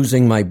 I'm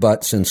losing my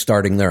butt since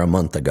starting there a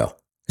month ago.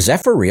 Is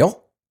that for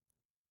real?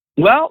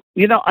 Well,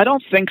 I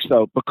don't think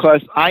so,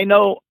 because I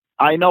know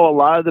a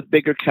lot of the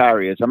bigger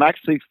carriers. I'm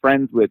actually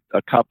friends with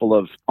a couple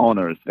of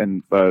owners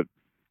and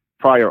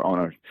prior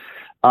owners,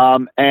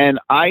 and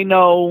I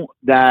know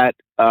that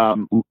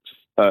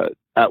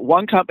at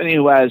one company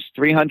who has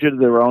 300 of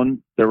their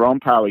own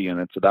power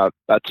units, about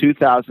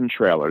 2,000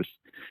 trailers,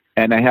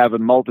 and they have a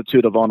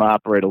multitude of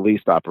owner-operator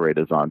leased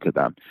operators onto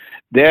them.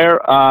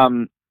 They're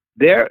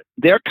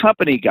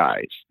company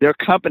guys. Their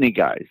company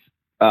guys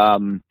are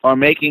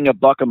making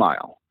 $1 a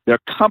mile. Their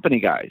company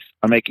guys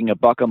are making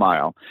 $1 a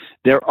mile.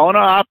 Their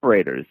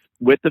owner-operators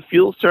with the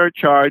fuel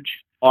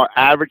surcharge are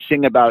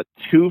averaging about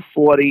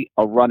 $2.40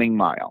 a running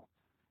mile.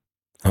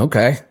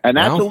 Okay, and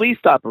that's a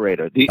leased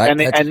operator. They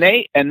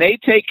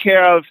take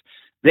care of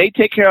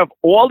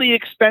all the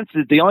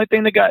expenses. The only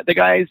thing the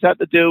guys have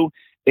to do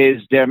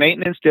is their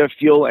maintenance, their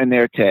fuel, and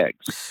their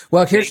tags.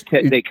 Well,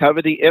 they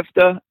cover the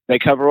IFTA. They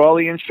cover all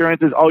the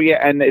insurances. Oh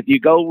yeah, and if you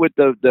go with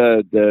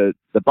the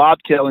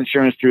bobtail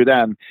insurance through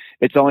them,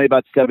 it's only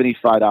about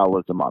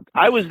 $75 a month.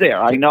 I was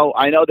there. I know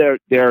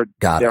their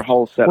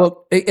whole setup.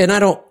 Well, and I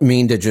don't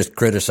mean to just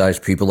criticize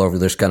people over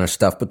this kind of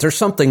stuff, but there's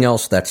something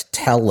else that's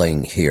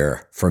telling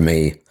here for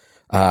me.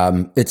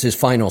 It's his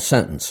final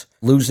sentence: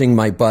 losing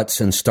my butt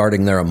since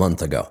starting there a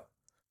month ago,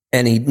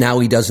 and he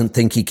doesn't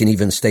think he can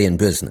even stay in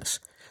business.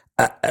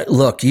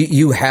 Look,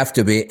 you have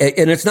to be,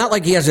 and it's not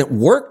like he hasn't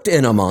worked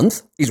in a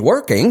month. He's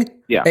working.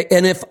 Yeah.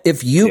 And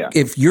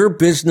if your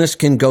business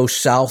can go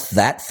south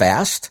that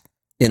fast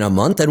in a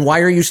month, then why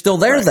are you still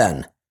there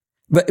then?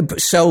 Well,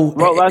 that's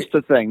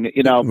the thing.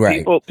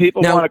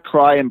 People want to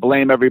cry and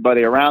blame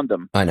everybody around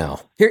them. I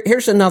know.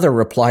 Here's another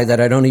reply that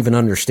I don't even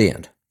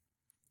understand.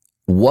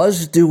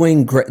 Was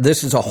doing great.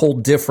 This is a whole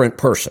different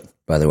person,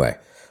 by the way.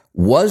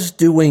 Was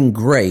doing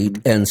great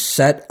and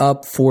set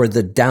up for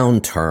the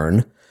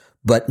downturn,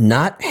 but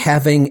not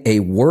having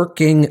a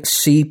working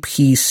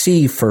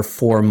CPC for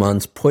 4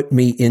 months put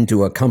me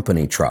into a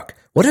company truck.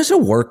 What is a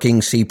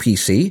working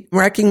CPC? I'm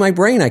racking my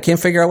brain. I can't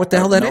figure out what the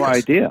hell that is. No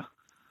idea.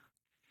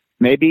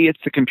 Maybe it's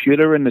the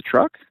computer in the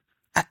truck?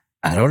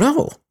 I don't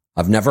know.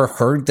 I've never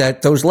heard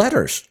those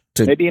letters.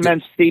 Maybe he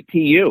meant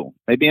CPU.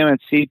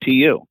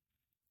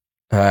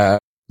 The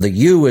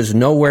U is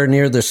nowhere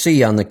near the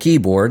C on the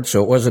keyboard,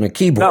 so it wasn't a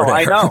keyboard. No,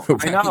 I know.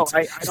 Right? I know.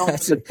 I don't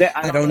understand.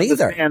 I don't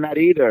understand that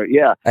either.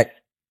 Yeah.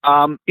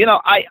 Now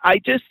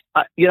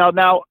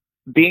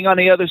being on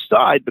the other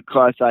side,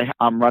 because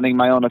I'm running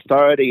my own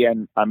authority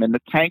and I'm in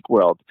the tank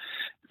world,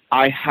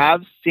 I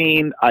have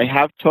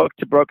talked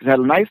to brokers, had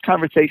a nice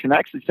conversation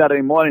actually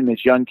Saturday morning.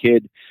 This young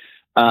kid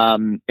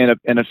in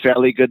a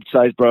fairly good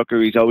sized broker,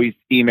 he's always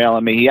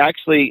emailing me. He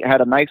actually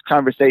had a nice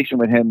conversation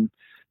with him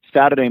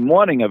Saturday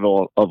morning of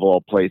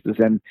all places,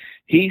 and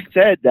he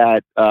said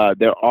that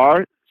there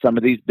are some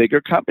of these bigger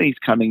companies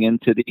coming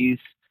into these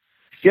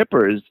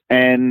skippers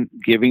and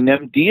giving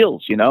them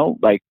deals,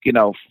 like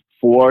 $4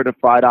 to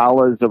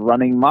 $5 a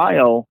running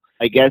mile,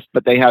 I guess,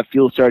 but they have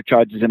fuel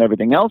surcharges and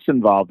everything else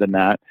involved in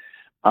that,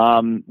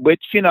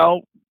 which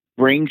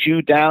brings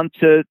you down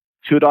to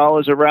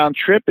 $2 a round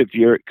trip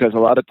because a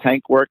lot of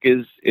tank work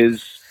is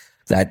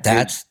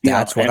that's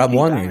what I'm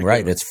wondering,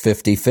 right? It's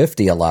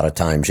 50-50 a lot of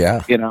times,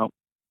 yeah.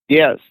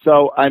 Yeah.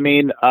 So I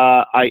mean,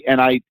 I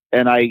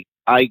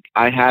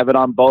I have it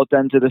on both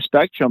ends of the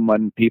spectrum.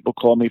 When people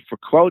call me for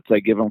quotes, I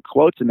give them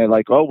quotes, and they're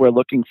like, "Oh, we're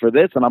looking for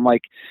this," and I'm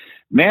like,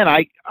 "Man,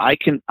 I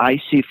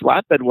see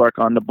flatbed work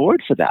on the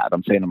board for that."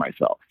 I'm saying to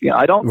myself,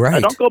 I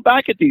don't go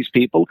back at these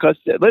people because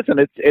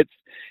listen,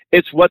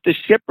 it's what the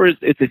shippers.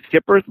 It's a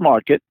shippers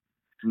market.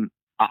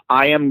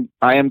 I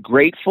am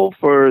grateful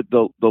for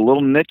the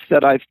little niche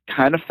that I've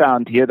kind of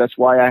found here. That's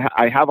why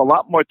I have a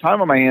lot more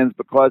time on my hands,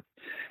 because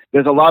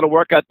there's a lot of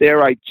work out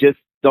there I just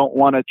don't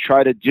want to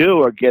try to do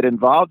or get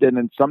involved in.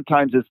 And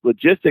sometimes it's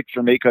logistics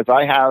for me, because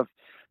I have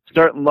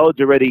certain loads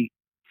already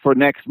for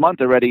next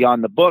month already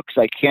on the books.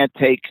 I can't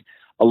take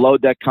a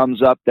load that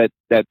comes up that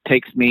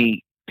takes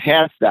me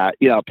past that,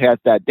 past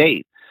that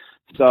date.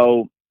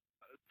 So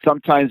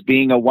sometimes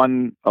being a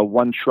one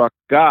truck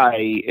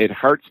guy, it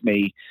hurts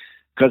me,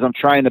 because I'm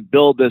trying to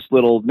build this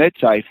little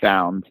niche I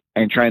found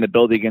and trying to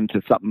build it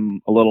into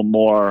something a little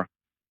more,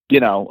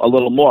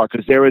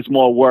 because there is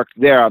more work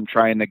there I'm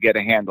trying to get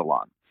a handle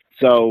on.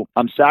 So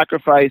I'm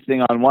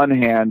sacrificing on one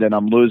hand, and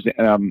I'm losing,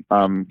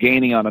 I'm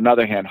gaining on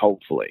another hand,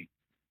 hopefully.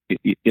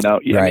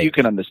 Right. You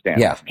can understand.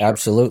 Yeah, sure.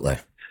 Absolutely.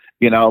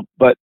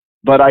 But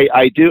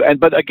I do.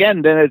 But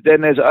again,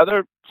 then there's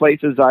other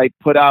places I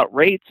put out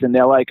rates, and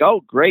they're like,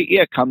 "Oh, great.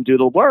 Yeah, come do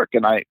the work."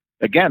 And I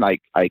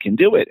can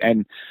do it.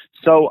 And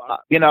so,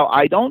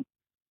 I don't,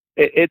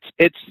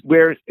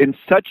 we're in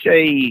such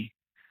a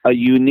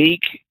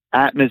unique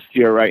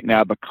atmosphere right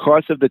now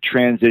because of the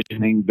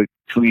transitioning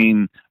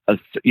between a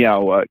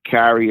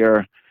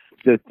carrier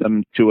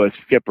system to a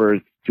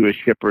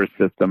shipper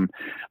system.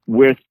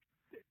 With,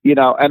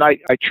 and I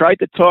tried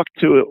to talk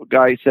to a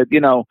guy, said,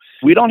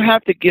 we don't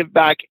have to give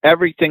back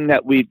everything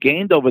that we've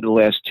gained over the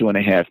last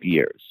 2.5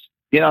 years.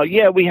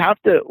 We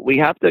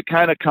have to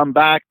kind of come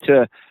back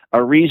to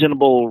a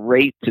reasonable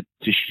rate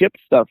to ship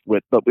stuff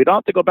with, but we don't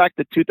have to go back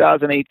to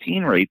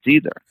 2018 rates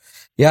either.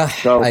 Yeah.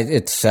 So I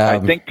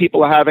think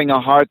people are having a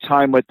hard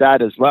time with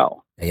that as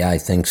well. Yeah, I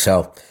think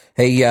so.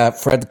 Hey,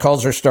 Fred, the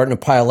calls are starting to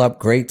pile up.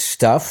 Great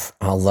stuff.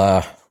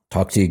 I'll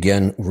talk to you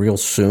again real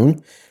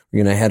soon.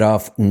 We're going to head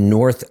off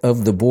north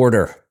of the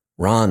border.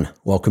 Ron,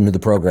 welcome to the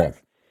program.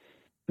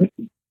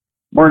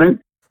 Morning.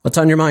 What's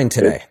on your mind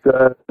today?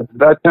 It's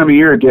that time of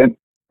year again.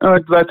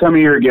 It's that time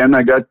of year again.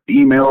 I got the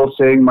email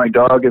saying my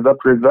dog is up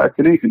for his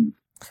vaccination.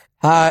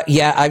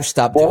 Yeah, I've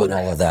stopped doing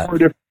all of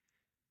that.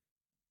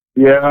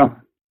 Yeah.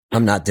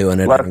 I'm not doing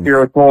it Last anymore. year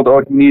I was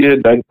told,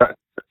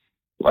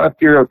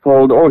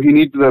 he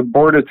needs the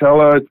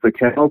Bordetella, it's the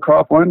kennel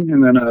cough one,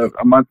 and then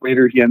a month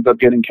later he ends up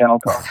getting kennel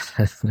cough.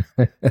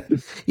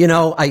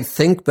 I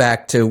think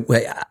back to,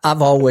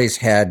 I've always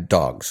had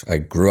dogs. I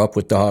grew up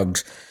with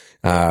dogs,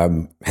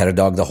 had a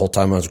dog the whole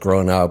time I was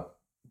growing up.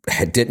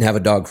 Didn't have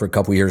a dog for a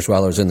couple of years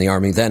while I was in the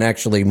Army, then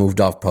actually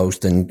moved off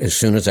post, and as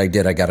soon as I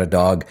did, I got a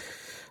dog.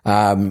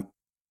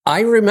 I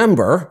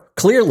remember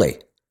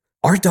clearly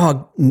our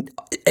dog,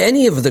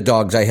 any of the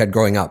dogs I had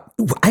growing up,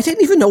 I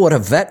didn't even know what a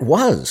vet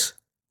was.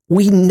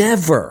 We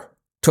never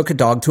took a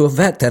dog to a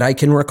vet that I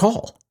can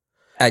recall.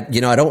 I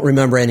don't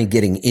remember any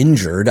getting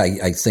injured.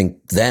 I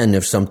think then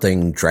if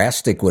something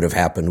drastic would have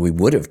happened, we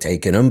would have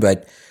taken them,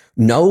 but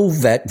no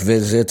vet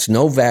visits,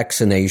 no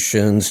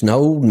vaccinations,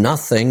 no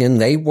nothing, and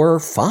they were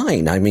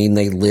fine. I mean,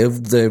 they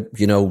lived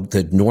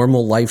the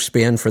normal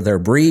lifespan for their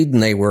breed,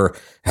 and they were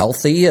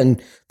healthy,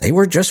 and they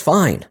were just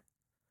fine.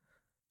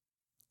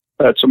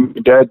 That's what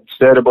my dad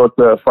said about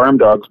the farm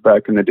dogs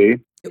back in the day.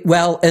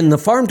 Well, and the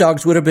farm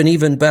dogs would have been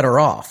even better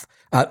off.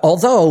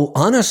 Although,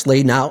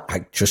 honestly, now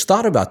I just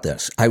thought about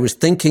this. I was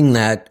thinking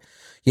that,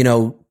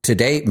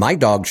 today my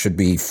dog should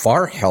be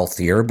far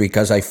healthier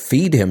because I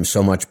feed him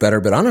so much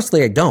better. But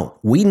honestly, I don't.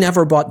 We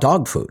never bought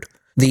dog food.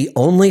 The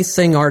only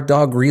thing our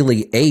dog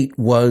really ate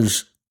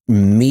was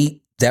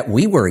meat that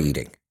we were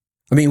eating.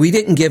 I mean, we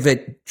didn't give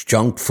it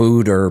junk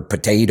food or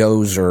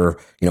potatoes or,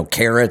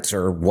 carrots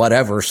or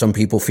whatever some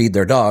people feed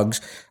their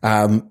dogs.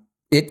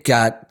 It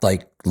got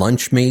like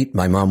lunch meat.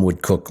 My mom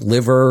would cook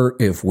liver.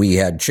 If we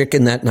had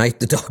chicken that night,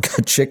 the dog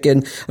got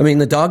chicken. I mean,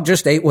 the dog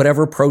just ate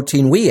whatever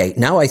protein we ate.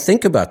 Now I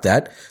think about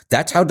that.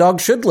 That's how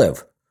dogs should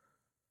live.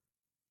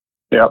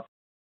 Yeah.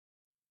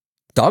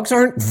 Dogs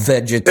aren't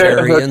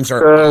vegetarians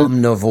or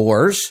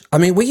omnivores. I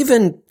mean,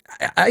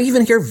 I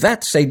even hear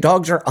vets say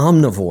dogs are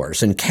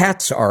omnivores and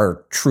cats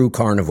are true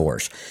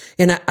carnivores.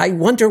 And I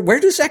wonder, where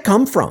does that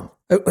come from?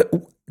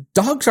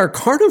 Dogs are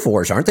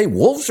carnivores, aren't they?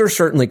 Wolves are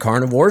certainly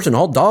carnivores, and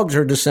all dogs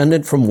are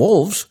descended from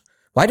wolves.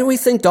 Why do we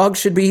think dogs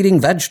should be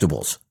eating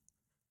vegetables?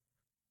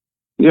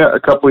 Yeah, a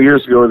couple of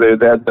years ago,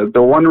 they had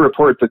the one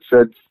report that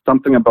said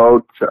something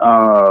about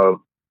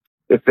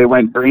if they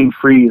went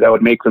grain-free, that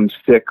would make them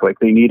sick, like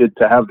they needed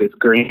to have this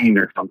grain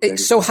or something.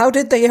 So how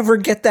did they ever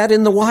get that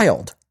in the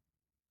wild?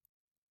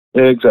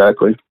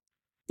 Exactly.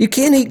 You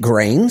can't eat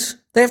grains.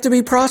 They have to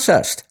be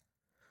processed.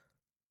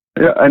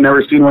 Yeah, I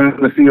never seen one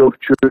in the field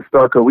chew a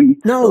stalk of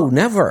wheat. No,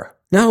 never.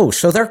 No,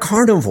 so they're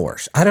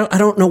carnivores. I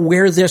don't know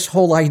where this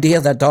whole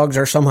idea that dogs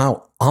are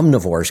somehow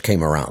omnivores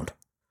came around.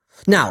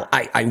 Now,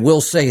 I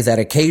will say that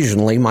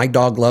occasionally my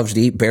dog loves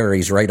to eat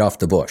berries right off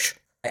the bush.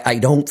 I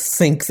don't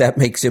think that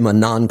makes him a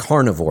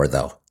non-carnivore,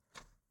 though.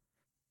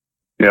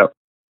 Yeah.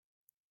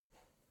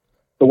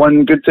 The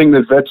one good thing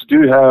that vets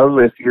do have,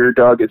 if your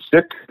dog is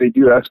sick, they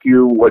do ask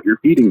you what you're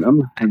feeding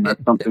them, and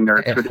that's something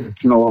our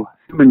traditional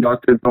human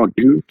doctors don't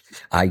do.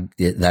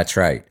 That's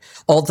right.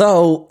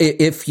 Although,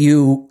 if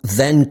you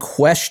then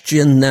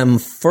question them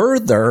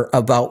further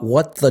about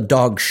what the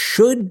dog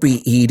should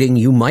be eating,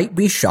 you might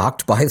be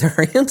shocked by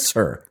their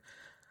answer.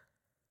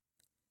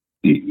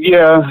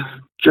 Yeah,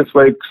 just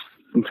like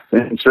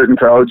in certain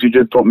crowds, you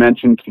just don't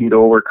mention keto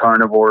or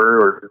carnivore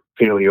or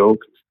paleo.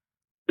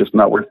 Just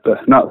not worth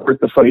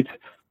the fight.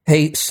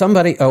 Hey,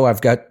 somebody! Oh,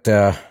 I've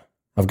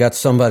got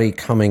somebody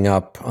coming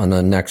up on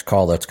the next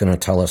call that's going to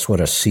tell us what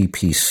a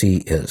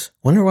CPC is.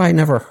 Wonder why I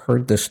never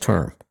heard this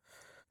term.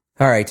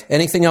 All right.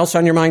 Anything else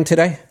on your mind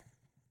today?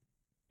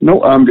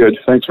 No, I'm good.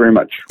 Thanks very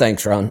much.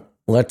 Thanks, Ron.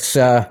 Let's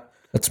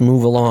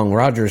move along.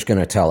 Roger's going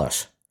to tell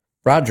us.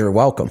 Roger,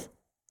 welcome.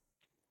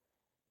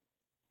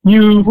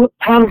 You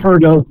have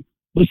heard of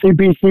the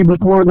CPC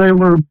before. They're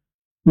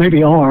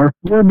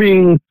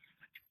being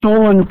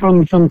stolen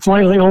from some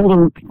slightly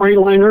older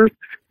Freightliner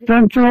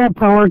Central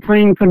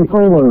Powertrain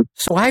Controller.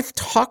 So I've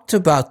talked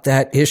about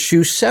that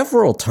issue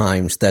several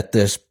times, that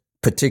this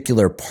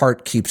particular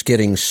part keeps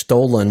getting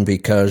stolen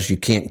because you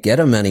can't get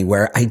them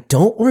anywhere. I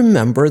don't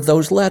remember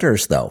those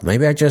letters, though.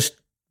 Maybe I just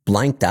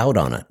blanked out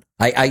on it.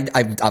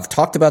 I've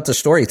talked about the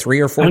story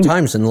 3 or 4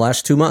 times in the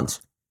last 2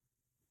 months.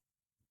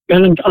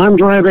 And I'm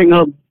driving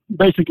a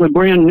basically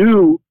brand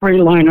new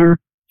Freightliner,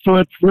 so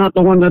it's not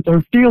the one that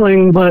they're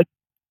stealing, but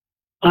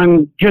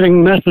I'm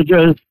getting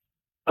messages.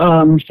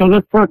 So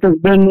this truck has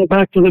been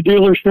back to the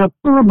dealership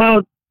for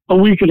about a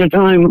week at a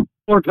time,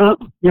 4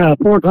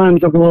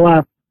 times over the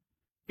last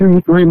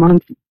 2-3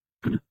 months.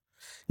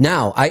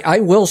 Now,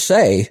 I will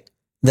say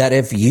that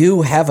if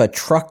you have a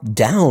truck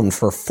down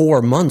for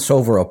 4 months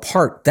over a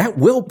part, that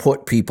will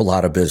put people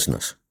out of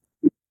business.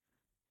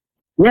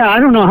 Yeah, I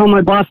don't know how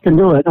my boss can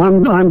do it.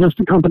 I'm just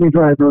a company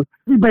driver.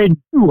 He paid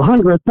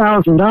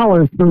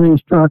 $200,000 for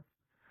these trucks,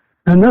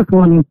 and this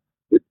one,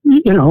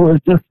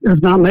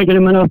 is not making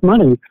him enough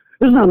money.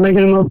 It's not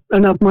making him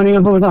enough money if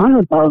it was a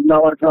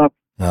 $100,000 truck.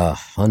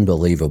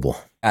 Unbelievable.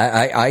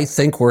 I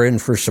think we're in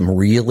for some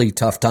really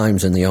tough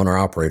times in the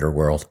owner-operator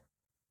world.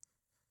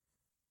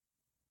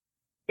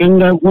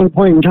 And at one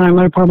point in time,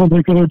 I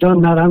probably could have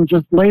done that. I'm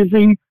just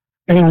lazy,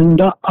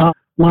 and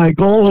my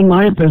goal in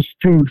life is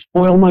to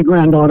spoil my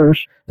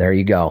granddaughters. There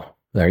you go.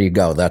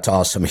 That's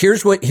awesome.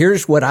 Here's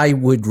what I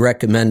would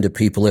recommend to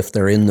people if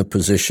they're in the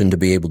position to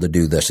be able to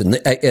do this. And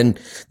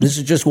this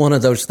is just one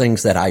of those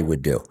things that I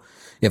would do.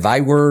 If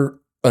I were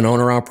an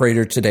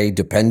owner-operator today,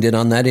 dependent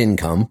on that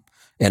income,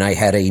 and I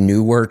had a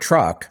newer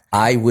truck,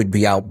 I would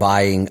be out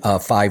buying a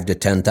 $5,000 to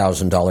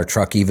 $10,000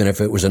 truck, even if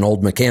it was an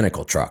old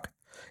mechanical truck.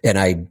 And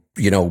I,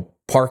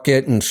 park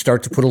it and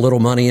start to put a little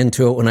money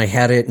into it when I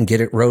had it and get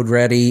it road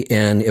ready.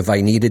 And if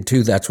I needed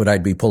to, that's what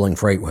I'd be pulling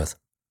freight with.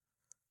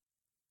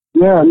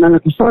 Yeah, and then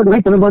if you start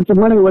making a bunch of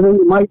money with it,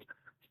 you might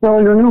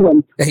sell your new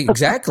one.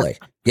 Exactly.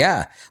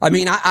 Yeah. I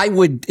mean, I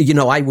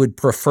would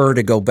prefer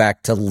to go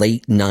back to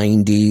late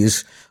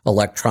 90s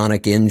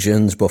electronic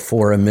engines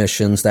before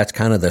emissions. That's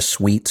kind of the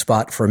sweet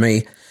spot for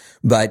me.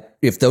 But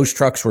if those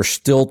trucks were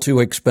still too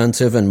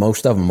expensive, and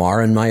most of them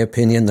are, in my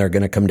opinion, they're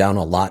going to come down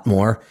a lot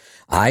more,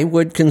 I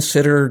would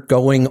consider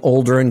going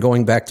older and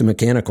going back to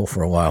mechanical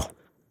for a while.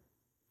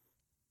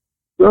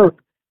 Sure.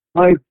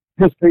 My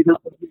history,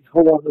 not a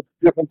whole lot of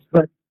difference,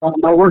 but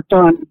I worked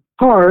on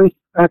cars.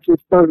 Actually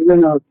started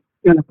in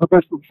a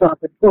professional shop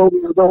at 12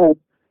 years old.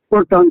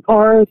 Worked on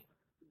cars.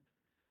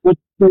 Went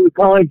to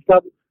college,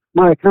 got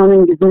my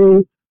accounting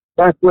degree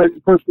back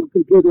when personal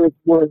computers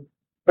were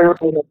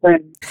barely a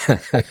thing. I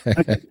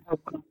didn't have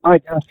one on my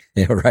desk.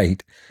 Yeah,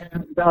 right.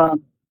 And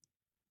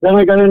then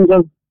I got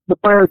into the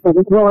fire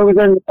service. Well, I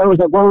was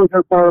a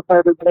volunteer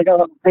firefighter, but I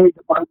got on the paid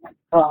department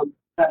and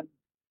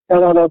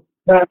got out of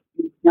that.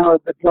 Now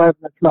I've been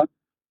driving the truck.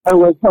 I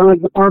was on a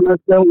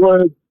department that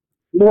was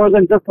more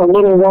than just a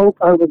little rope.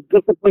 I was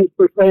disciplined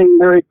for saying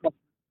Merry Christmas.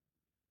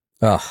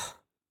 Oh,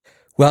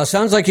 well, it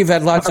sounds like you've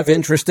had lots of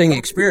interesting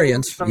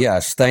experience.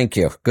 Yes, thank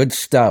you. Good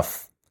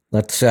stuff.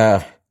 Let's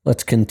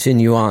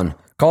continue on.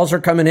 Calls are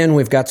coming in.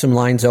 We've got some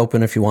lines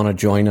open if you want to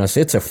join us.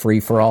 It's a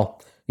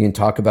free-for-all. You can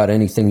talk about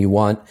anything you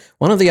want.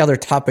 One of the other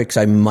topics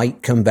I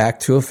might come back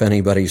to if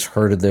anybody's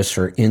heard of this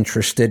or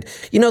interested,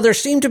 there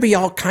seem to be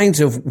all kinds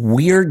of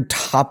weird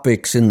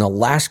topics in the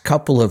last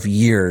couple of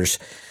years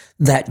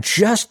that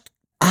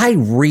I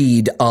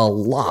read a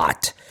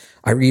lot.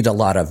 I read a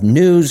lot of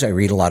news. I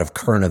read a lot of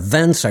current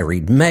events. I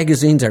read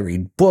magazines. I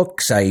read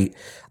books.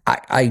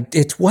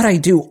 It's what I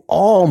do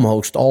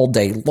almost all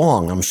day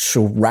long. I'm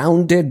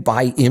surrounded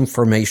by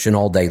information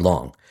all day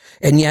long.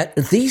 And yet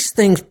these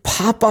things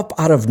pop up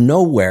out of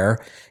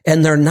nowhere,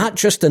 and they're not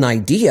just an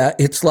idea.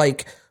 It's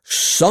like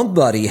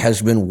somebody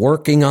has been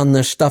working on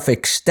this stuff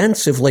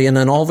extensively, and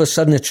then all of a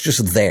sudden it's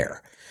just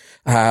there.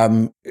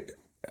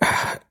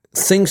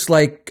 Things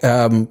like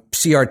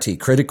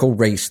CRT, critical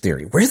race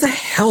theory. Where the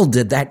hell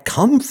did that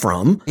come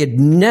from? You'd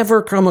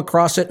never come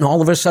across it, and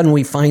all of a sudden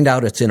we find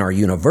out it's in our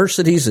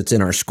universities, it's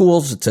in our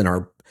schools, it's in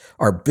our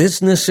our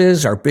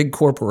businesses, our big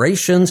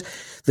corporations,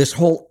 this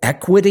whole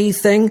equity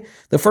thing.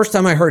 The first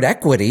time I heard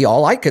equity,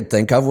 all I could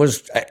think of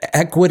was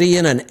equity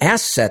in an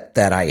asset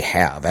that I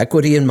have,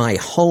 equity in my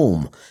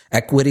home,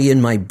 equity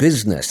in my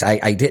business.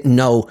 I didn't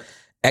know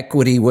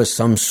equity was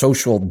some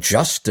social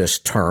justice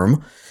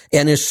term.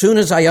 And as soon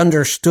as I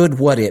understood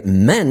what it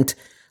meant,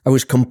 I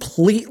was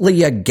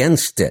completely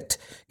against it.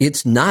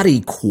 It's not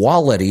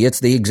equality. It's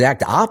the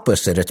exact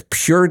opposite. It's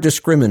pure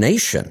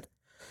discrimination.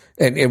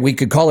 And we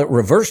could call it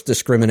reverse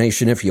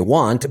discrimination if you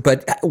want,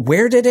 but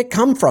where did it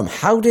come from?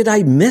 How did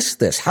I miss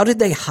this? How did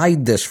they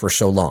hide this for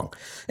so long?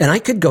 And I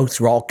could go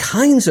through all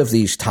kinds of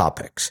these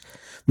topics.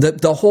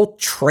 The whole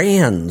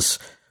trans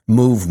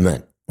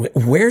movement,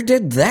 where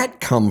did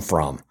that come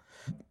from?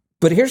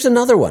 But here's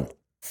another one.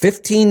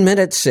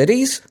 15-minute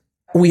cities?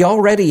 We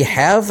already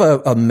have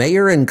a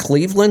mayor in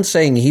Cleveland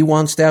saying he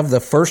wants to have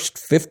the first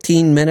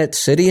 15-minute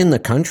city in the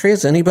country.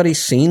 Has anybody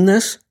seen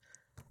this?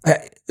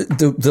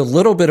 The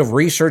little bit of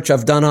research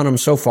I've done on them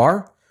so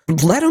far,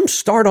 let them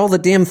start all the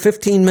damn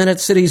 15-minute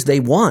cities they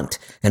want.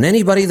 And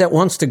anybody that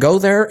wants to go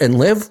there and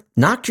live,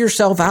 knock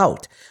yourself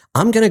out.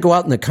 I'm going to go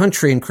out in the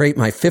country and create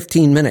my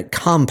 15-minute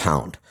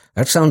compound.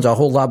 That sounds a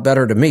whole lot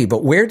better to me.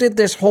 But where did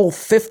this whole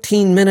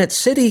 15-minute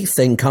city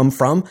thing come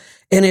from?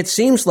 And it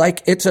seems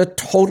like it's a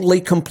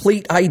totally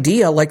complete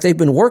idea, like they've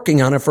been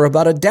working on it for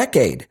about a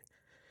decade.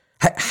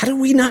 How do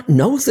we not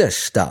know this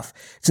stuff?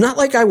 It's not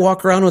like I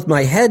walk around with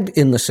my head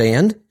in the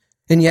sand,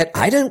 and yet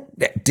I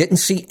didn't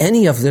see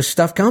any of this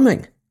stuff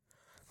coming.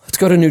 Let's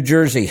go to New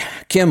Jersey.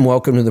 Kim,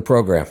 welcome to the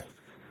program.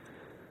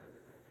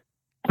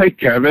 Hi,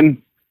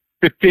 Kevin.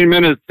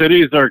 15-minute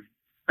cities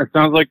it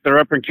sounds like they're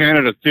up in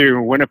Canada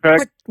too,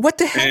 Winnipeg. What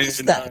the hell is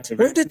that?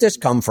 Where did this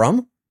come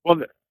from?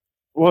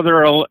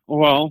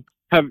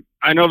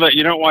 I know that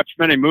you don't watch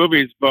many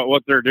movies, but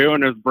what they're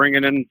doing is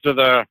bringing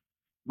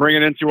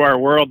into our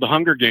world the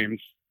Hunger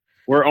Games.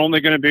 We're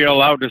only going to be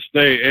allowed to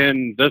stay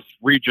in this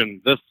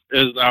region. This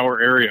is our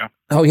area.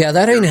 Oh yeah,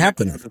 that ain't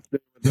happening.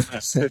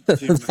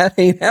 That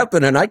ain't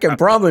happening. I can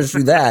promise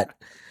you that.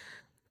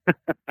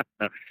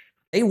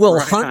 They will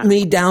hunt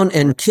me down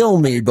and kill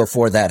me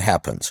before that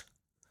happens.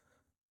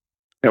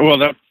 Yeah, well,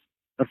 that's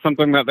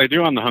something that they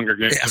do on the Hunger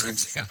Games.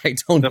 Yeah, I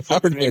don't know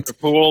it. The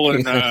pool,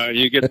 and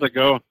you get to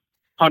go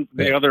hunt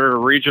the other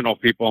regional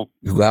people.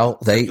 Well,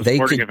 they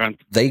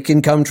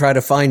can come try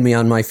to find me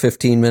on my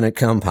 15-minute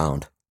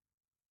compound.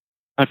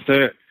 That's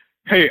it.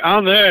 Hey,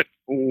 on that,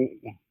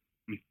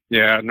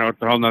 yeah, no, it's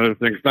a whole other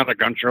thing. It's not a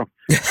gun show.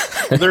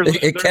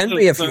 It can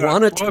be if you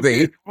want it to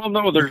be. Well,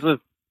 no, there's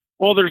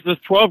this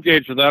 12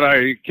 gauge that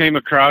I came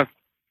across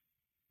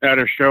at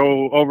a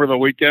show over the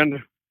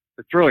weekend.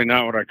 It's really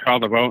not what I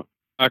called about.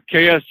 A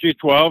KSG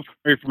 12.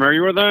 Are you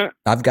familiar with that?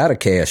 I've got a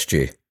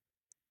KSG.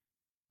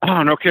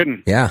 Oh, no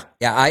kidding. Yeah.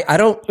 I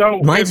don't. So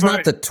mine's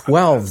not the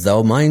 12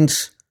 though.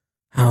 Mine's.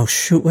 Oh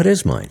shoot! What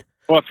is mine?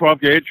 Well,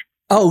 12 gauge.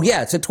 Oh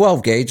yeah, it's a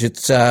 12 gauge.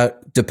 It's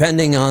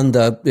depending on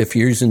if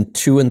you're using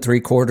 2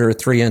 3/4 or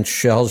 3-inch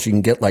shells, you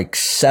can get like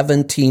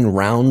 17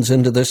 rounds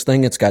into this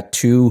thing. It's got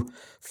 2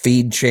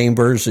 feed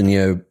chambers, and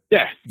you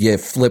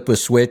flip a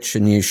switch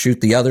and you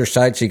shoot the other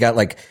side. So you got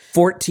like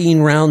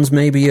 14 rounds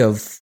maybe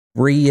of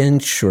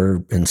 3-inch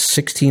and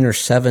 16 or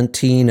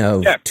 17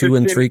 of 2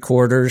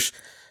 3/4.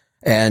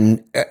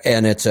 And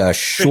it's a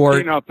short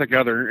 15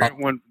 altogether,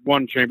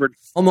 one chambered,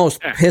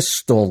 almost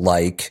pistol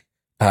like,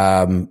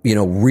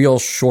 real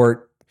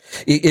short.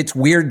 It's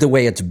weird the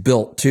way it's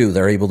built too.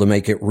 They're able to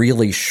make it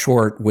really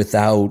short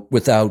without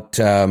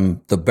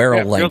the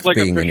barrel length like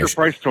being a Fisher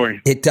Price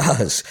toy. It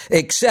does,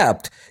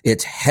 except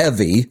it's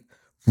heavy,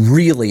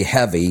 really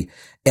heavy.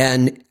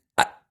 And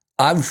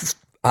I've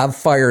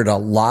fired a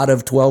lot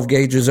of 12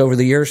 gauges over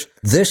the years.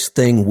 This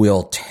thing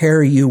will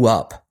tear you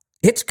up.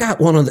 It's got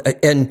one of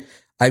and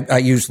I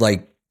use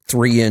like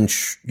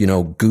 3-inch,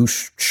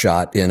 goose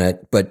shot in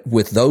it. But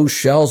with those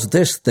shells,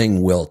 this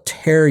thing will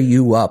tear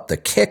you up. The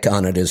kick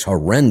on it is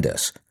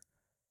horrendous.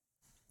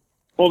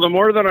 Well, the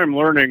more that I'm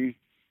learning,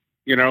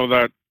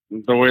 that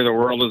the way the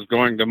world is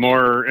going, the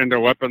more into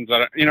weapons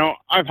that,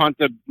 I've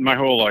hunted my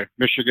whole life.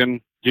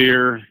 Michigan,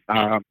 deer,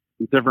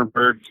 different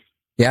birds.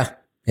 Yeah.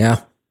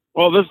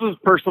 Well, this is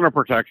personal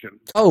protection.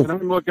 Oh. And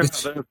I'm looking at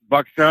this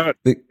buckshot.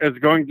 It's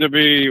going to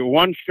be,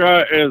 one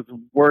shot is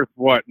worth,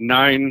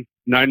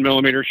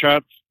 9mm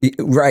shots?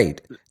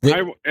 Right.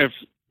 If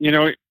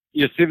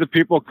you see the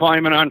people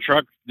climbing on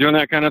trucks doing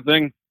that kind of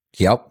thing.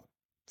 Yep.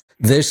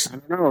 I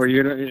don't know.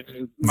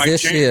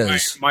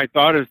 My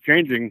thought is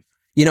changing.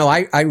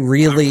 I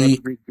really.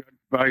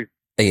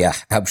 Yeah,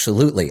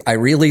 absolutely. I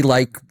really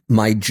like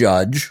my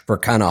Judge for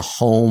kind of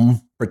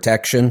home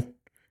protection.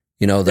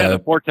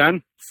 The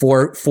 410.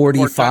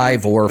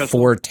 445 or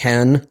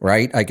 410,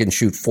 right? I can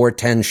shoot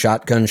 410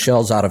 shotgun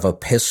shells out of a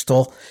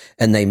pistol,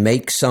 and they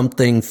make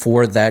something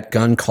for that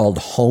gun called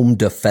home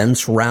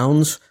defense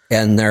rounds,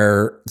 and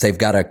they've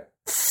got a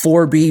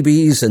 4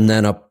 BBs and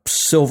then a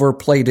silver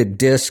plated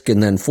disc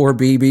and then 4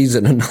 BBs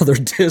and another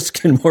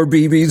disc and more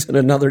BBs and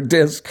another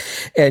disc.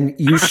 And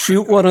you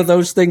shoot one of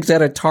those things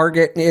at a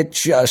target and it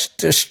just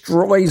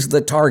destroys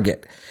the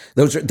target.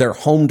 They're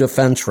home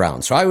defense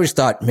rounds. So I always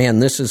thought, man,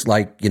 this is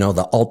like,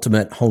 the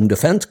ultimate home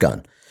defense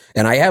gun.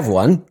 And I have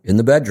one in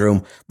the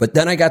bedroom, but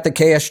then I got the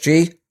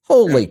KSG.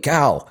 Holy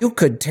cow. You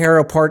could tear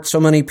apart so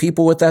many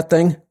people with that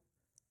thing.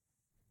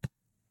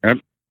 Yep.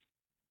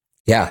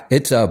 Yeah,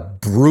 it's a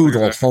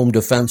brutal home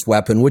defense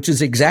weapon, which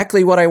is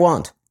exactly what I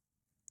want.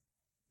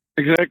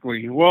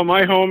 Exactly. Well,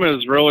 my home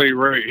is really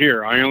right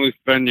here. I only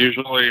spend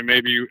usually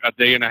maybe a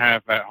day and a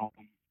half at home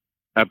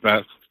at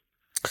best.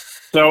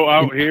 So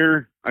out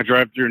here, I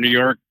drive through New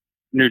York,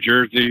 New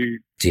Jersey,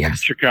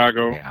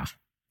 Chicago. Yeah.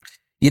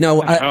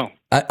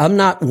 I'm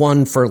not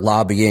one for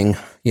lobbying,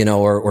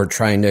 or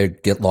trying to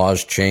get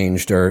laws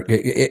changed, and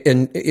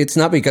it's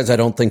not because I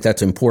don't think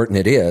that's important.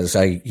 It is.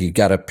 You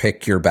got to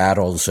pick your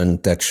battles,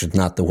 and that's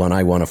not the one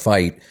I want to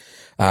fight.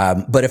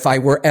 But if I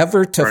were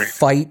ever to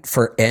fight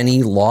for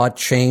any law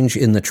change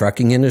in the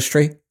trucking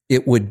industry,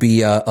 it would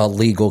be a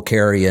legal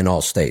carry in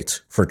all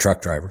states for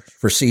truck drivers,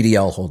 for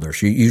CDL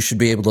holders. You should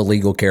be able to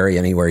legal carry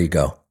anywhere you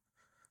go.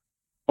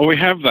 Well, we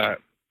have that.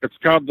 It's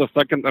called the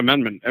Second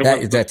Amendment.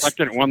 That's the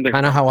second one.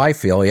 Kind of how I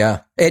feel, yeah.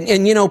 And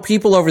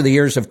people over the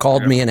years have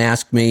called me and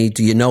asked me,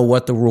 do you know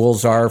what the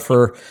rules are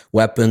for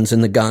weapons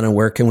and the gun and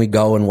where can we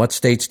go and what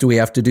states do we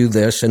have to do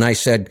this? And I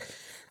said,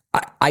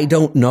 I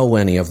don't know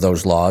any of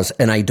those laws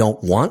and I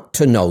don't want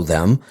to know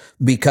them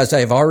because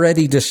I've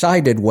already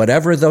decided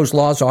whatever those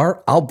laws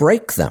are, I'll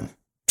break them.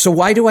 So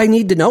why do I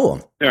need to know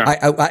them?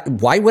 Yeah.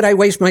 Why would I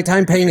waste my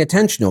time paying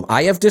attention to them?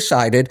 I have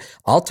decided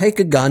I'll take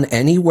a gun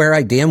anywhere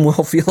I damn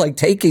well feel like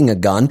taking a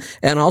gun,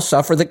 and I'll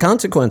suffer the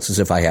consequences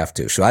if I have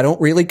to. So I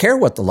don't really care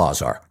what the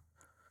laws are.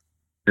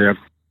 Yep.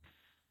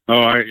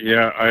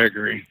 I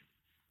agree.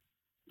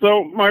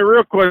 So my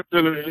real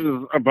question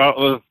is about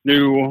this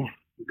new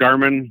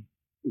Garmin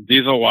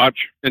diesel watch,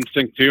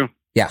 Instinct 2.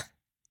 Yeah.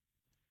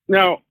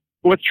 Now,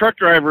 with truck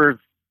drivers,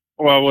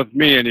 well, with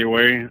me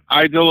anyway,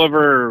 I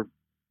deliver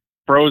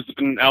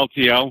frozen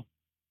LTL,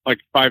 like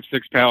 5-6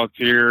 pallets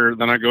here.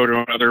 Then I go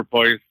to another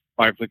place,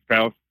 5-6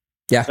 pallets.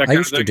 Yeah, I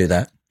used to do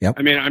that. Yep.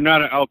 I mean, I'm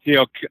not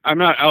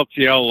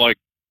LTL like,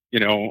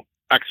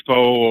 Expo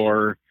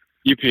or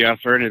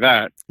UPS or any of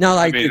that. No,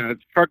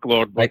 it's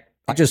truckload. But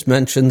I just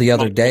mentioned the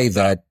other day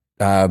that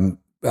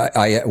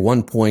I at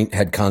one point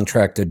had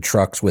contracted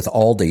trucks with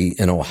Aldi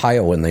in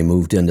Ohio when they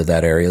moved into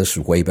that area. This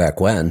was way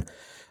back when.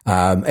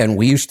 And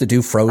we used to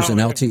do frozen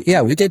LTL.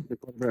 Yeah, we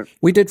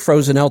did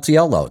frozen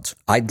LTL loads.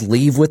 I'd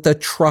leave with a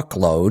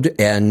truckload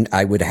and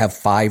I would have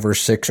 5 or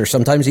 6 or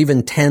sometimes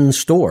even 10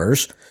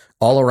 stores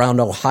all around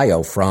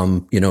Ohio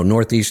from,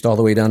 Northeast all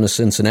the way down to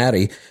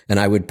Cincinnati. And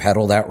I would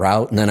pedal that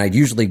route. And then I'd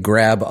usually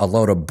grab a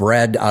load of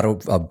bread out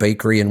of a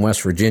bakery in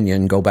West Virginia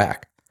and go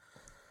back.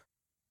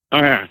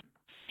 Okay.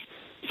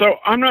 So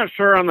I'm not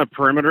sure on the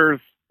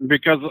perimeters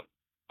because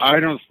I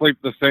don't sleep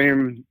the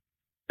same.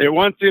 It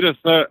wants you to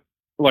set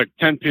like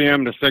 10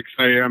 p.m. to 6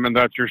 a.m. and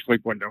that's your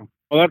sleep window.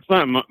 Well, that's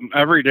not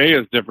every day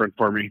is different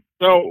for me.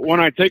 So when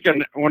I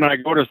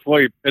go to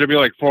sleep, it'll be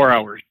like 4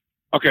 hours.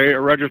 Okay, it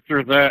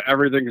registers that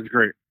everything is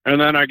great. And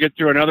then I get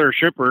to another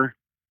shipper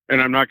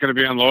and I'm not going to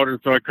be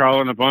unloaded. So I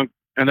crawl in the bunk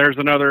and there's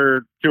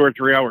another 2 or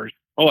 3 hours.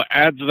 Well, it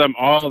adds them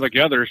all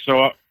together.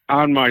 So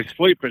on my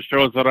sleep, it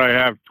shows that I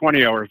have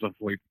 20 hours of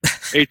sleep,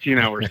 18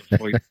 hours of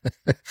sleep.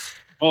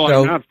 Well,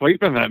 I'm not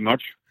sleeping that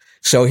much.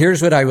 So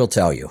here's what I will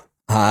tell you.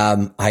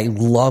 I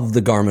love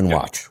the Garmin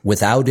watch.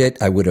 Without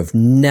it, I would have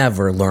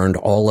never learned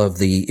all of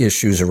the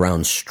issues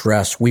around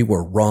stress. We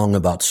were wrong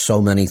about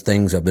so many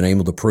things. I've been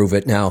able to prove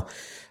it. Now,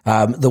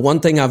 the one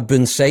thing I've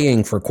been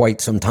saying for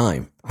quite some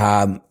time,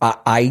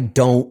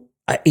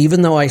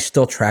 even though I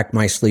still track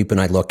my sleep and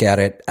I look at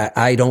it,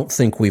 I don't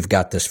think we've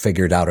got this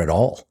figured out at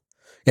all.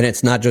 And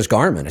it's not just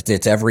Garmin.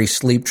 It's every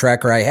sleep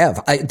tracker I have.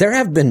 There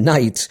have been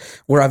nights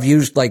where I've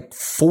used like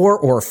 4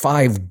 or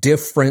 5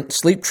 different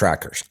sleep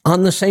trackers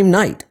on the same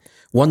night.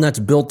 One that's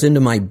built into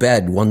my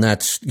bed, one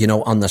that's,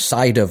 on the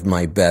side of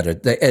my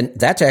bed. And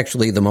that's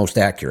actually the most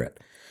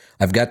accurate.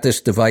 I've got this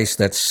device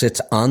that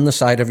sits on the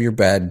side of your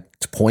bed.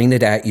 It's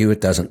pointed at you.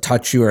 It doesn't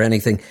touch you or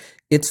anything.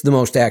 It's the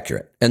most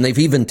accurate. And they've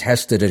even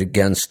tested it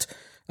against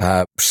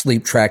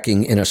sleep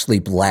tracking in a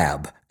sleep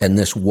lab. And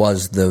this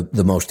was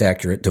the most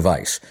accurate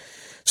device.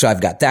 So I've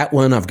got that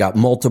one. I've got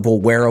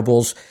multiple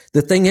wearables.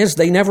 The thing is,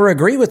 they never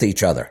agree with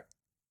each other.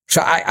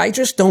 So I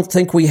just don't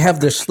think we have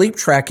the sleep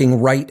tracking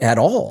right at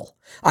all.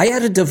 I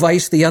had a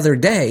device the other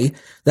day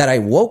that I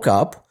woke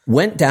up,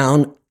 went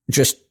down,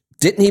 just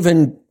didn't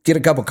even get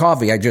a cup of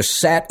coffee. I just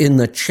sat in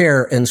the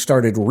chair and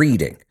started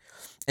reading.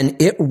 And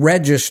it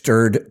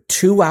registered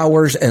 2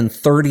 hours and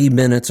 30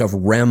 minutes of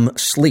REM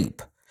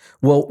sleep.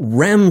 Well,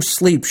 REM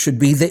sleep should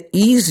be the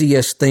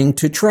easiest thing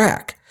to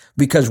track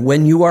because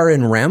when you are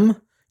in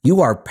REM,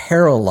 you are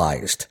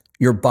paralyzed.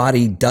 Your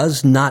body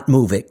does not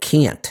move. It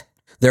can't.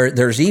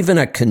 There's even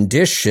a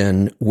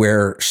condition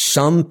where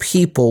some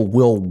people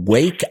will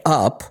wake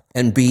up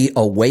and be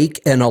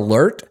awake and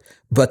alert,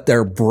 but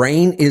their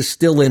brain is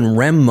still in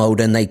REM mode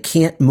and they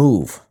can't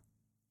move.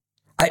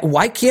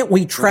 Why can't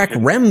we track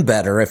REM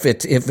better if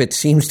it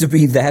seems to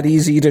be that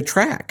easy to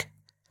track?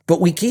 But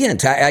we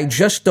can't. I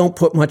just don't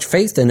put much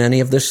faith in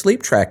any of this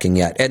sleep tracking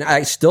yet. And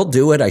I still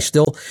do it.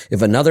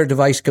 If another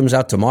device comes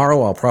out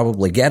tomorrow, I'll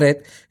probably get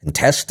it and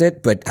test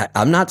it. But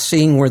I'm not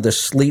seeing where the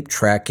sleep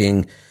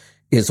tracking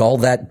is all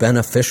that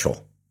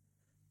beneficial.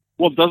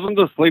 Well, doesn't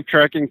the sleep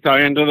tracking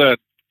tie into the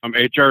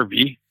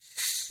HRV?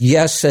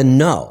 Yes and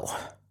no.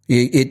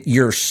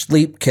 Your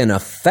sleep can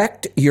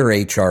affect your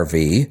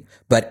HRV,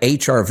 but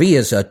HRV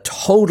is a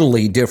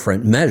totally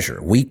different measure.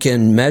 We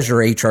can measure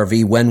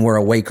HRV when we're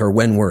awake or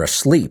when we're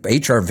asleep.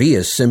 HRV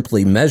is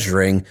simply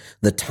measuring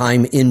the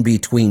time in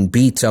between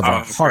beats of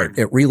our heart.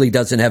 It really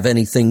doesn't have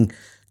anything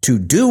to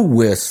do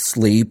with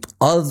sleep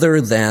other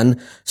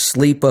than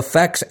sleep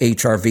affects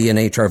HRV and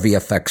HRV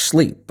affects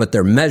sleep, but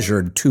they're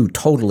measured two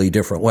totally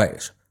different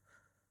ways.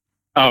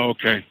 Oh,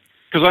 okay.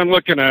 Because I'm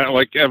looking at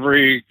like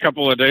every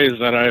couple of days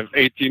that I have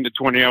 18 to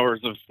 20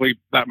 hours of sleep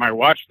that my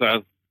watch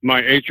says.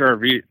 My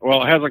HRV,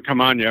 well, it hasn't come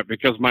on yet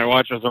because my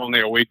watch is only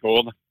a week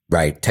old.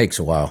 Right. Takes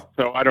a while.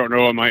 So I don't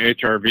know what my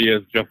HRV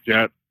is just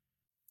yet.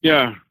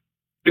 Yeah.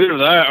 Either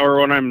that or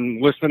when I'm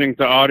listening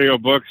to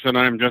audiobooks and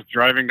I'm just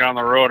driving down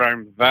the road,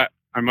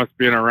 I must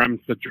be in a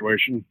REM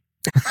situation.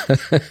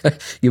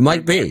 You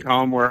might be.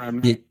 Calm where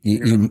I'm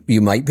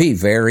you might be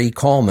very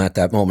calm at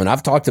that moment.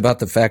 I've talked about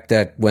the fact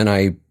that when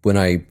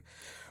I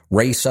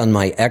race on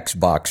my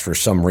Xbox, for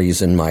some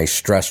reason, my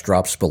stress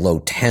drops below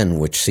 10,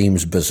 which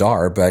seems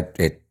bizarre, but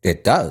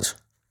it does.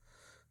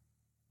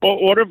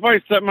 Well, what if I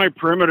set my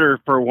perimeter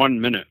for 1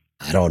 minute?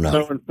 I don't know.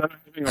 So instead of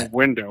having a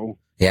window.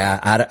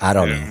 Yeah, I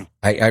don't know.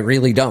 I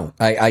really don't.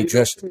 I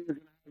just...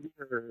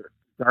 Your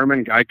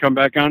Garmin guy come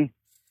back on?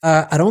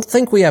 I don't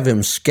think we have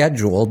him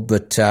scheduled,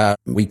 but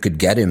we could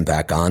get him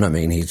back on. I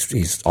mean,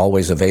 he's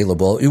always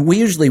available. We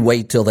usually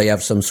wait till they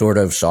have some sort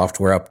of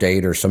software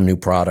update or some new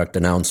product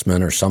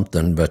announcement or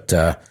something. But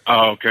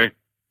okay,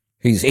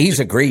 he's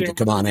agreed to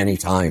come on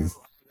anytime.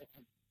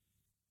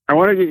 I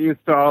want to get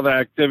used to all the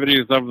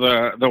activities of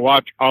the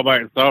watch all by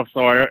itself,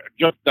 so I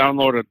just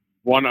downloaded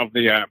one of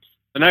the apps.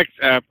 The next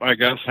app, I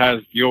guess, has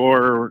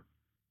your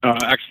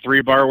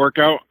X3 bar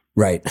workout.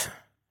 Right.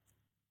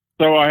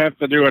 So I have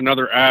to do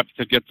another app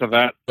to get to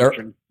that.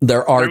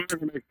 There are. I wanted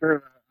to make sure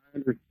that I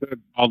understood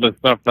all this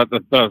stuff that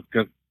this does,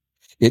 because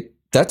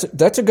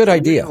that's a good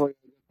idea.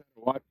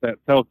 Watch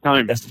that tells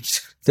time.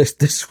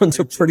 This one's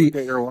a pretty.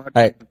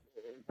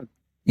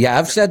 Yeah,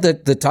 I've said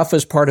that the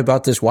toughest part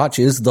about this watch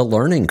is the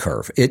learning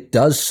curve. It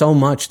does so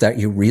much that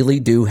you really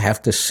do have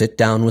to sit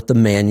down with the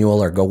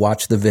manual or go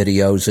watch the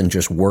videos and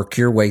just work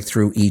your way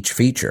through each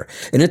feature.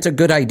 And it's a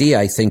good idea.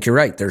 I think you're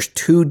right. There's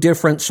 2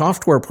 different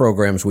software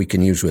programs we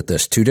can use with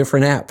this, 2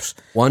 different apps.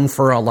 One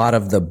for a lot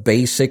of the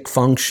basic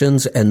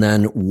functions and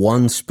then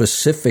one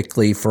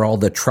specifically for all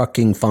the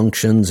trucking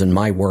functions and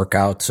my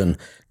workouts, and a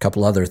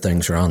couple other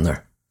things are on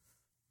there.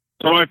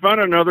 So I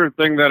found another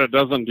thing that it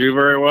doesn't do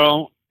very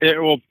well. It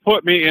will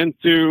put me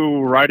into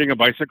riding a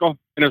bicycle.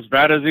 And as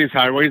bad as these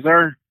highways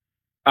are,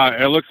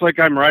 it looks like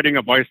I'm riding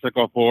a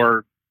bicycle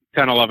for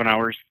 10, 11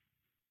 hours.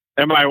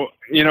 And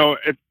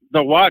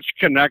the watch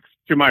connects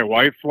to my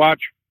wife's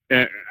watch.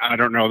 And I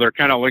don't know. They're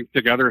kind of linked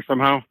together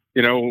somehow.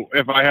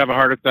 If I have a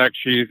heart attack,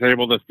 she's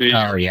able to see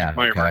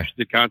my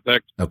emergency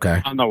contact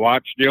on the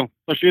watch deal.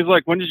 So she's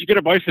like, when did you get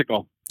a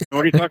bicycle?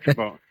 What are you talking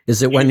about?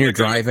 Is it when you're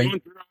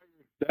driving?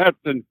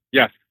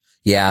 Yes.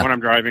 Yeah. When I'm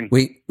driving.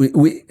 We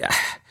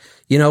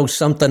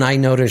something I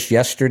noticed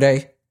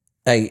yesterday,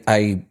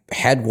 I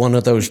had one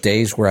of those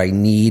days where I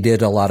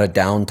needed a lot of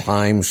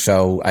downtime.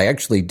 So I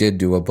actually did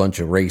do a bunch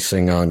of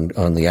racing on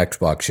the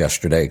Xbox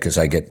yesterday because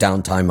I get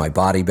downtime. My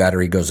body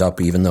battery goes up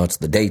even though it's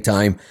the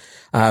daytime.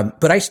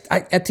 But I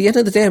at the end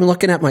of the day, I'm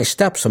looking at my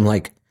steps. I'm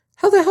like,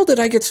 how the hell did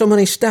I get so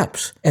many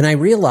steps? And I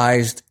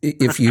realized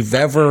if you've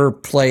ever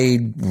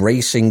played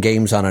racing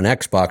games on an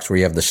Xbox where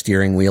you have the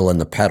steering wheel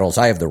and the pedals,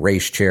 I have the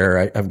race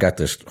chair. I've got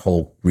this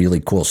whole really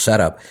cool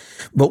setup.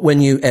 But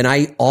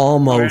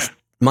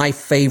my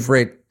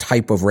favorite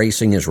type of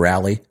racing is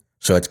rally.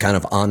 So it's kind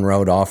of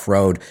on-road,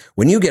 off-road.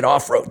 When you get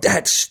off-road,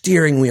 that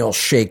steering wheel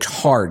shakes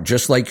hard,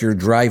 just like you're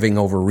driving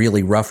over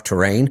really rough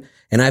terrain.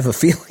 And I have a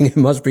feeling it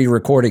must be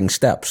recording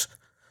steps.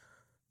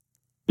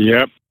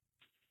 Yep.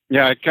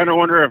 Yeah, I kind of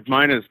wonder if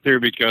mine is too,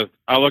 because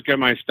I look at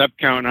my step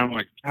count and I'm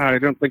like, I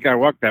don't think I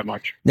walk that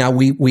much. Now,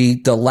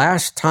 the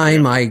last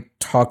time I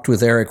talked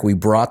with Eric, we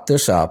brought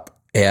this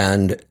up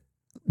and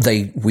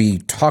we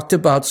talked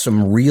about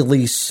some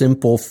really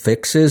simple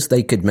fixes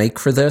they could make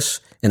for this.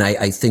 And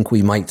I think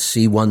we might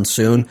see one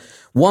soon.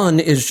 One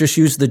is just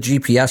use the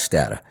GPS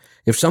data.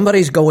 If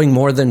somebody's going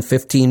more than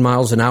 15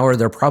 miles an hour,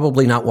 they're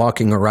probably not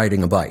walking or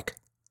riding a bike.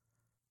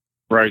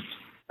 Right.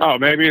 Oh,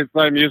 maybe it's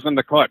I'm using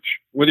the clutch.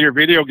 With your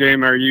video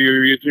game, are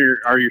you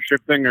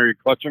shifting or are you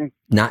clutching?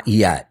 Not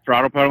yet.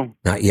 Throttle pedal?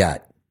 Not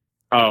yet.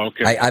 Oh,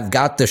 okay. I've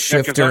got the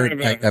shifter.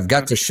 I've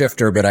got the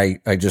shifter, but I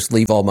just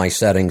leave all my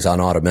settings on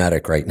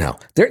automatic right now.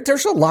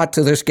 There's a lot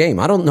to this game.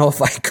 I don't know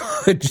if I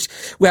could.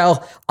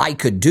 Well, I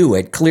could do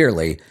it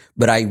clearly,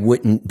 but I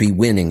wouldn't be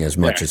winning as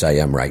much as I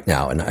am right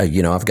now. And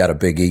I've got a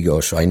big ego,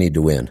 so I need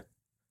to win.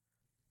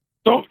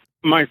 So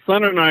my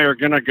son and I are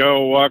going to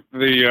go walk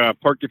the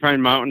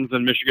Porcupine Mountains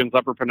in Michigan's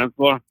Upper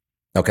Peninsula.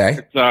 Okay.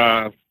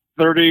 It's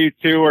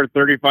 32 or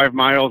 35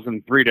 miles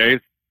in 3 days.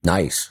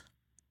 Nice.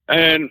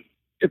 And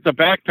it's a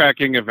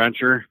backpacking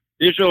adventure.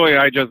 Usually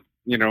I just,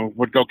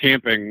 would go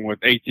camping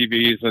with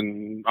ATVs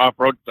and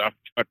off-road stuff,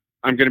 but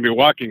I'm going to be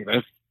walking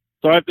this.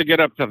 So I have to get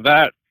up to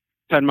that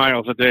 10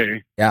 miles a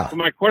day. Yeah. So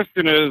my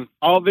question is,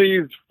 all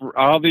these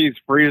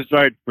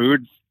freeze-dried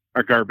foods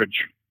are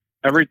garbage.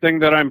 Everything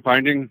that I'm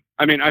finding,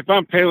 I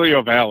found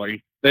Paleo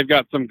Valley. They've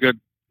got some good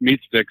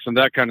meat sticks and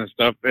that kind of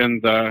stuff,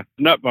 and the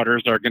nut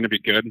butters are going to be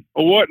good.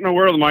 Well, what in the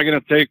world am I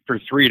going to take for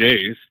 3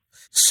 days?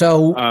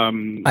 So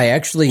I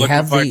actually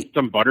have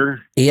some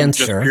butter,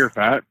 answer. Just pure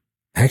fat.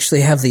 I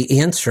actually have the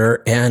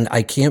answer, and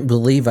I can't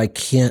believe I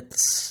can't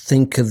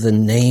think of the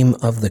name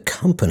of the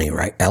company.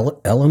 Right,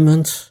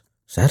 Elements?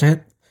 Is that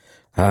it?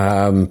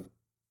 Let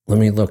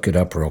me look it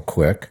up real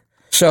quick.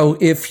 So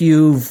if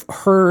you've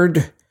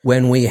heard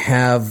when we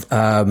have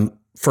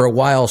for a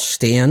while,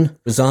 Stan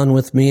was on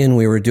with me and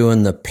we were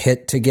doing the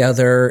pit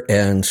together,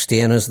 and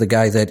Stan is the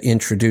guy that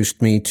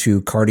introduced me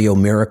to Cardio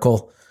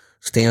Miracle.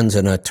 Stan's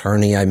an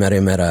attorney. I met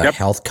him at a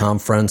health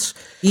conference.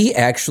 He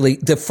actually,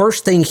 the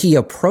first thing he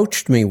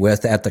approached me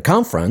with at the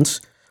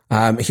conference,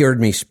 he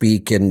heard me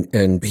speak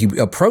and he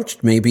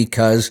approached me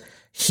because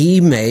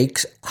he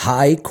makes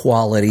high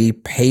quality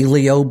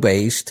paleo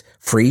based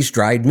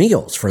freeze-dried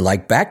meals for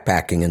like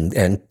backpacking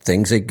and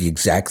things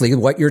exactly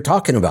what you're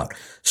talking about.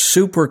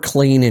 Super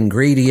clean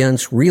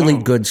ingredients, really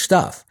good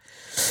stuff.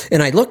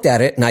 And I looked at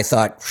it and I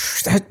thought,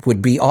 that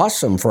would be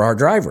awesome for our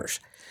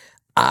drivers.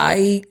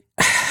 I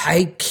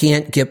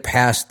can't get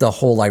past the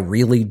whole, I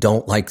really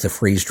don't like the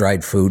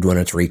freeze-dried food when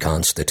it's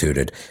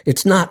reconstituted.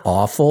 It's not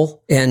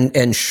awful.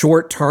 And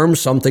short term,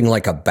 something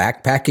like a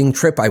backpacking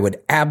trip, I would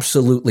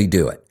absolutely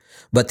do it.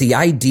 But the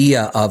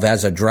idea of,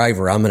 as a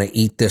driver, I'm going to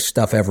eat this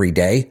stuff every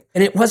day.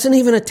 And it wasn't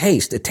even a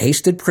taste. It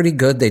tasted pretty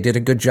good. They did a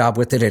good job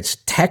with it. It's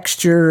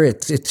texture.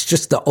 It's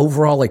just the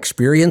overall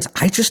experience.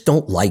 I just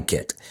don't like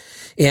it.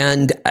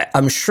 And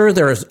I'm sure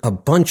there's a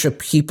bunch of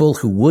people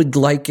who would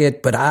like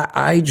it, but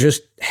I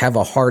just have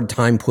a hard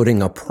time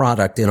putting a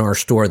product in our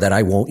store that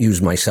I won't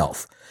use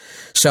myself.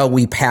 So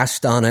we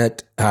passed on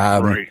it.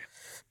 Right.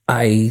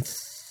 I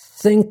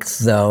think,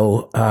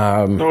 though...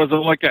 so is it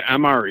like an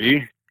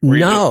MRE? Where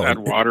you just add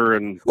water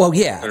and... Well,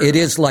 yeah, it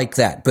is like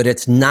that, but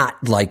it's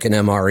not like an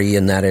MRE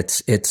in that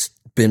it's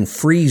been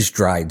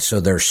freeze-dried, so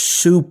they're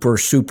super,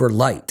 super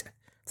light.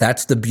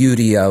 That's the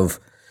beauty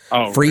of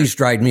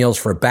freeze-dried meals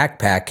for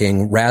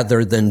backpacking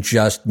rather than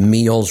just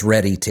meals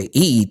ready to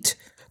eat.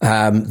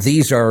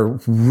 These are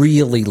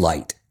really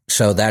light,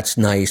 so that's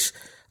nice.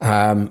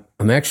 I'm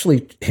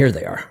actually... Here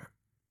they are.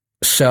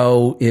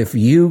 So if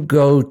you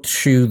go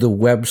to the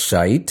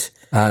website...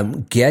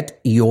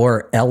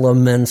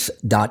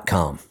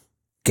 GetYourElements.com.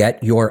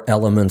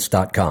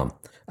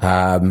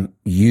 GetYourElements.com.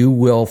 You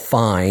will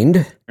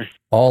find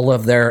all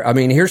of their,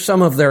 here's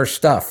some of their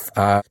stuff.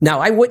 Now,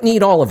 I wouldn't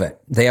eat all of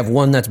it. They have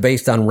one that's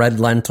based on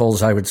red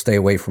lentils. I would stay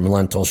away from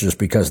lentils just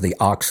because the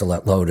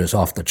oxalate load is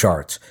off the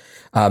charts.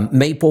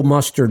 Maple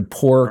mustard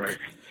pork,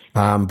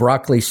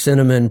 broccoli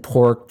cinnamon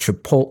pork,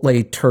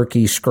 chipotle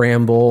turkey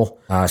scramble,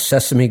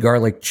 sesame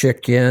garlic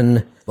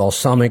chicken,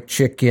 balsamic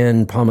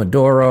chicken,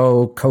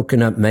 pomodoro,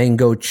 coconut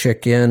mango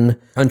chicken,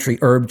 country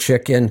herb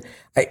chicken.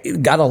 I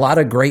got a lot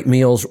of great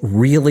meals,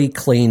 really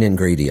clean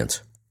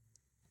ingredients.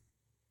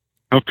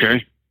 Okay.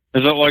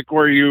 Is it like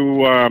where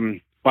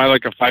you buy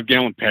like a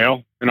 5-gallon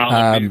pail and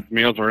all these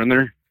meals are in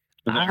there?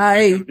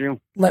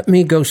 Let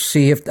me go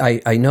see if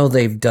I know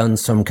they've done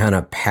some kind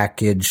of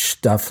package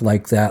stuff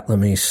like that. Let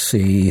me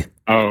see.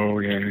 Oh,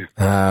 yeah.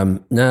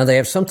 No, they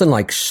have something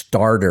like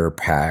starter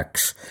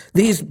packs.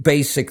 These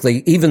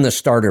basically, even the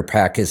starter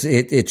pack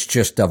it's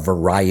just a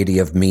variety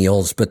of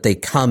meals, but they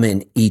come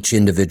in each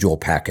individual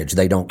package.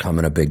 They don't come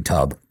in a big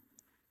tub.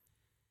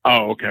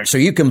 Oh, okay. So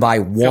you can buy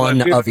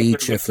one of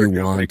each if you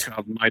want.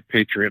 My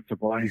Patriot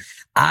Supply.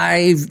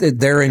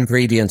 Their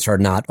ingredients are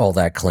not all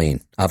that clean.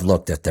 I've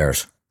looked at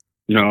theirs.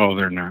 No,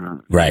 they're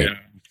not. Right. Yeah.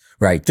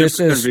 Right. This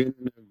is...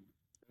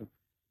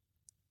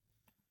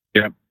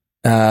 Yep.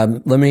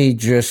 Let me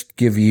just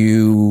give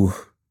you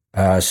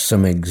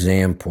some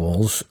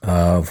examples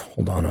of,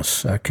 hold on a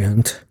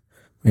second.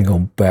 Let me go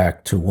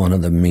back to one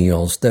of the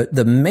meals.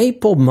 The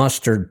maple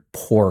mustard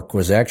pork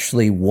was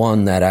actually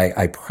one that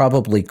I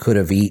probably could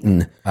have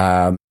eaten.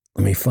 Let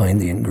me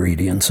find the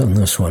ingredients on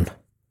this one.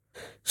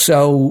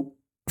 So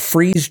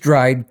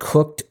freeze-dried,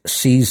 cooked,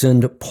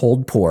 seasoned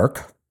pulled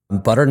pork,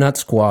 butternut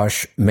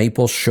squash,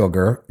 maple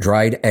sugar,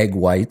 dried egg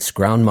whites,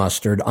 ground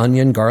mustard,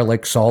 onion,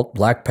 garlic, salt,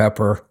 black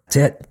pepper. That's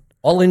it.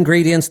 All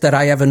ingredients that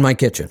I have in my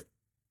kitchen.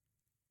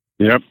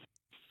 Yep.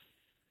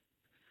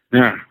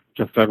 Yeah.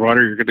 Just add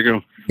water. You're good to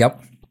go.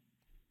 Yep.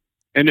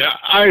 And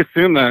I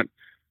assume that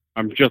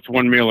just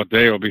one meal a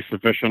day will be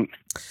sufficient.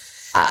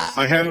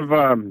 I have,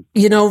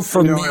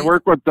 for me, I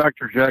work with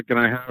Dr. Jack, and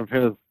I have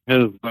his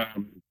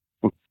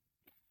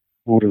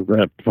what is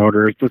that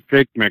powder? It's a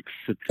shake mix.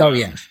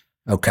 yeah.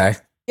 Okay.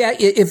 Yeah,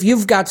 if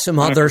you've got some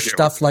other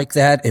stuff like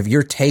that, if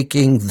you're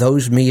taking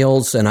those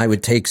meals, and I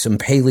would take some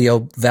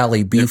Paleo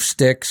Valley beef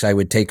sticks, I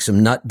would take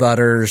some nut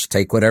butters,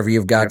 take whatever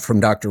you've got from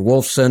Dr.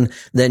 Wolfson,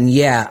 then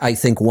yeah, I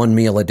think one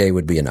meal a day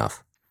would be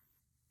enough.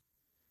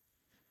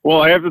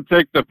 Well, I have to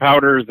take the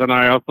powders, and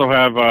I also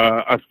have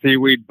a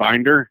seaweed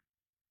binder,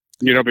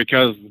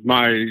 because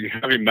my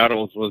heavy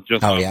metals was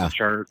just off the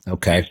chart.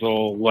 Okay.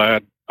 Diesel,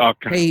 lead.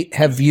 Okay.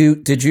 Hey,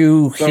 did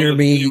you hear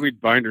me?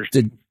 Seaweed binders.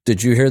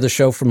 Did you hear the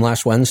show from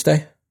last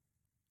Wednesday?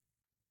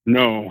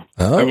 No.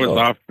 I was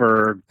off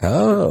for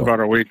about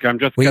a week. I'm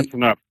just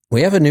catching up.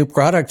 We have a new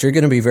product you're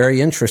going to be very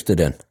interested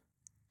in.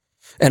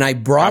 And I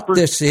brought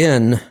this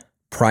in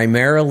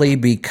primarily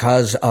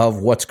because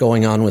of what's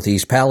going on with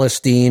East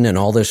Palestine and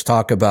all this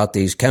talk about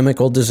these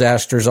chemical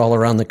disasters all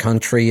around the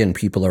country, and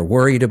people are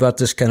worried about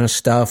this kind of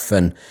stuff.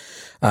 And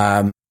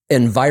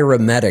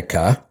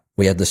Enviromedica,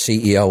 we had the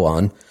CEO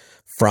on,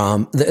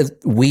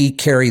 we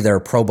carry their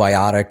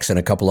probiotics and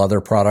a couple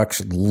other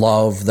products,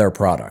 love their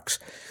products.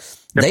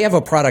 They have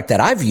a product that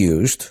I've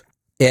used,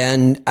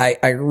 and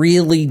I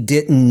really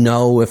didn't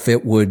know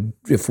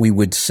if we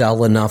would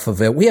sell enough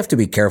of it. We have to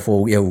be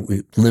careful,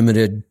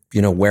 limited,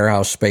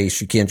 warehouse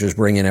space. You can't just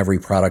bring in every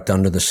product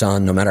under the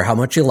sun, no matter how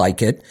much you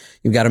like it.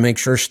 You've got to make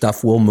sure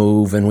stuff will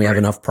move and we have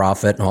enough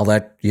profit and all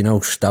that,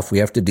 stuff we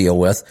have to deal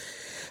with.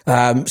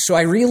 So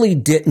I really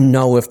didn't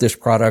know if this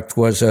product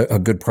was a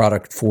good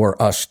product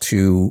for us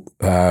to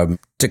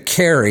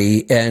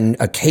carry. And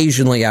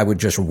occasionally I would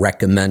just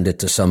recommend it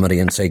to somebody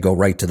and say, go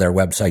right to their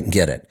website and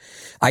get it.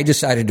 I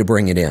decided to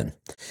bring it in.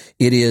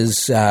 It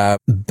is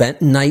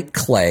bentonite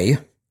clay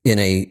in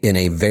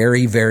a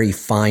very, very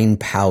fine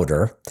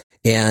powder.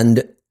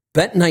 And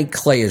bentonite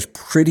clay is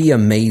pretty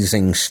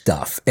amazing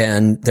stuff.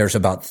 And there's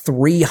about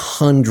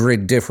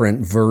 300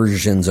 different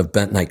versions of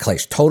bentonite clay.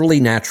 It's totally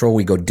natural.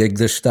 We go dig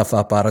this stuff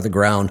up out of the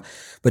ground.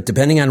 But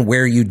depending on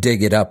where you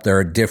dig it up, there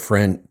are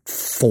different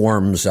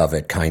forms of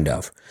it, kind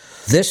of.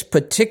 This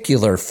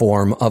particular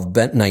form of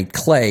bentonite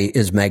clay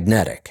is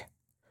magnetic.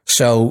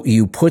 So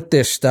you put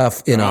this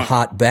stuff in a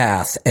hot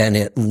bath, and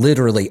it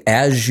literally,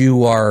 as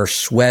you are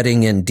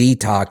sweating and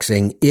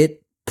detoxing, it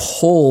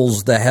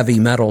pulls the heavy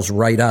metals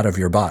right out of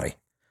your body.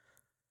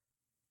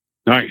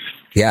 Nice.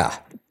 Yeah.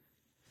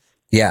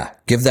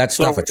 Give that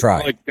stuff a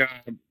try. Like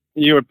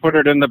you would put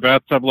it in the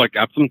bathtub like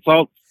Epsom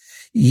salt?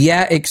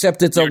 Yeah,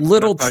 except it's a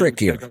little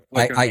trickier.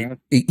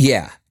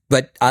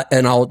 But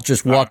I'll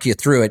just walk you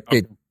through it.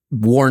 It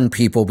warn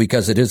people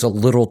because it is a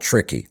little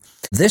tricky.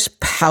 This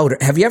powder,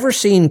 have you ever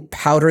seen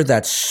powder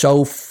that's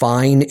so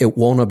fine it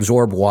won't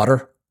absorb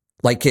water?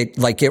 Like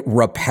it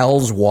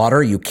repels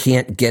water, you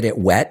can't get it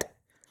wet?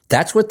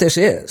 That's what this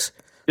is.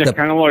 Yeah,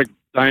 kind of like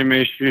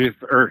diatomaceous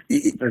earth.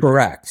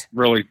 Correct.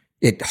 Really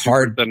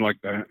hard thin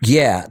like that.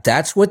 Yeah,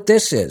 that's what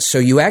this is. So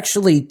you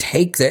actually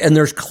take and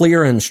there's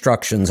clear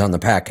instructions on the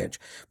package.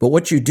 But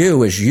what you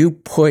do is you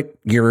put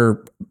a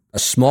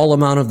small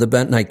amount of the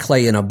bentonite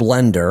clay in a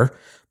blender,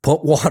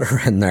 put water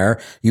in there.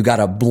 You got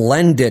to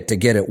blend it to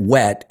get it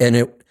wet.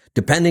 And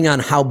depending on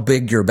how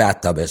big your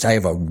bathtub is, I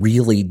have a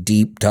really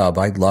deep tub.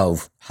 I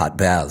love hot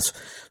baths.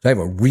 So I have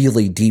a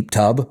really deep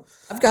tub.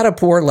 I've got to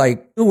pour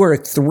like 2 or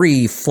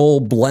 3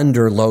 full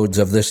blender loads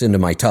of this into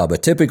my tub. A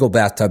typical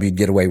bathtub, you'd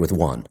get away with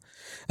 1.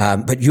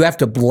 But you have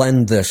to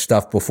blend this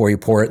stuff before you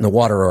pour it in the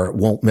water or it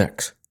won't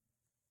mix.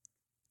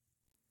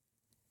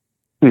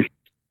 And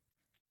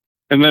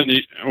then,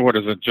 what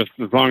is it? Just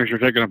as long as you're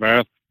taking a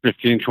bath,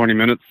 15, 20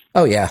 minutes?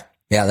 Oh, yeah.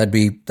 Yeah, that'd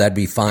be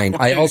fine.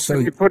 Okay,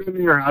 you put it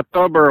in your hot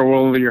tub, or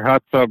will your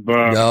hot tub?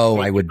 No,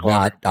 I would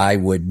not. I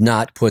would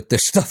not put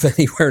this stuff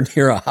anywhere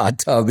near a hot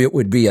tub. It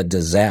would be a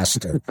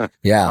disaster.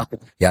 Yeah,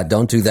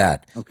 don't do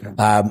that. Okay.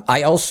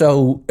 I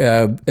also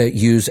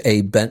use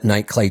a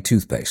bentonite clay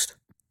toothpaste.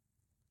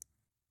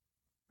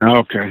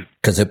 Okay.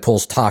 Because it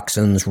pulls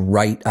toxins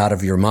right out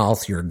of your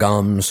mouth, your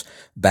gums,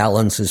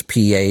 balances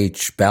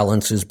pH,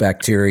 balances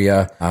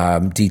bacteria,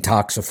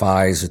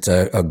 detoxifies. It's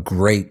a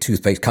great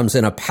toothpaste. Comes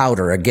in a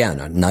powder, again,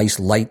 a nice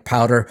light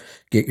powder.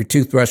 Get your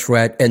toothbrush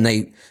wet. And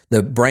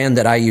the brand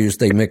that I use,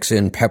 they mix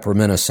in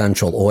peppermint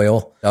essential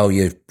oil. So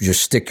you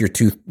just stick your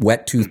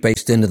wet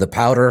toothpaste into the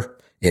powder.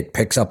 It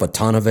picks up a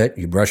ton of it.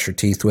 You brush your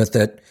teeth with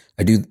it.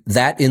 I do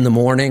that in the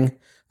morning.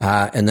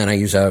 And then I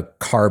use a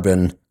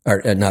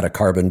not a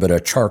carbon, but a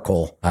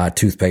charcoal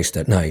toothpaste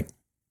at night.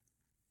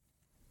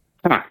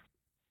 Huh.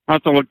 I'll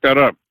have to look that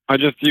up. I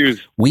just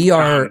use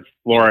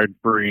fluoride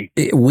free.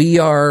 We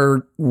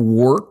are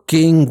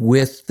working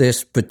with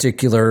this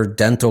particular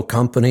dental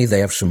company.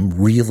 They have some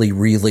really,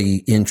 really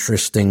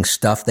interesting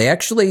stuff. They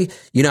actually,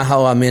 you know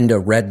how I'm into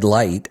red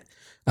light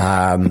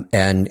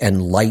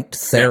and light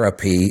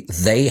therapy.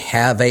 They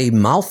have a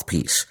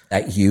mouthpiece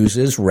that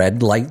uses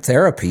red light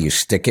therapy. You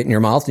stick it in your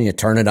mouth and you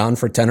turn it on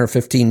for 10 or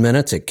 15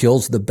 minutes. It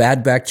kills the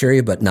bad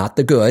bacteria, but not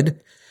the good.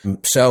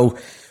 So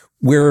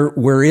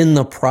We're in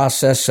the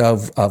process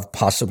of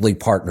possibly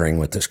partnering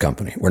with this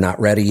company. We're not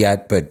ready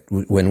yet, but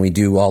when we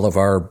do all of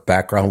our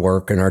background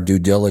work and our due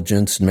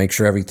diligence and make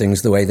sure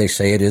everything's the way they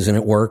say it is and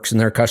it works and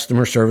their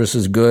customer service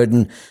is good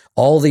and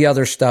all the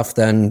other stuff,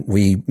 then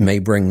we may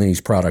bring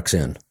these products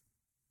in.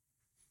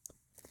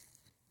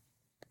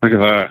 Look at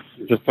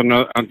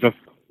that.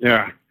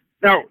 Yeah.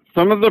 Now,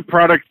 some of the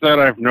products that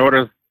I've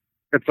noticed,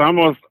 it's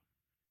almost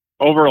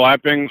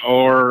overlapping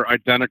or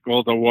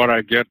identical to what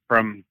I get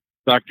from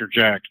Dr.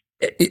 Jack.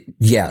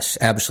 Yes,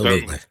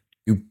 absolutely.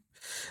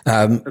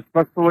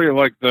 Especially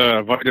like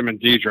the vitamin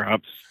D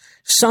drops.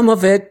 Some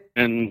of it,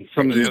 and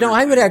some of the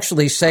I would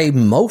actually say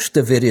most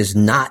of it is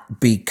not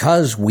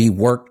because we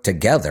work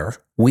together.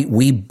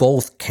 We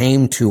both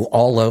came to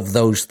all of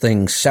those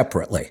things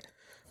separately.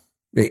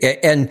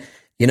 And,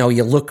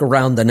 you look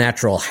around the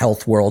natural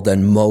health world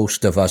and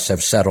most of us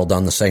have settled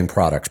on the same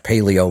products.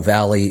 Paleo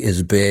Valley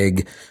is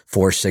big,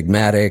 Four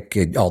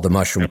Sigmatic, all the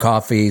mushroom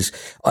coffees,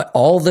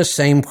 all the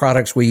same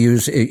products we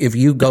use. If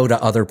you go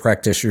to other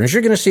practitioners,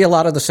 you're going to see a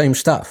lot of the same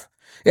stuff.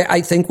 I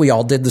think we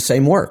all did the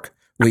same work.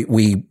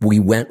 We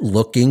went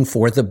looking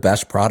for the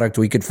best product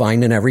we could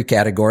find in every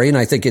category. And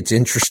I think it's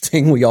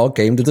interesting we all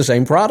came to the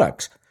same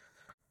products.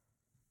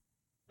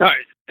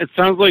 It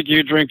sounds like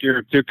you drink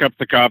your 2 cups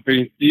of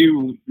coffee.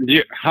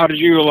 How did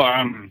you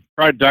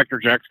try Dr.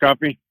 Jack's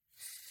coffee?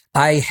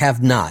 I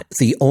have not.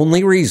 The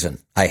only reason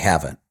I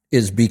haven't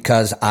is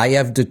because I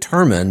have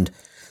determined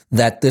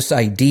that this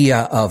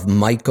idea of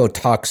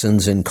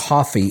mycotoxins in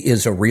coffee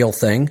is a real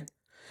thing.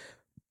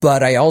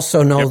 But I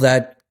also know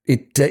that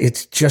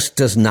it just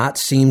does not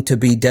seem to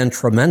be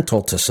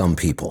detrimental to some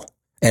people.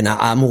 And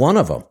I'm one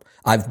of them.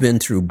 I've been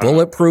through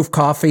Bulletproof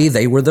Coffee.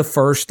 They were the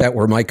first that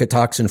were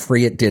mycotoxin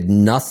free. It did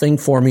nothing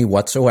for me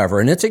whatsoever,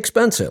 and it's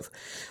expensive.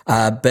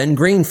 Ben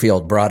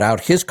Greenfield brought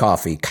out his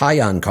coffee,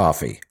 Kion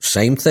Coffee.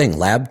 Same thing,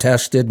 lab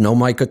tested, no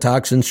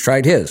mycotoxins,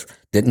 tried his.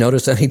 Didn't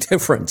notice any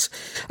difference.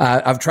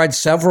 I've tried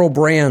several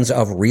brands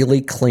of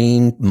really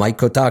clean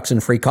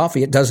mycotoxin free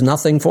coffee. It does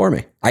nothing for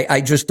me.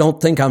 I just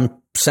don't think I'm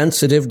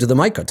sensitive to the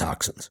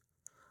mycotoxins.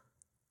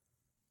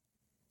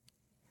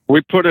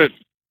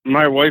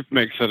 My wife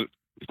makes it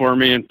for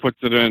me and puts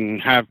it in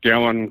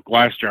half-gallon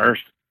glass jars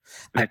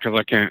because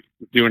I can't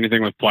do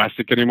anything with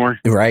plastic anymore.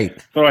 Right.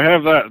 So I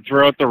have that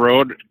throughout the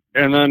road,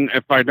 and then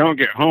if I don't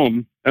get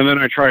home, and then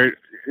I try,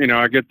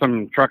 I get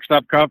some truck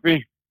stop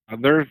coffee,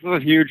 there's a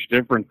huge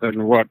difference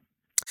in what.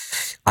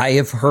 I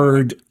have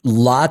heard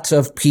lots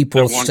of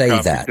people say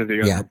that.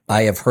 Yeah,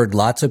 I have heard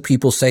lots of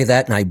people say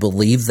that, and I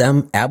believe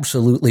them,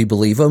 absolutely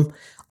believe them.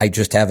 I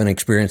just haven't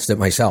experienced it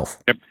myself.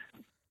 Yep.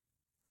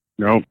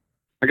 No.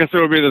 I guess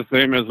it would be the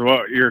same as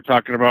what you're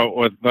talking about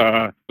with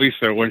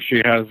Lisa when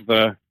she has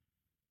the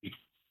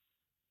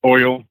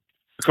oil,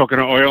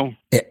 coconut oil,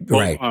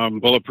 right?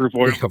 Bulletproof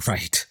oil,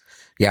 right?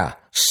 Yeah.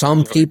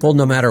 Some people,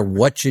 no matter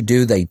what you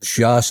do, they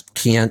just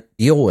can't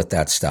deal with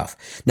that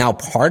stuff. Now,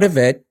 part of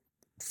it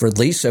for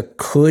Lisa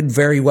could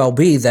very well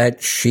be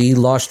that she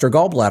lost her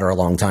gallbladder a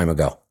long time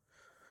ago.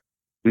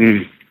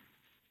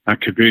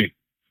 That could be.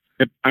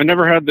 I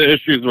never had the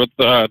issues with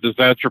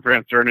disaster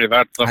pants or any of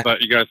that stuff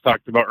that you guys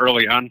talked about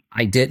early on.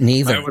 I didn't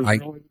either. I was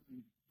really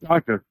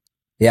cautious.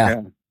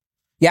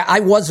 Yeah, I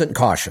wasn't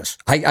cautious.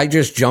 I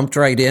just jumped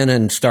right in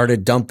and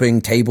started dumping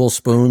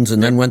tablespoons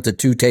and then went to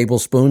 2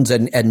 tablespoons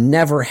and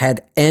never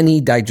had any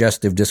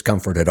digestive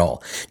discomfort at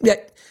all.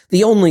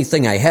 The only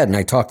thing I had, and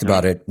I talked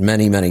about it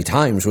many, many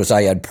times, was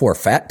I had poor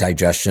fat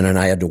digestion and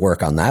I had to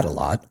work on that a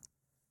lot.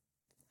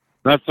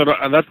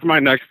 That's my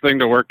next thing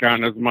to work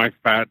on is my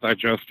fat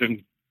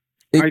digestion.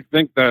 I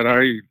think that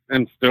I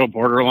am still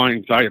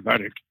borderline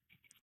diabetic.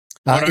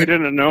 But I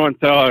didn't know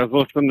until I was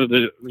listening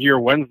to your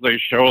Wednesday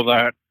show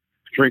that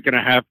drinking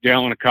a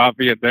half-gallon of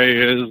coffee a day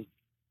is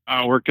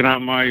working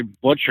on my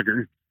blood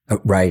sugar.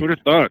 Right. Who'd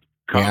have thought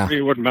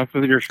coffee would mess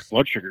with your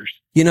blood sugars?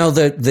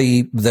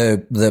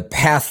 The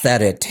path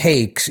that it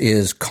takes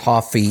is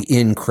coffee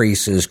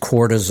increases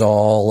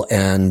cortisol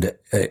and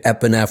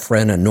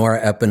epinephrine and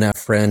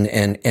norepinephrine,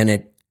 and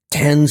it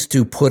tends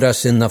to put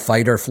us in the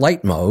fight or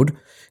flight mode.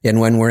 And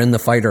when we're in the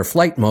fight or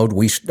flight mode,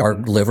 our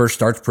liver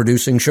starts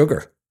producing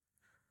sugar.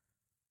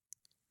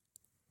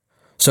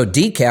 So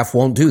decaf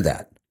won't do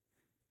that.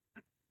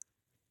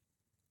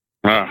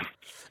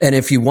 And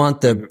if you want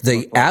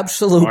the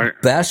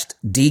absolute best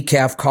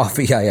decaf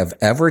coffee I have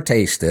ever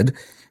tasted,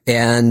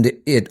 and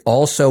it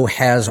also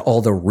has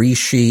all the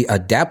reishi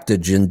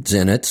adaptogens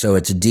in it, so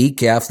it's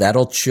decaf,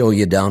 that'll chill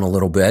you down a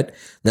little bit.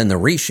 Then the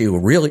reishi will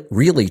really,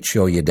 really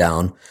chill you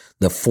down.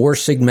 The Four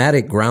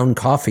Sigmatic ground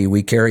coffee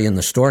we carry in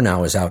the store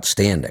now is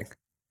outstanding.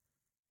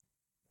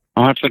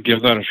 I'll have to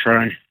give that a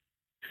try.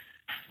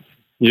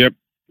 Yep.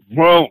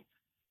 Well,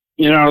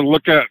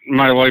 look at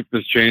my life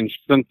has changed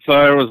since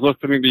I was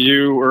listening to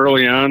you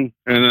early on,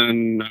 and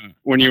then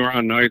when you were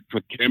on nights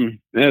with Kim.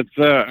 I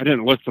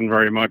didn't listen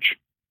very much.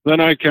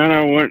 Then I kind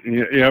of went,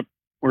 yep,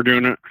 we're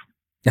doing it.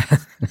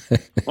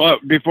 Well,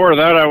 before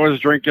that, I was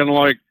drinking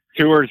like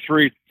 2 or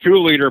 3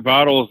 2-liter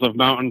bottles of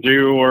Mountain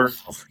Dew or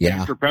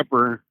Dr.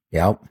 Pepper.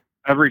 Yep.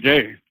 Every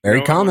day.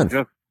 Very common.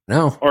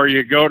 No. Or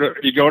you go to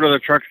the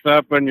truck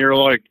stop and you're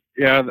like,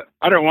 yeah,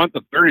 I don't want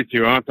the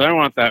 32 ounce. I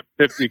want that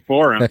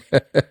 54 ounce.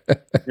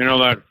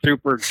 That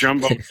super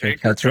jumbo taker.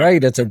 That's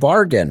right. It's a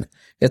bargain.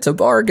 It's a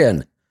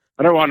bargain.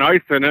 I don't want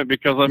ice in it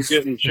because I'm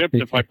getting chipped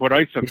if I put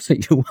ice in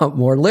it. You want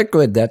more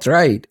liquid. That's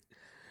right.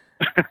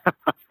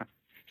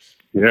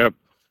 Yep.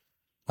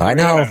 I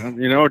know.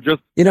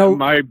 Yeah,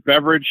 my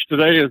beverage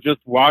today is just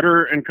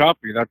water and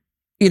coffee. That's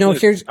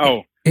here's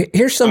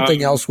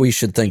something else we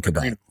should think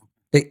about.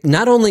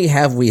 Not only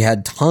have we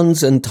had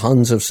tons and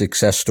tons of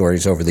success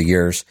stories over the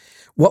years,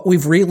 what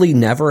we've really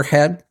never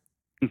had,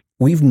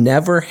 we've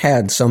never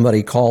had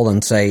somebody call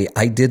and say,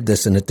 I did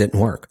this and it didn't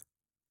work.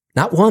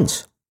 Not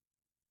once.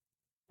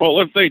 Well,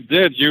 if they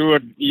did, you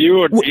would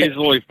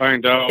easily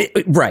find out.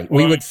 Right.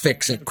 We would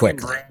fix it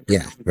quickly.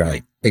 Yeah,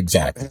 right.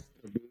 Exactly.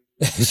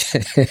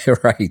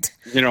 Right.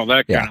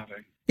 That kind of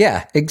thing.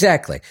 Yeah,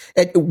 exactly.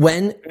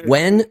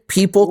 When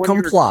people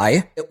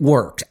comply, it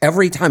worked.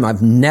 Every time.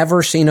 I've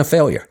never seen a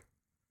failure.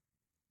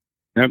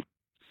 Yep.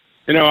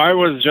 I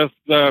was just,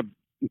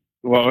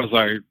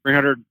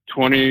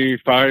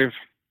 325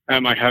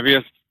 at my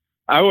heaviest.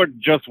 I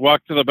would just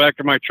walk to the back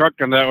of my truck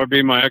and that would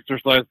be my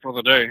exercise for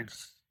the day.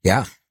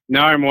 Yeah.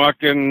 Now I'm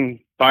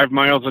walking 5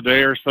 miles a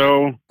day or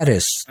so. That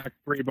is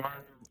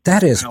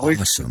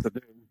awesome.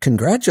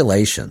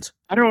 Congratulations.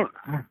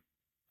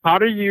 How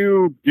do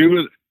you do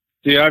it?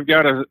 See, I've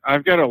got to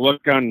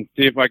look on,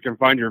 see if I can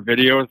find your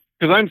videos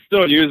because I'm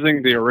still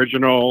using the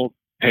original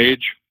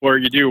page where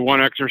you do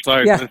one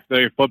exercise this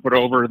day, flip it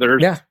over.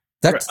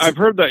 I've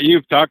heard that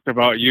you've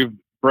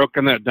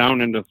broken that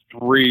down into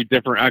 3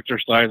 different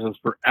exercises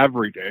for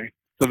every day.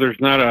 So there's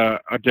not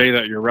a day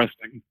that you're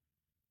resting.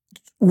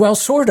 Well,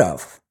 sort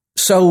of.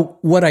 So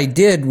what I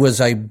did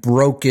was I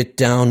broke it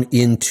down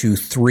into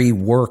 3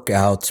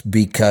 workouts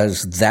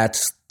because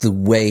that's the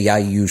way I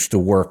used to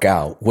work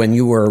out. When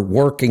you were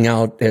working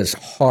out as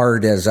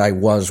hard as I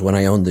was when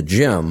I owned the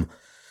gym,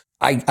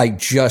 I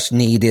just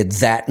needed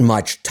that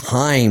much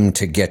time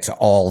to get to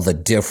all the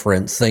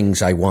different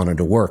things I wanted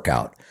to work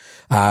out.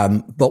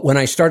 But when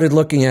I started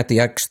looking at the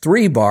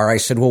X3 bar, I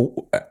said,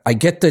 well, I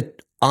get the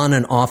on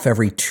and off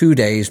every 2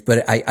 days,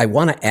 but I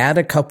want to add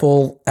a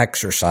couple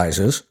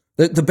exercises.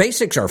 The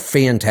basics are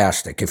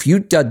fantastic. If you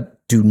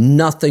do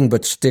nothing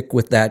but stick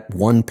with that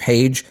one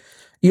page,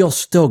 you'll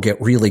still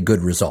get really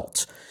good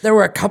results. There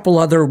were a couple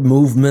other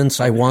movements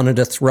I wanted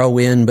to throw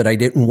in, but I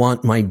didn't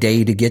want my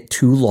day to get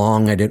too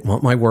long. I didn't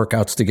want my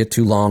workouts to get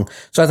too long.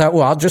 So I thought,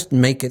 well, I'll just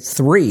make it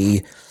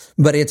 3,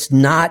 but it's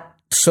not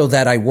so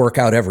that I work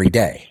out every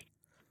day.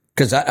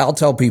 Because I'll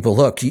tell people,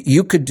 look,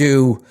 you could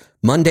do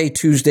Monday,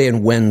 Tuesday,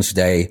 and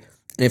Wednesday.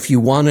 If you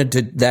wanted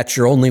to, that's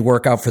your only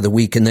workout for the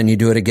week, and then you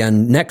do it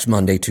again next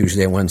Monday,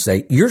 Tuesday, and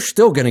Wednesday, you're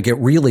still going to get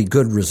really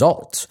good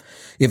results.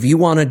 If you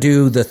want to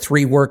do the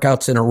 3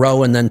 workouts in a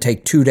row and then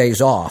take 2 days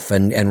off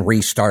and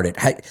restart it,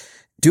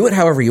 do it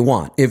however you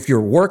want. If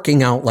you're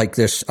working out like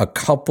this a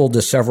couple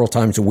to several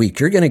times a week,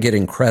 you're going to get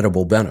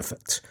incredible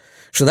benefits.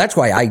 So that's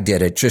why I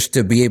did it, just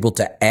to be able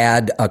to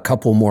add a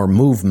couple more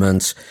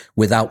movements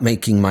without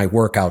making my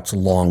workouts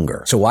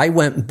longer. So I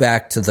went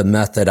back to the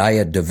method I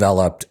had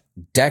developed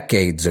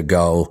decades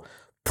ago: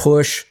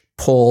 push,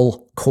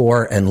 pull,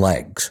 core, and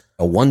legs.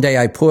 One day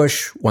I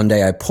push, one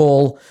day I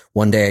pull,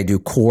 one day I do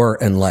core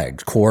and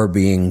legs, core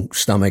being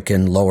stomach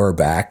and lower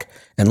back,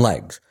 and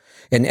legs.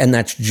 And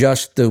that's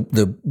just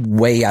the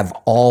way I've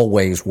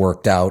always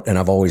worked out, and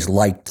I've always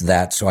liked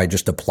that, so I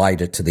just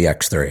applied it to the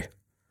X3. I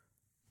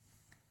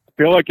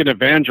feel like an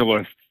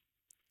evangelist.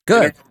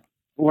 Good.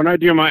 When I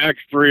do my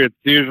X3, it's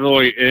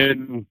usually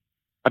in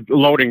a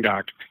loading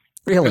dock.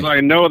 Really? Because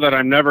I know that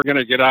I'm never going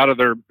to get out of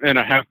there in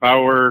a half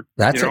hour.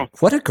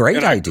 What a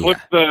great idea.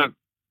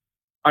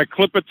 I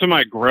clip it to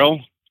my grill,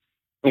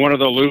 one of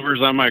the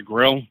louvers on my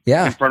grill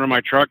in front of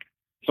my truck.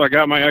 So I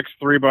got my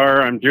X3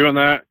 bar. I'm doing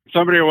that.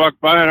 Somebody will walk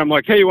by and I'm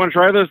like, hey, you want to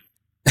try this?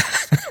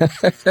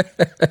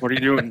 What are you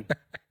doing?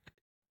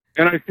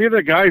 And I see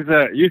the guys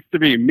that used to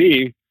be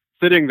me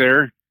sitting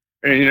there,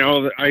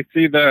 and, I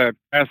see the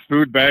fast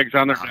food bags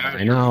on their back,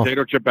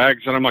 potato chip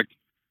bags, and I'm like,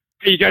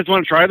 hey, you guys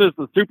want to try this?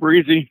 It's super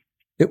easy.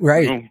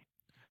 Right.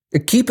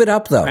 Keep it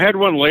up, though. I had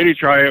one lady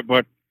try it,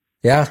 but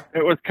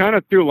it was kind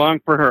of too long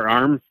for her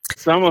arms.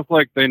 It's almost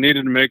like they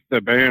needed to make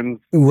the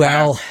bands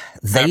half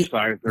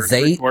size or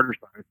 3/4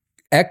 size.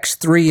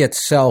 X3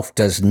 itself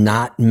does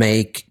not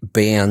make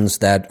bands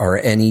that are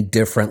any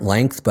different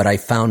length, but I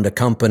found a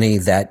company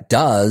that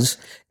does,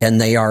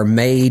 and they are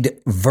made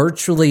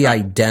virtually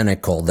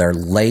identical. They're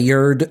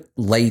layered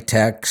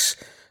latex,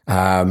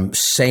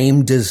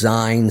 same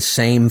design,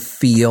 same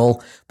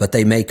feel, but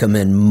they make them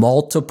in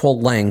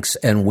multiple lengths,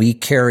 and we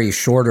carry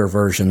shorter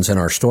versions in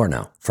our store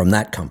now from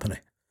that company.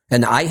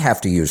 And I have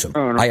to use them.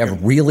 I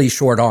have really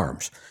short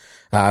arms.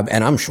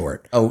 And I'm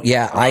short. Oh,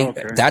 yeah.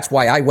 That's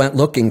why I went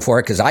looking for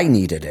it, because I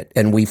needed it.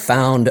 And we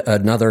found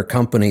another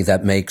company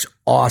that makes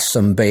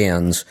awesome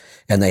bands,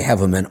 and they have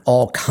them in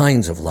all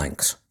kinds of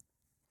lengths.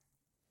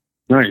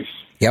 Nice.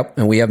 Yep.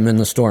 And we have them in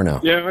the store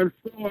now. Yeah,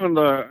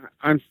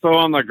 I'm still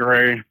on the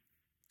gray.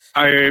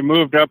 I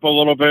moved up a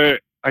little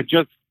bit. I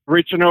just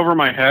reaching over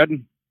my head.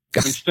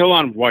 I'm still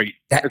on white.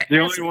 It's the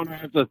only one I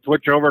have to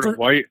switch over to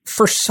white.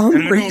 For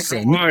some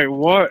reason. Why?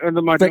 What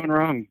am I doing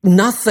wrong?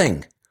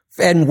 Nothing.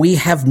 And we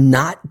have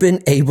not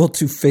been able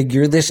to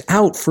figure this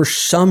out. For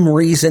some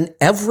reason,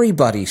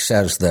 everybody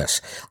says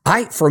this.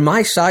 For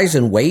my size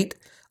and weight,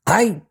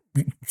 I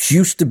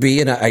used to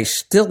be, and I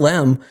still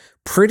am,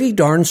 pretty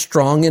darn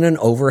strong in an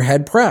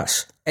overhead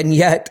press. And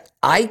yet,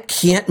 I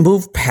can't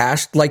move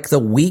past like the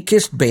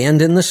weakest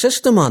band in the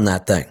system on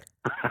that thing.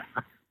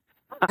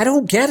 I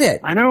don't get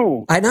it. I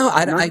know. I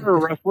remember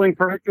wrestling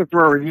practice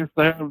where we used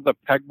to have the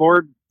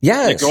pegboard.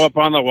 Yes. You go up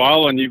on the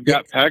wall and you've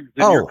got pegs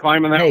and you're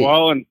climbing that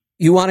wall. And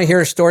you want to hear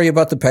a story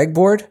about the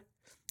pegboard?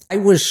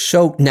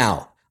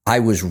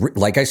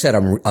 Like I said,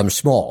 I'm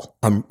small.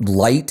 I'm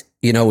light.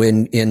 You know,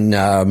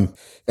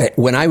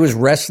 when I was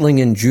wrestling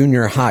in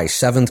junior high,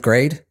 7th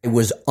grade, it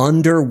was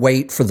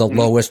underweight for the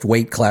lowest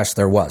weight class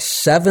there was.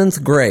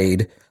 7th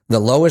grade, the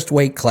lowest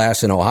weight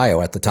class in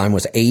Ohio at the time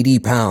was 80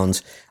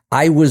 pounds.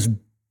 I was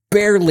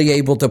barely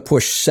able to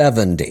push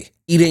 70,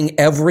 eating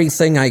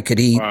everything I could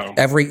eat. Wow.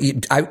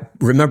 I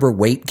remember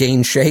weight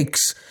gain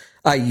shakes.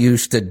 I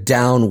used to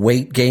down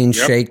weight gain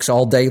shakes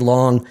all day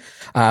long.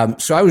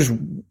 So I was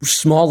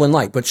small and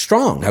light, but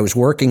strong. I was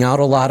working out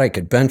a lot. I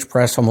could bench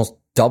press almost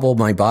double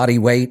my body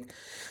weight.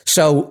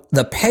 So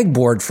the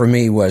pegboard for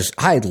me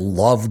I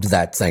loved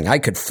that thing. I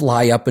could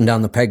fly up and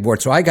down the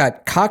pegboard. So I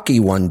got cocky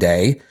one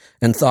day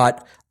and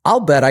thought, I'll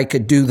bet I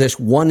could do this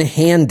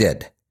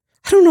one-handed.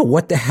 I don't know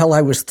what the hell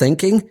I was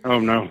thinking. Oh,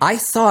 no. I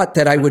thought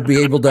that I would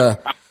be able to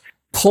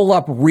pull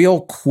up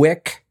real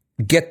quick,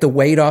 get the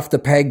weight off the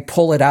peg,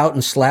 pull it out,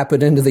 and slap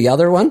it into the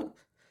other one.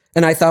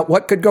 And I thought,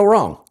 what could go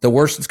wrong? The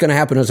worst that's going to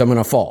happen is I'm going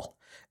to fall.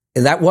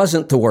 And that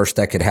wasn't the worst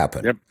that could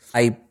happen. Yep.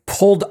 I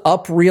pulled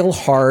up real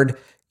hard,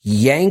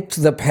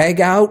 yanked the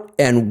peg out,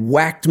 and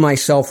whacked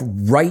myself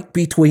right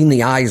between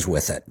the eyes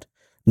with it.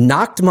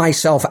 Knocked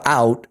myself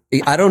out.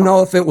 I don't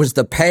know if it was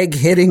the peg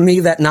hitting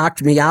me that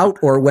knocked me out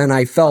or when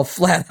I fell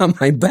flat on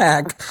my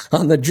back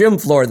on the gym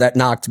floor that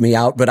knocked me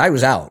out, but I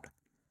was out.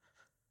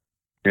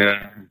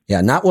 Yeah.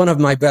 Yeah, not one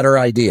of my better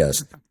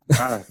ideas.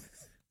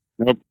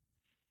 Nope.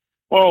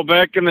 Well,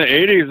 back in the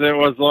 80s, it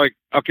was like,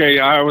 okay,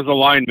 I was a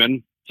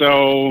lineman,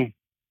 so,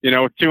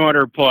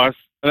 200 plus,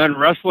 and then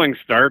wrestling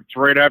starts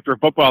right after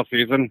football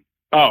season.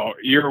 Oh,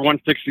 you're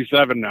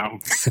 167 now.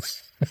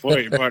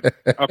 Wait, but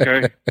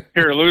okay.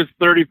 Here, lose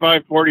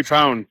 35, 40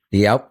 pounds.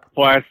 Yep.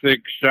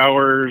 Plastic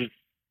showers,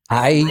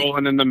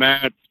 rolling in the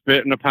mat,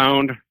 spitting a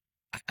pound.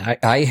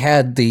 I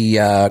had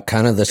the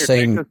kind of the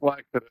same.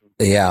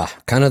 Yeah,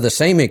 kind of the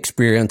same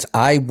experience.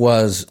 I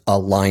was a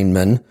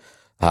lineman.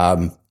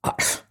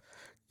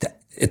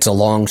 It's a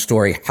long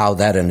story how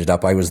that ended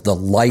up. I was the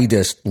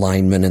lightest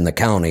lineman in the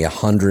county,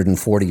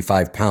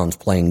 145 pounds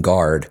playing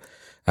guard.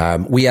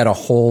 We had a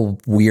whole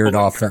weird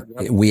offense.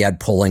 We had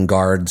pulling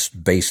guards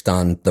based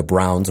on the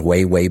Browns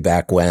way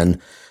back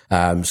when.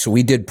 So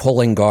we did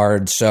pulling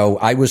guards. So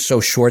I was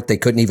so short they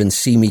couldn't even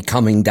see me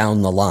coming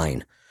down the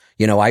line.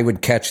 I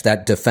would catch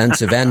that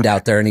defensive end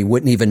out there and he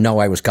wouldn't even know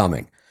I was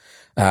coming.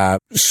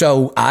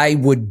 So I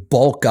would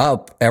bulk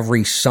up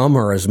every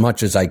summer as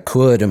much as I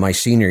could. In my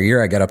senior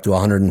year, I got up to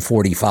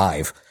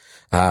 145.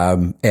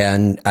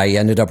 And I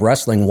ended up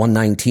wrestling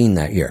 119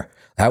 that year.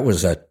 That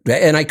was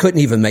and I couldn't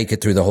even make it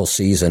through the whole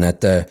season.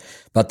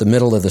 About the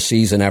middle of the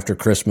season after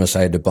Christmas,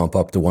 I had to bump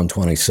up to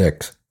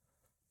 126.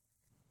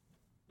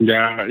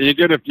 Yeah, you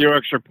get a few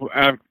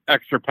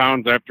extra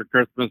pounds after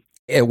Christmas.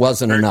 It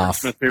wasn't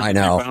enough. I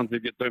know. Pounds, you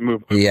get to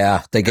move up.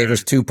 Yeah, they gave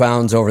us 2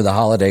 pounds over the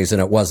holidays, and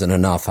it wasn't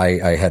enough.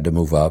 I had to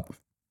move up.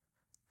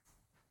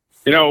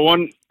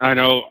 I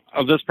know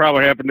this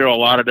probably happened to a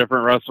lot of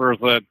different wrestlers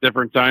at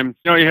different times.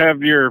 You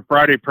have your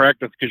Friday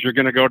practice because you're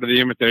going to go to the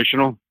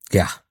Invitational.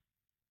 Yeah.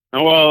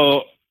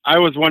 Well, I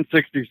was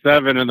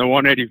 167 and the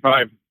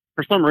 185.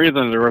 For some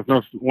reason, there was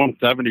no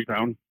 170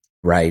 pound.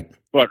 Right.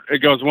 But it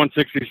goes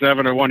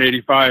 167 and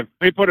 185.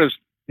 He put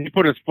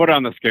his foot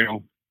on the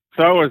scale.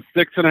 So I was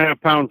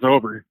 6.5 pounds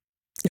over.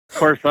 Of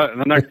course,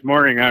 the next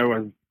morning I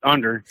was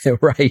under.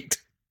 Right.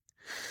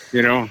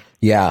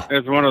 Yeah.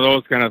 It's one of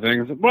those kind of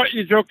things. But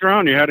you joked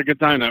around. You had a good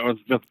time. That was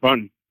just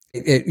fun.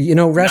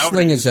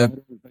 Wrestling is I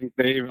don't think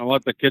they even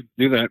let the kids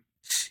do that.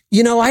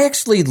 I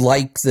actually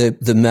like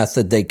the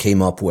method they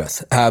came up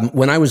with.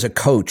 When I was a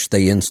coach,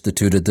 they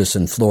instituted this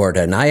in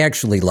Florida, and I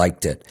actually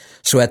liked it.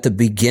 So at the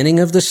beginning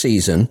of the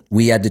season,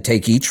 we had to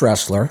take each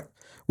wrestler.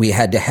 We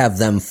had to have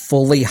them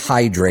fully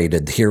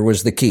hydrated. Here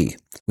was the key.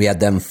 We had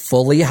them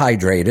fully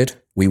hydrated.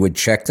 We would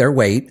check their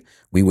weight.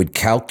 We would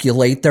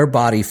calculate their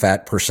body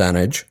fat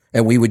percentage,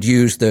 and we would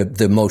use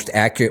the most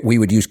accurate. We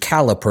would use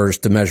calipers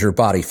to measure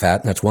body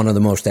fat, and that's one of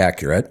the most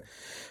accurate.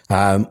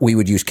 We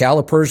would use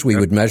calipers. We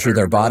would measure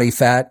their body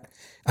fat.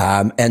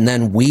 And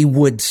then we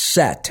would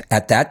set.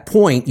 At that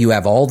point, you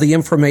have all the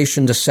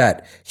information to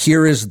set.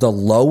 Here is the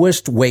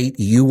lowest weight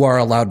you are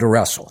allowed to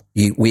wrestle.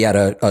 We had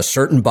a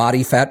certain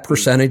body fat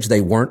percentage they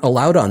weren't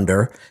allowed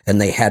under,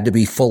 and they had to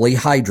be fully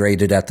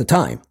hydrated at the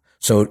time.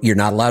 So you're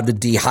not allowed to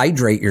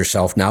dehydrate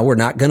yourself. Now we're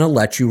not going to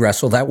let you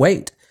wrestle that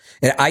weight.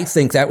 And I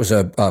think that was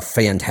a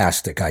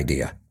fantastic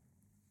idea.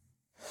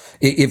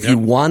 If you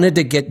wanted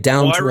to get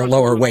down to a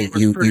lower weight,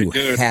 you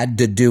had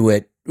to do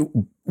it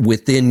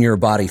within your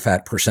body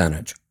fat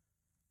percentage.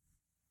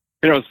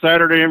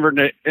 Saturday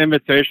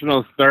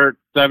invitational start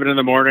 7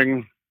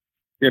 a.m,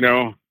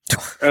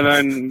 and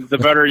then the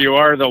better you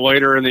are, the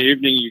later in the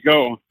evening you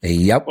go.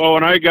 Yep. Well,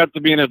 when I got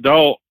to be an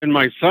adult and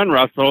my son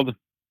wrestled,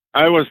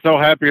 I was so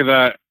happy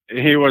that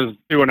he was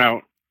doing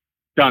out.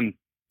 Done.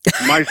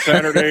 My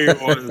Saturday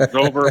was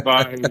over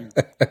by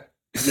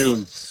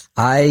noon.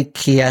 I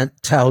can't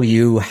tell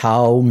you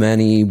how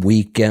many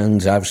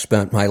weekends I've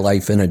spent my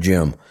life in a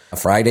gym.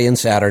 Friday and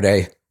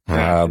Saturday.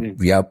 Yep.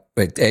 Yep.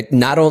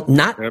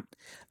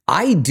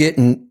 I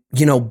didn't,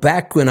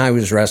 back when I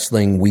was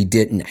wrestling, we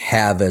didn't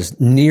have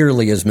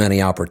nearly as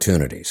many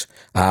opportunities.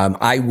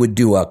 I would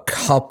do a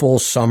couple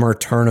summer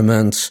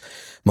tournaments,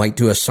 might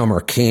do a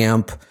summer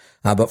camp,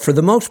 but for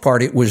the most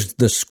part, it was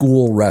the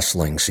school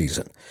wrestling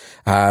season.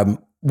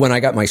 When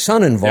I got my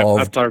son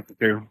involved, that's hard to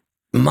do.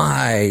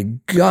 My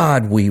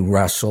God, we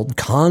wrestled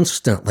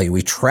constantly.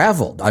 We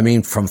traveled. I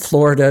mean, from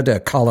Florida to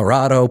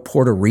Colorado,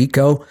 Puerto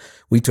Rico.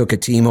 We took a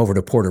team over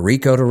to Puerto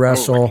Rico to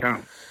wrestle.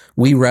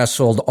 We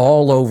wrestled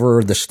all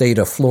over the state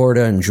of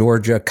Florida and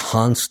Georgia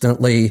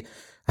constantly.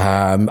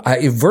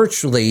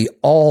 Virtually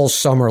all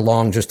summer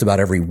long, just about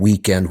every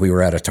weekend, we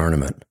were at a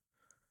tournament.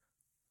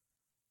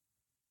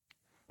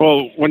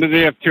 Well, when did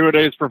he have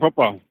 2-a-days for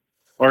football?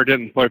 Or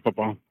didn't play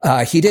football?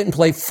 He didn't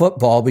play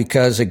football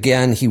because,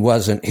 again, he's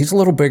a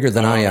little bigger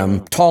than I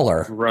am,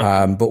 taller,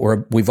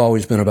 but we've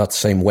always been about the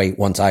same weight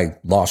once I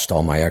lost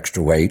all my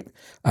extra weight.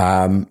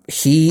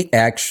 He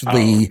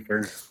actually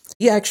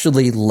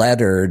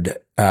lettered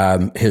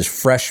his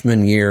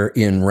freshman year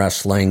in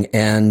wrestling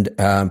and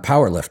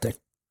powerlifting.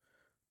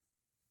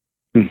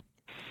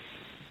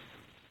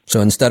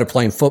 So instead of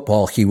playing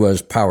football, he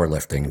was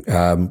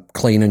powerlifting,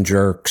 clean and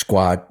jerk,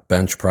 squat,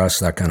 bench press,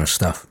 that kind of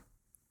stuff.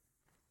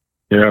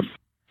 Yeah,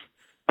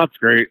 that's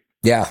great.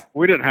 Yeah.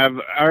 We didn't have,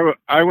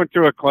 I went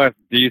to a Class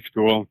D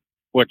school,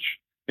 which,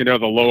 the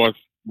lowest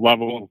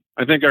level.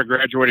 I think our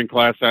graduating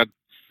class had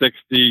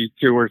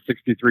 62 or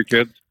 63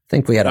 kids. I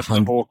think we had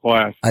 100. The whole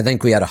class. I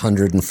think we had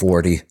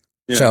 140.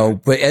 Yeah. So,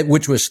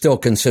 which was still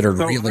considered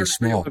really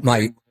small.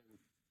 We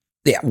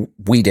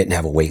didn't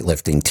have a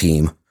weightlifting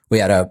team. We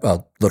had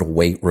a little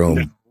weight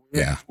room.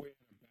 Yeah.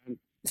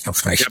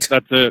 Right. Yep,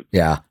 that's it.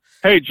 Yeah.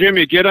 Hey,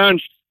 Jimmy, get on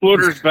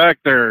Spluter's back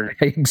there.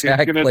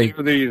 Exactly. He's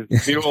going to do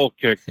these mule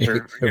kicks.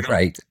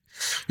 Right.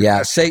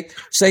 Yeah.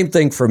 Same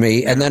thing for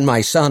me. And then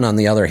my son, on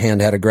the other hand,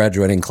 had a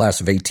graduating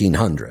class of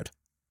 1,800.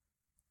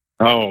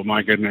 Oh,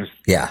 my goodness.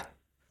 Yeah.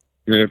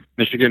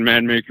 Michigan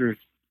Man Makers.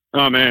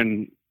 Oh,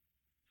 man.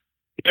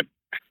 Yep.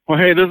 Well,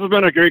 hey, this has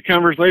been a great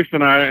conversation.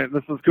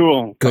 This is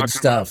cool. Good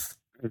stuff.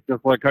 It's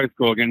just like high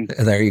school again.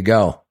 There you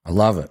go. I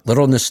love it.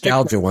 Little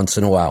nostalgia once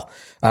in a while.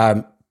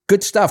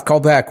 Good stuff. Call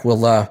back.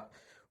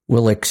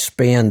 We'll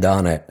expand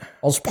on it.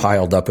 All's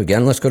piled up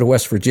again. Let's go to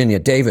West Virginia.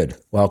 David,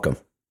 welcome.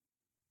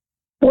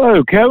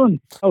 Hello, Kevin.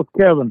 How's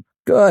Kevin?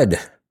 Good.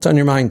 What's on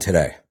your mind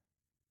today?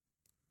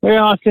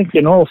 Well, I think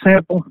an oil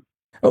sample.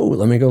 Oh,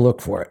 let me go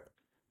look for it.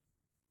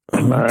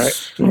 All right.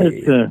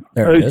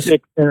 It's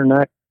 06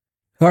 Internet.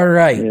 All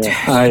right.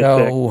 Yeah,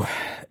 so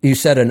you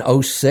said an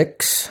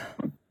 06?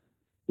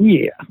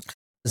 Yeah.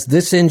 Has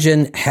this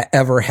engine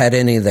ever had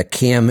any of the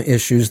cam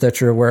issues that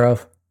you're aware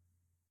of?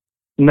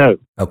 No.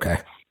 Okay.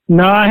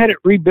 No, I had it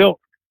rebuilt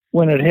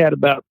when it had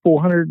about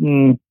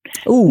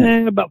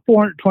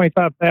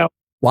 425,000.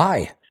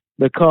 Why?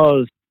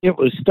 Because it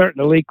was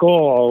starting to leak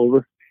oil all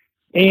over,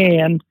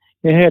 and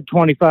it had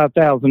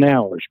 25,000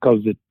 hours because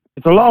it's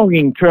a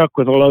logging truck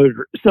with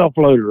a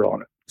self-loader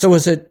on it. So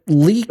is it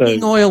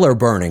leaking oil or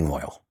burning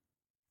oil?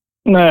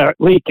 No,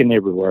 leaking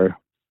everywhere.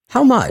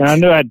 How much? And I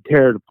knew I'd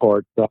tear it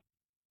apart. So,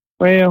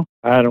 well,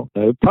 I don't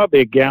know. Probably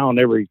a gallon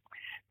every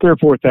 3,000 or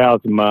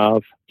 4,000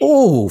 miles.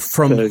 Oh,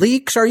 from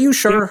leaks? Are you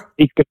sure?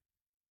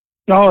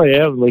 Oh,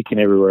 yeah, it was leaking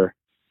everywhere.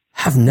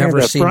 I've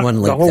never seen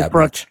one leak that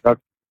much. Truck.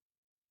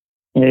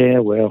 Yeah,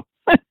 well,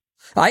 it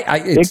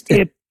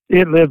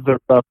lives a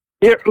rough.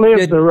 It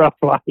lives a rough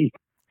life.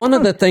 One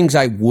of the things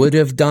I would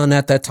have done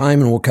at that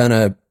time, and we'll kind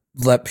of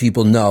let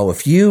people know,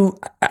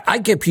 I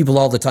get people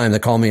all the time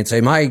that call me and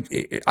say,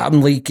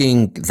 I'm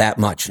leaking that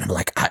much. And I'm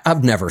like,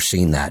 I've never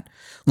seen that.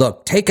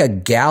 Look, take a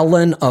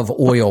gallon of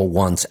oil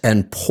once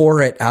and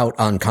pour it out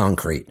on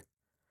concrete.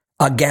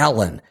 A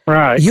gallon.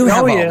 Right. You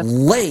have a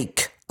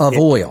lake of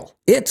oil.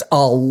 It's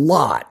a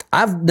lot.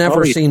 I've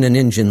never seen an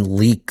engine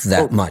leak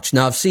that much.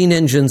 Now, I've seen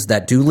engines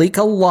that do leak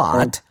a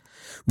lot,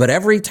 but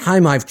every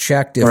time I've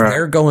checked, if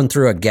they're going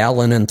through a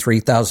gallon and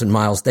 3,000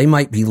 miles, they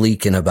might be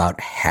leaking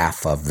about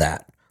half of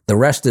that. The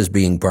rest is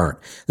being burnt.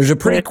 There's a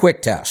pretty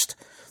quick test.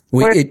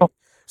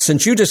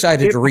 Since you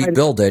decided to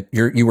rebuild it,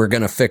 you were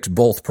going to fix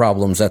both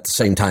problems at the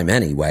same time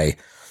anyway.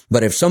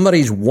 But if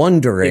somebody's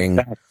wondering,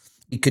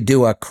 you could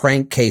do a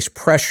crankcase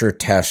pressure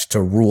test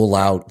to rule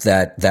out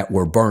that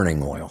we're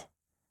burning oil.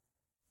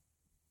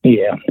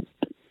 Yeah.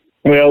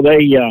 Well,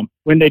 they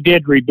when they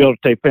did rebuild it,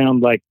 they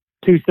found like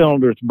 2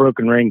 cylinders,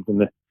 broken rings in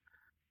the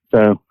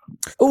So,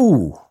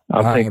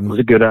 I think it was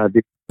a good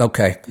idea.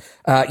 Okay.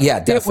 Yeah,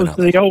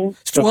 definitely. It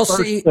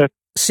was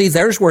see,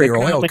 there's where your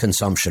oil company-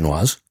 consumption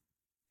was.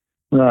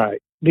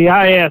 Right. The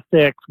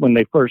ISX, when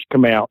they first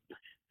come out,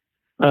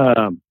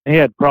 they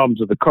had problems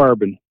with the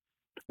carbon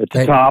at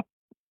the top.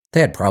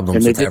 They had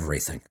problems with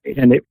everything.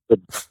 And it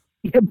would.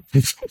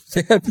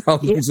 They had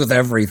problems with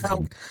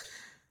everything.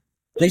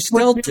 They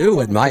still do,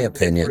 in my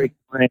opinion.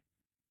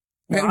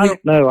 I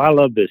don't know. I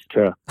love this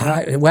truck.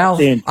 I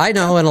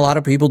know, and a lot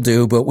of people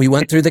do, but we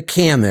went through the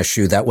cam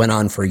issue that went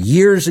on for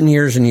years and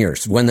years and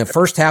years. When it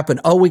first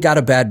happened, we got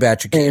a bad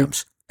batch of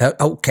cams.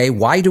 Okay,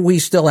 why do we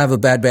still have a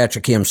bad batch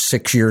of cams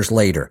 6 years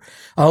later?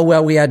 Oh,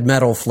 well, we had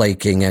metal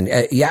flaking, and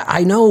yeah,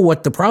 I know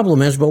what the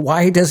problem is, but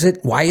why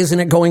isn't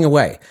it going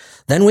away?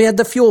 Then we had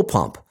the fuel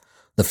pump.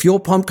 The fuel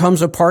pump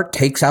comes apart,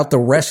 takes out the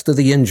rest of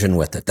the engine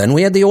with it. Then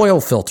we had the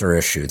oil filter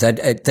issue.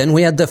 Then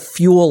we had the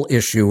fuel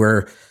issue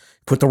where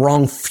put the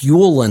wrong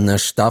fuel in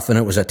this stuff and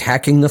it was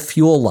attacking the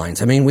fuel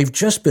lines. I mean, we've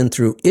just been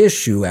through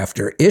issue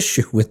after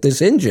issue with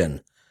this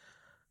engine.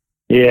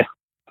 Yeah,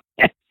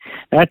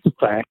 that's a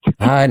fact.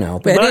 I know,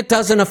 but it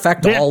doesn't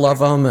affect all of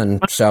them.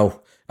 And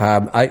so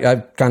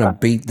I kind of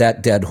beat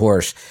that dead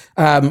horse.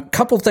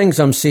 Couple things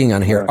I'm seeing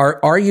on here.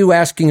 Are you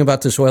asking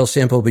about this oil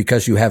sample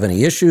because you have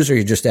any issues, or are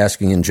you just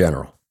asking in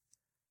general?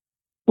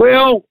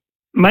 Well,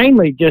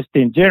 mainly just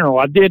in general.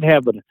 I did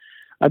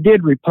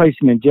replace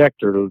an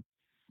injector.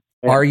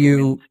 Are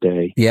you?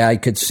 Yeah, I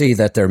could see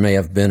that there may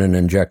have been an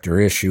injector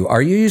issue.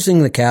 Are you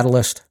using the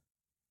catalyst?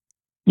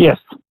 Yes.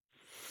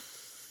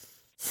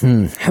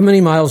 How many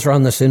miles are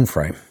on this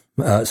in-frame?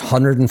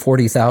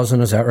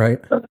 140,000, is that right?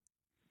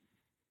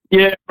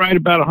 Yeah, right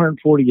about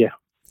 140, yeah.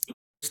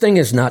 This thing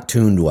is not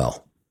tuned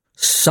well.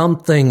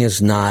 Something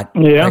is not.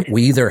 Yeah. Right?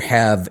 We either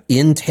have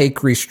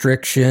intake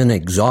restriction,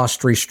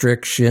 exhaust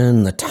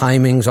restriction, the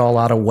timing's all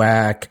out of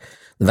whack,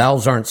 the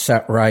valves aren't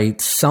set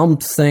right.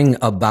 Something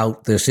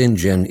about this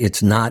engine,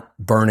 it's not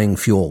burning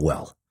fuel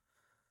well.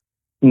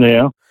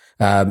 Yeah.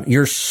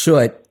 Your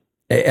soot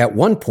at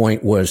one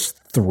point was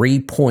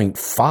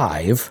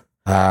 3.5.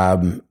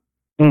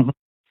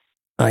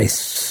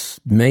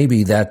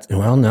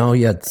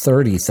 You had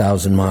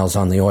 30,000 miles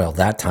on the oil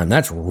that time.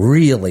 That's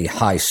really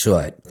high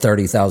soot,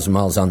 30,000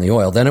 miles on the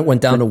oil. Then it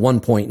went down to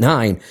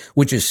 1.9,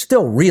 which is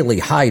still really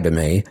high to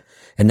me.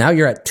 And now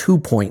you're at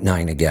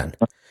 2.9 again.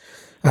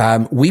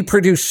 We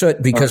produce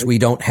soot because we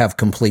don't have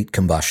complete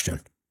combustion.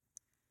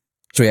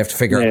 So we have to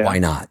figure out why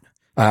not.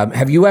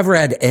 Have you ever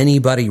had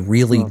anybody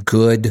really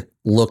good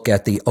look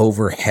at the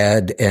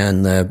overhead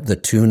and the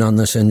tune on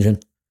this engine?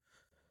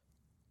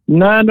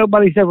 No,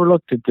 nobody's ever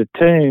looked at the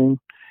tune,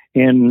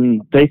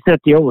 and they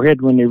set the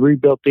overhead when they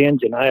rebuilt the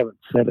engine. I haven't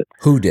set it.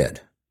 Who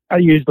did? I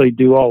usually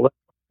do all that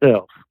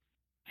myself.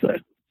 So,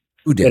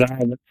 who did? But I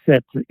haven't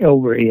set the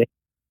overhead.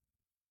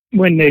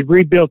 When they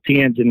rebuilt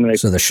the engine, they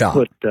the shop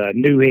put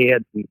new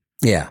heads.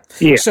 Yeah.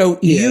 So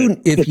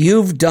if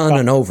you've done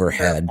an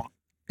overhead,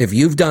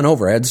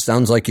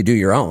 sounds like you do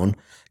your own.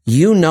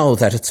 You know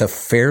that it's a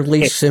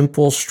fairly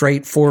simple,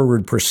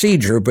 straightforward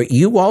procedure, but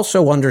you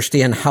also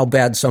understand how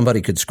bad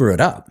somebody could screw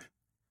it up.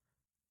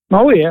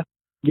 Oh, yeah.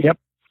 Yep.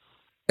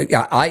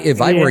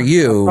 If I were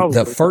you,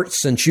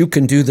 since you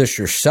can do this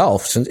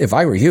yourself, if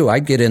I were you,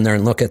 I'd get in there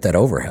and look at that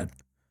overhead.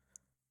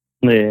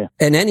 Yeah.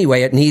 And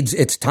anyway,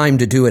 it's time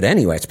to do it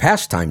anyway. It's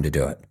past time to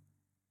do it.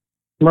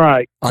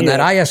 Right. On that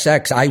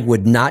ISX, I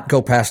would not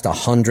go past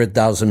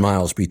 100,000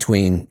 miles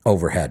between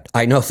overhead.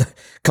 I know that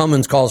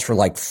Cummins calls for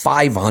like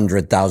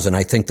 500,000.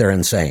 I think they're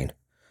insane.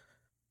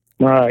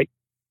 Right.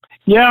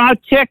 Yeah, I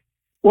checked.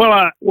 When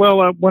I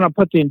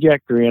put the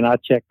injector in, I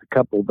checked a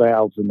couple of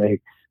valves, and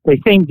they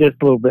seem just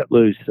a little bit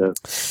loose. So,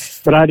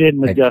 but I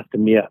didn't adjust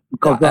them yet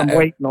because I'm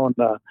waiting on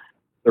the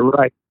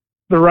right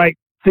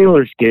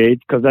feelers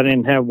gauge because I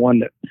didn't have one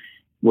that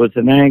was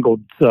an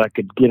angled so I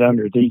could get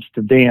underneath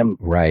the dam.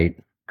 Right.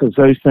 Because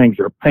those things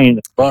are a pain in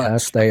the butt.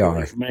 Yes, they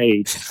are.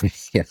 Made.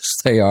 Yes,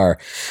 they are.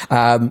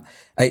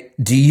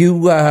 Do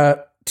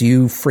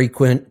you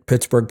frequent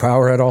Pittsburgh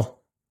Power at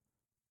all?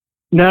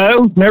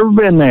 No, never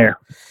been there.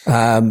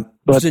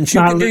 But since you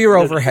can do your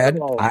overhead,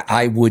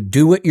 I would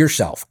do it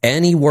yourself.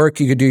 Any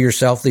work you could do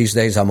yourself these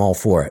days, I'm all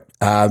for it.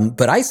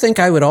 But I think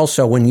I would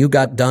also, when you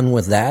got done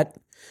with that,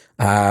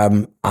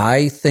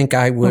 I think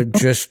I would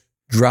just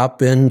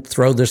drop in,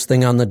 throw this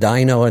thing on the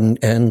dyno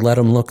and let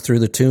them look through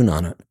the tune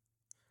on it.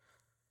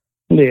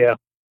 Yeah.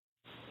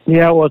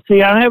 Yeah, well,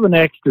 see, I have an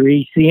extra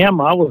ECM.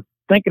 I was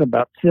thinking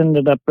about sending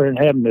it up there and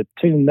having to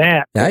tune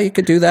that. Yeah, you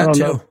could do that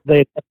too.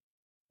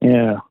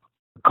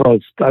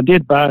 Because I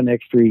did buy an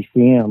extra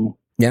ECM.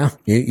 Yeah,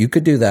 you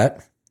could do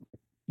that.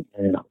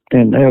 Yeah,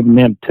 and having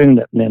them tune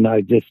it, and then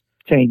I just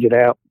change it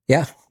out.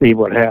 Yeah. See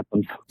what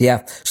happens.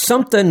 Yeah.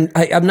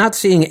 I'm not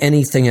seeing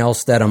anything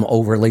else that I'm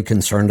overly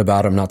concerned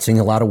about. I'm not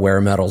seeing a lot of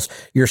wear metals.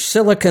 Your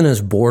silicon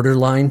is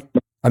borderline.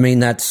 I mean,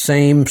 that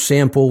same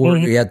sample where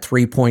you had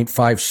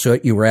 3.5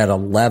 soot, you were at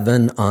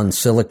 11 on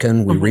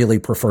silicon. We really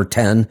prefer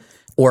 10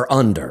 or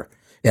under.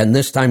 And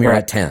this time you're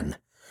at 10.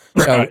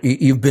 So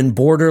you've been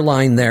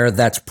borderline there.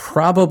 That's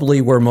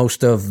probably where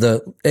most of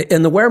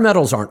and the wear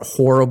metals aren't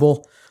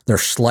horrible. They're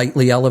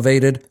slightly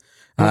elevated.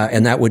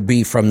 And that would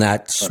be from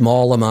that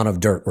small amount of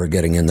dirt we're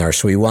getting in there.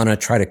 So we want to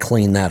try to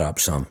clean that up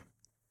some.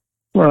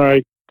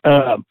 Right.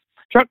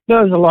 Truck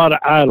does a lot of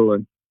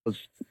idling.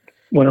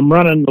 When I'm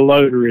running the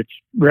loader, it's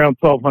around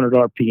 1,200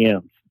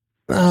 RPM.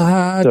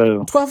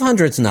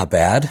 1,200's not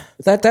bad.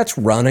 That's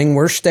running.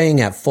 We're staying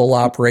at full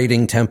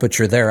operating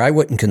temperature there. I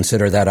wouldn't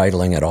consider that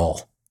idling at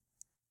all.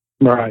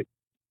 Right.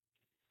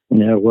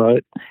 Yeah, well,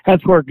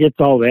 that's where it gets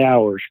all the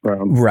hours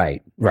from.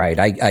 Right.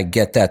 I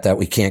get that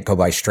we can't go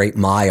by straight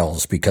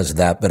miles because of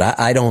that, but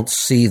I don't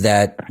see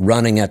that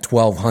running at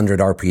 1,200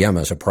 RPM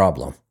as a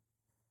problem.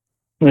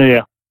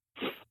 Yeah.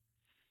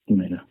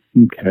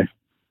 Okay.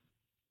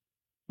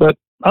 But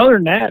other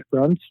than that,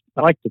 runs.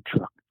 I like the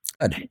truck.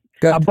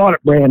 Good. I bought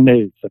it brand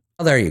new. So.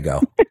 Oh, there you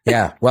go.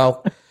 Yeah.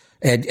 Well,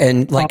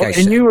 and like I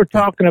said, and you were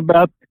talking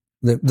about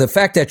the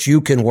fact that you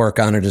can work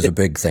on it is a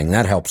big thing.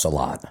 That helps a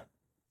lot.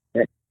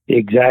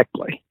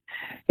 Exactly.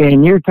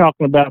 And you're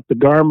talking about the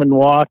Garmin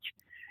watch,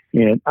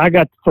 and I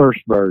got the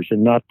first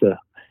version, not the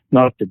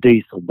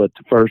diesel, but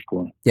the first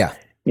one. Yeah.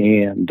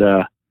 And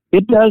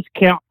it does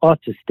count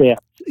lots of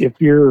steps. If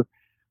you're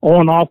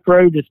on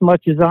off-road as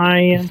much as I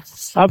am,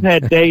 I've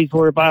had days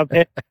where I've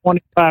had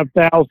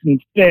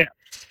 25,000 steps.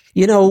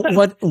 You know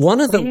what?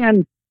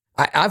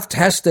 I've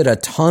tested a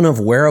ton of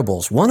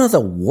wearables. One of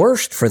the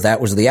worst for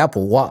that was the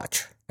Apple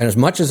Watch. And as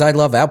much as I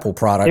love Apple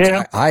products,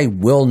 I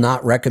will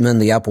not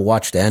recommend the Apple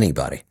Watch to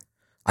anybody.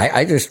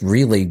 I just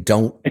really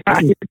don't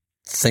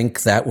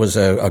think that was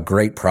a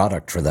great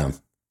product for them.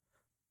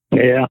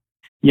 Yeah.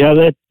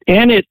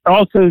 And it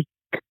also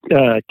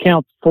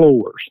counts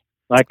floors.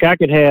 Like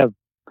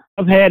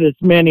I've had as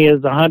many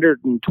as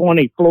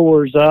 120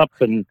 floors up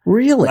and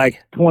really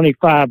like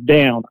 25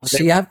 down.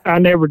 See, I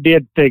never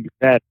did figure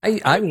that.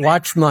 I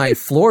watch my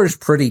floors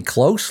pretty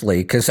closely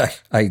because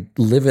I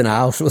live in a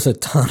house with a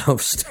ton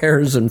of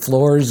stairs and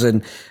floors.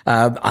 And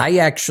I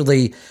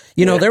actually,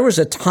 there was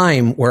a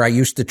time where I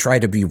used to try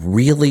to be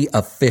really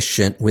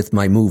efficient with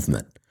my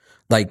movement.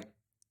 Like,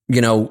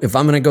 if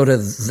I'm going to go to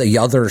the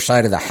other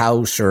side of the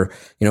house or,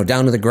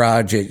 down to the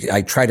garage,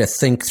 I try to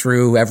think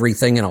through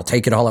everything and I'll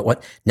take it all at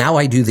once. Now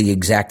I do the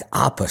exact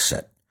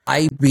opposite.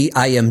 I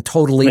am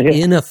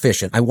totally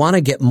inefficient. I want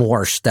to get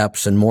more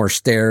steps and more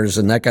stairs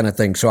and that kind of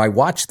thing. So I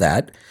watch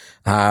that.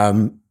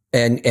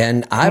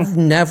 And I've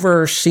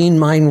never seen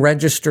mine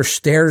register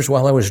stairs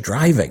while I was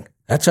driving.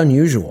 That's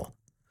unusual.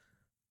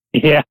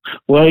 Yeah.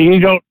 Well, you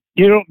don't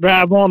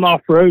drive on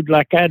off road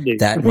like I do.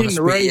 That must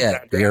be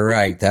it. You're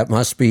right. That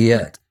must be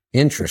it.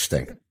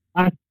 Interesting.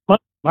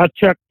 My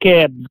truck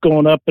cab's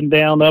going up and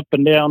down, up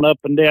and down, up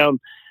and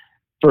down.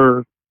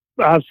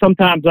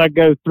 Sometimes I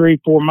go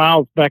 3-4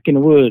 miles back in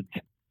the woods.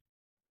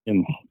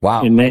 And,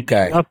 wow. And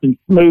okay. Nothing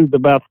smooth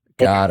about it.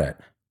 Got it.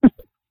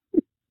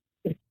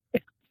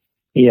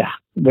 Yeah,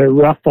 they're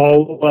rough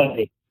all the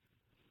way.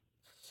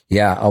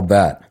 Yeah, I'll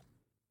bet.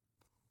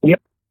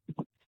 Yep.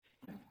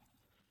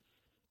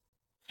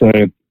 So,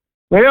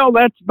 well,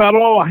 that's about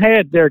all I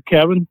had there,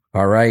 Kevin.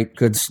 All right,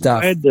 good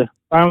stuff. I had to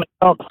finally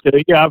talk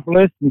to you. I've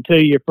listened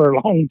to you for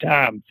a long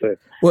time. So,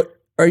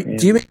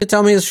 do you mean to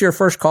tell me this is your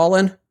first call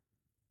in?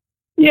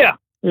 Yeah,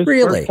 it's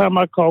really? the first time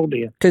I called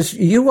in. Because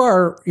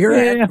you're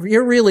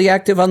really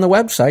active on the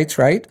websites,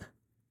 right?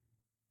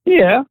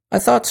 Yeah, I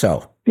thought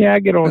so. Yeah, I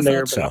get on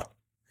there. So.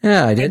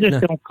 Yeah, I didn't. I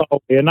just don't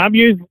call in. I'm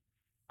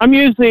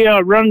usually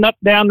running up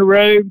down the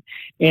road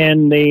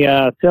in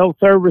the cell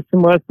service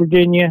in West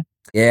Virginia.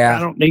 Yeah, I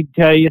don't need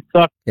to tell you, it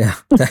sucks. Yeah.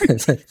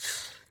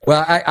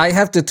 Well, I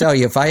have to tell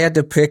you, if I had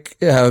to pick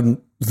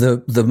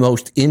the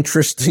most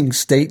interesting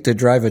state to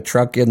drive a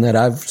truck in that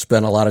I've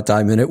spent a lot of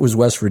time in, it was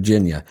West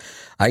Virginia.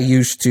 I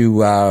used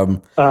to.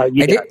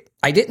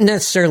 I didn't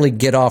necessarily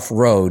get off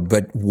road,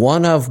 but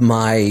one of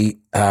my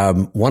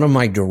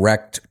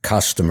direct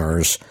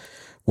customers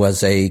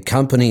was a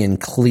company in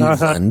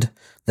Cleveland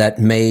that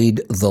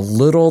made the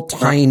little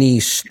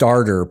tiny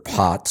starter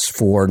pots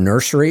for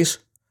nurseries.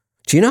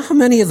 Do you know how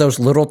many of those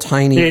little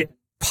tiny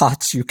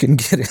pots you can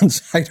get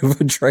inside of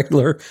a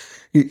trailer?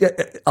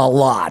 A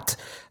lot.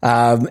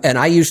 And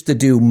I used to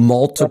do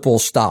multiple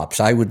stops.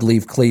 I would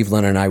leave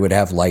Cleveland and I would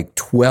have like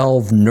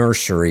 12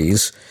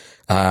 nurseries.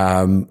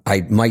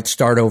 I might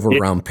start over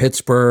around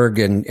Pittsburgh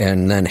and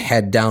then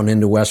head down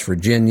into West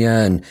Virginia.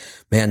 And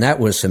man, that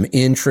was some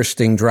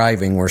interesting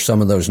driving where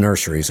some of those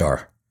nurseries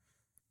are.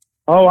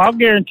 Oh, I'll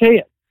guarantee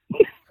it.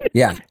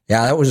 Yeah,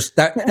 that was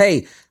that.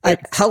 Hey,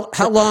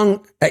 how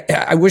long?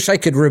 I wish I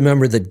could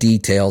remember the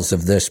details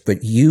of this,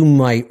 but you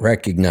might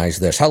recognize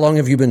this. How long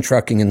have you been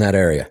trucking in that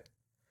area?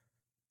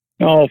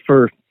 Oh,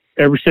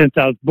 ever since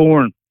I was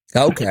born.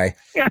 Okay,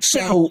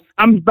 so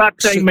I'm about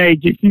the same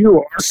age as you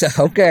are. So,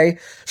 okay,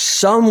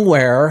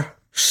 somewhere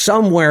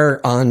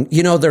on,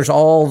 there's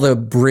all the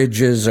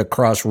bridges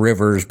across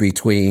rivers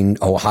between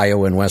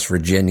Ohio and West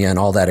Virginia and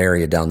all that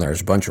area down there.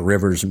 There's a bunch of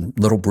rivers and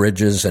little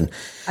bridges, and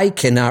I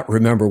cannot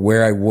remember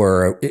where I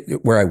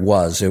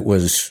was. It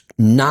was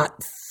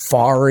not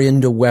far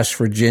into West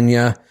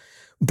Virginia,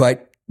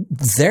 but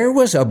There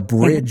was a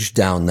bridge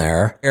down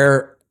there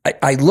where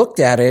I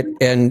looked at it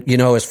and,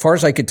 as far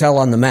as I could tell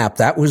on the map,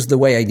 that was the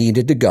way I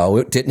needed to go.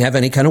 It didn't have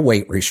any kind of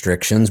weight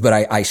restrictions, but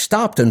I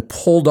stopped and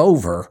pulled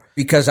over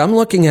because I'm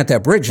looking at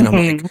that bridge and I'm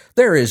like,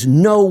 there is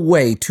no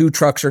way two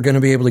trucks are going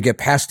to be able to get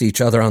past each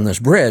other on this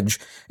bridge.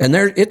 And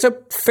it's a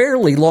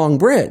fairly long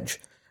bridge.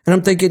 And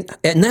I'm thinking,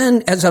 and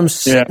then as I'm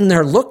sitting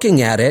there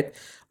looking at it,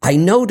 I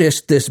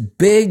noticed this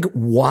big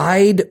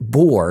wide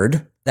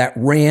board that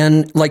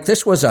ran like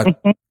this was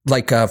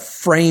like a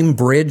frame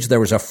bridge. There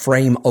was a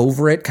frame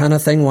over it kind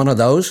of thing, one of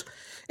those.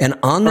 And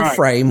on the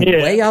frame,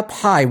 way up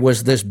high,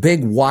 was this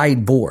big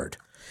wide board.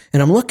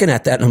 And I'm looking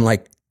at that and I'm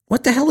like,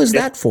 what the hell is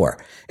that for?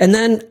 And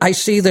then I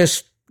see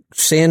this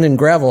sand and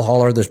gravel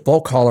hauler, this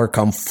bulk hauler,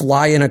 come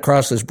flying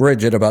across this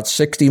bridge at about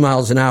 60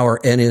 miles an hour,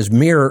 and his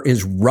mirror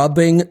is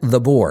rubbing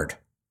the board.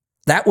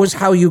 That was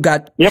how you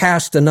got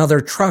past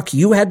another truck.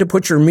 You had to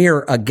put your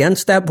mirror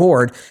against that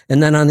board,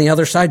 and then on the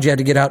other side, you had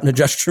to get out and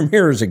adjust your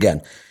mirrors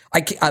again.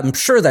 I'm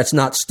sure that's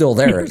not still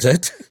there, is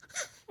it?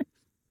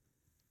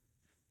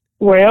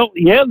 Well,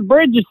 yeah, the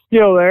bridge is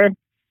still there,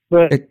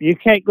 but you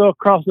can't go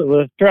across it with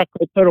a truck.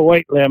 They put a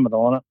weight limit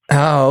on it.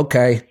 Oh,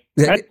 okay.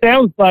 That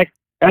sounds like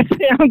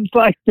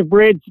the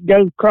bridge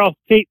goes across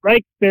Pete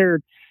right there,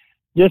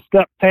 just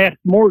up past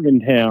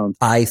Morgantown.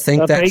 I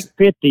think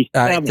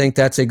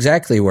that's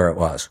exactly where it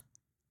was.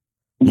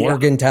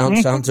 Morgantown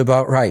sounds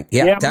about right.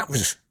 Yeah, that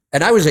was,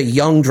 and I was a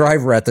young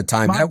driver at the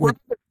time. That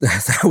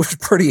was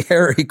pretty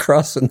hairy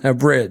crossing that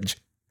bridge.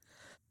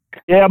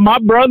 Yeah, my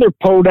brother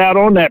pulled out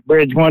on that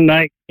bridge one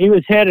night. He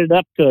was headed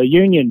up to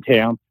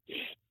Uniontown,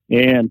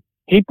 and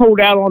he pulled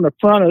out on the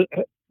front of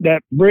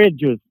that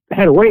bridge.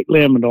 Had a weight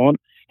limit on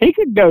it. He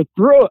could go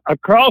through it,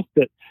 across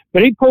it,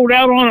 but he pulled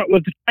out on it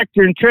with the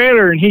tractor and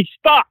trailer, and he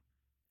stopped,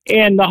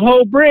 and the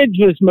whole bridge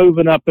was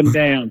moving up and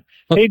down.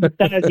 He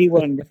decided he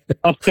wasn't.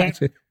 Okay.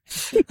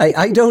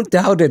 I don't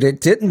doubt it.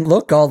 It didn't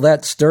look all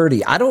that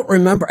sturdy. I don't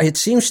remember. It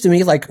seems to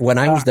me like when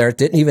I was there, it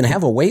didn't even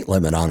have a weight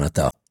limit on it,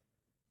 though.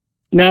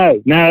 No,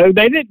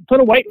 they didn't put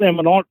a weight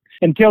limit on it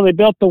until they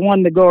built the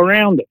one to go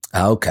around it.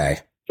 Okay.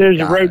 There's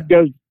a road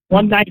goes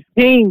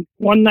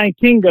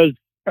 119 goes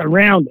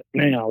around it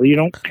now. You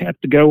don't have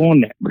to go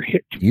on that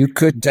bridge. You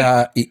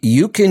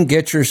can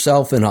get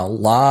yourself in a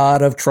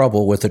lot of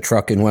trouble with a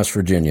truck in West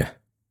Virginia.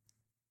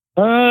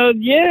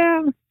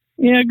 Yeah,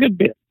 a good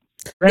bit.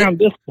 Around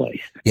this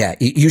place. Yeah,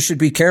 you should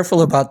be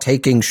careful about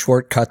taking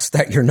shortcuts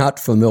that you're not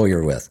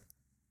familiar with.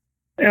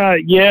 Yeah,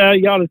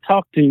 you ought to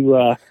talk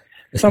to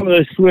some of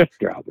those Swift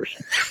drivers.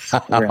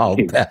 I'll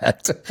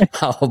bet.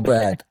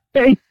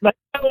 They know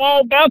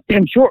all about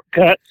them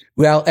shortcuts.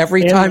 Well,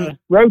 every time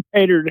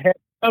rotator to have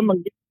come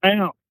and get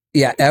out.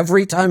 Yeah,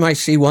 every time I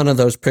see one of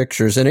those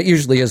pictures, and it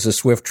usually is a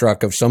Swift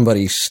truck of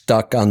somebody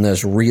stuck on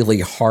this really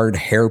hard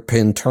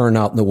hairpin turn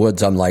out in the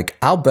woods, I'm like,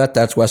 I'll bet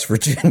that's West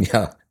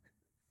Virginia.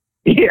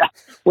 Yeah,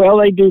 well,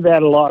 they do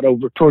that a lot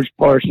over towards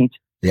Parsons.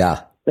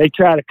 Yeah. They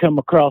try to come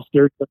across.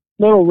 There's a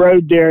little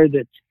road there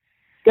that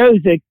goes,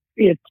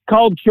 it's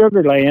called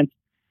Sugarland,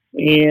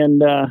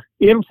 and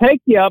it'll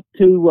take you up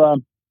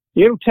to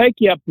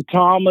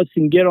Thomas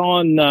and get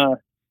on,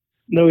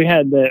 we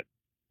had the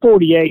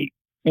 48,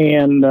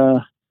 and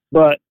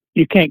but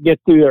you can't get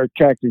through their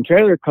tractor and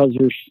trailer because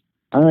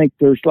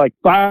there's like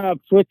 5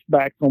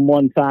 switchbacks on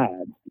one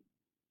side,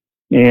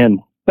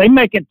 and they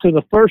make it to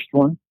the first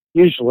one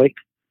usually.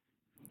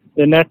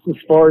 And that's as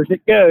far as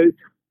it goes.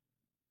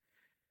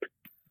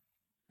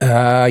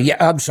 Yeah,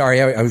 I'm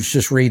sorry. I was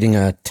just reading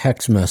a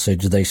text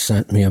message they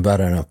sent me about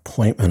an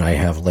appointment I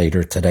have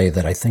later today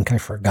that I think I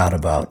forgot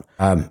about.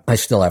 I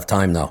still have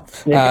time, though.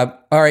 Yeah.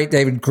 All right,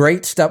 David,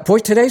 great stuff. Boy,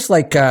 today's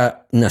like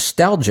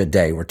nostalgia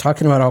day. We're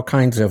talking about all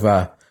kinds of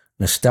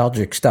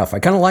nostalgic stuff. I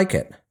kind of like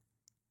it.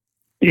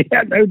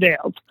 Yeah, no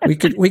doubt. we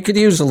could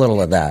use a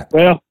little of that.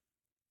 Well,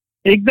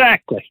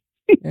 exactly.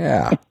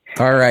 Yeah.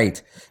 All right.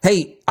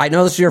 Hey, I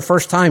know this is your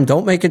first time.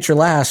 Don't make it your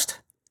last.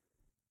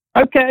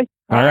 Okay.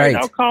 All right.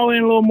 I'll call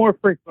in a little more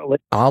frequently.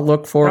 I'll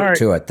look forward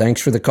to it.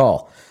 Thanks for the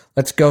call.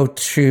 Let's go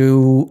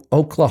to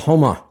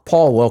Oklahoma.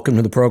 Paul, welcome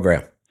to the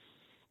program.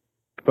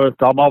 First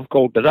time I've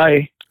called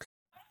today.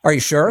 Are you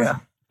sure?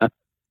 Yeah.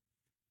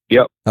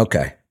 Yep.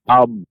 Okay.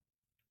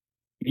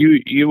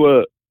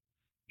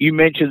 You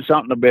mentioned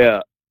something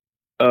about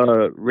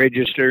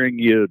registering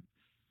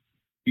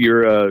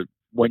your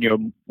when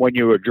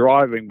you were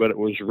driving, but it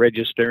was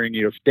registering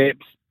your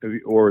steps,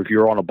 or if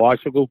you're on a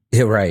bicycle.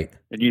 Yeah, right.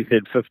 And you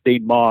said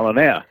 15 mile an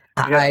hour.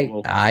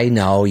 I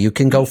know you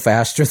can go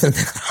faster than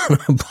that on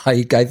a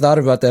bike. I thought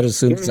about that as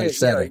soon as I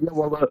said it.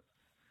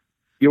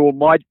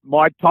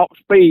 My top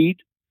speed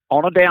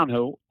on a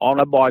downhill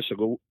on a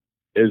bicycle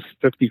is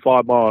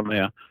 55 miles an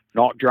hour.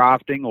 Not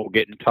drafting or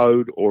getting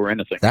towed or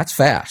anything. That's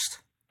fast.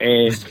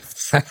 And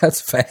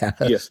that's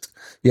fast. Yeah.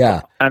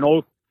 Yeah.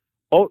 And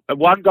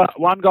one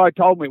guy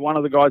told me, one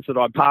of the guys that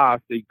I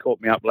passed, he caught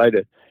me up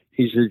later.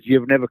 He says,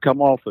 "You've never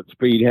come off at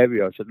speed, have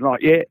you?" I said,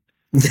 "Not yet."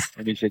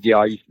 And he said, "Yeah,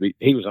 I used to be."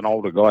 He was an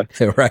older guy.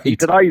 Right. He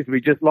said, "I used to be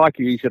just like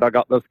you." He said, "I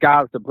got the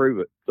scars to prove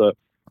it." So,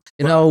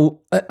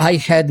 I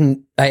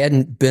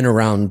hadn't been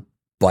around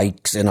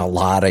bikes in a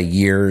lot of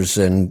years.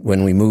 And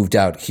when we moved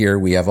out here,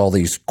 we have all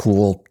these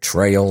cool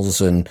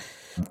trails, and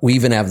we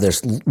even have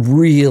this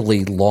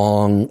really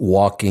long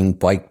walking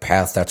bike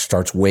path that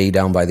starts way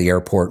down by the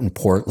airport in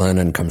Portland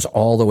and comes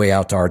all the way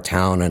out to our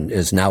town and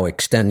is now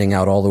extending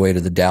out all the way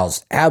to the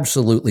Dalles.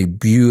 Absolutely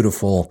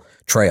beautiful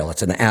trail.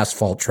 It's an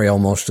asphalt trail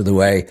most of the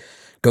way,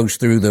 goes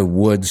through the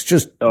woods,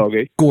 just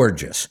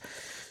gorgeous.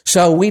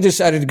 So we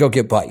decided to go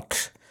get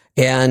bikes.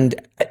 And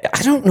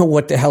I don't know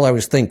what the hell I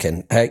was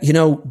thinking.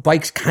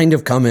 Bikes kind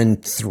of come in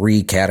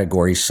three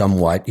categories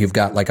somewhat. You've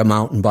got like a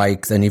mountain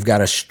bike, then you've got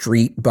a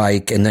street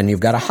bike, and then you've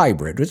got a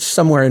hybrid. It's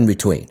somewhere in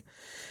between.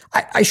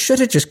 I should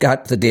have just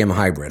got the damn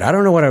hybrid. I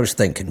don't know what I was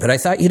thinking, but I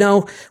thought,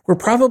 we're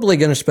probably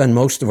going to spend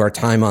most of our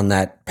time on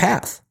that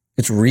path.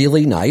 It's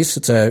really nice.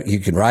 You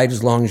can ride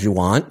as long as you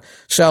want.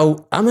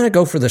 So I'm going to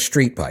go for the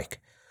street bike.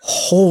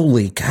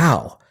 Holy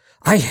cow.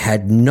 I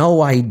had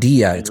no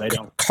idea. It's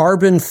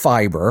carbon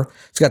fiber.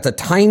 It's got the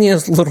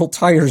tiniest little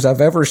tires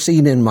I've ever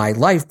seen in my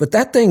life, but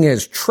that thing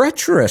is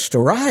treacherous to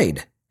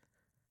ride.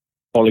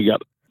 Only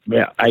got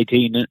about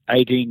 18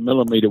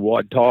 millimeter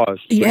wide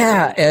tires.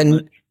 Yeah,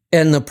 and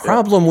the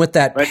problem with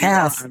that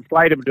path...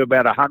 Inflate them to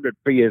about 100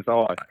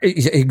 PSI.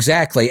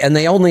 Exactly, and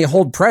they only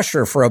hold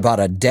pressure for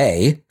about a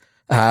day.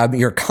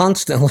 You're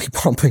constantly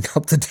pumping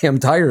up the damn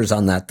tires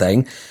on that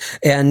thing.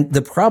 And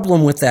the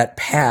problem with that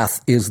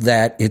path is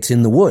that it's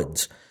in the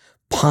woods.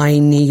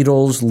 Pine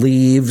needles,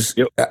 leaves.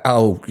 Yep.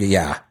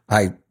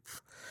 I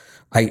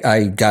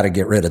got to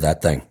get rid of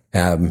that thing.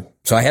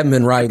 So I haven't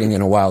been riding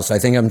in a while, so I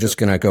think I'm just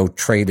going to go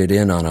trade it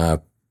in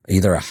on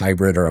either a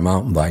hybrid or a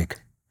mountain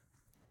bike.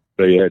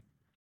 So you had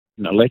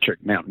an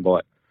electric mountain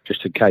bike,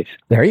 just in case.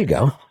 There you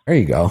go.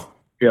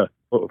 Yeah.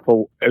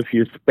 For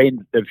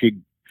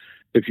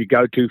if you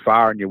go too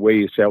far and you wear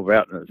yourself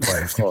out, and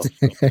it's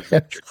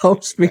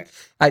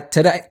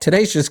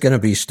today's just going to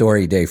be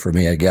story day for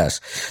me, I guess.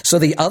 So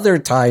the other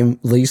time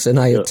Lisa and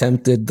I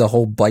attempted the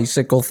whole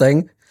bicycle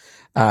thing,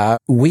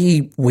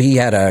 we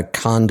had a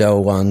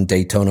condo on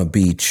Daytona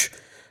Beach,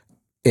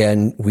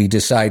 and we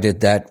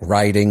decided that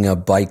riding a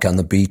bike on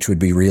the beach would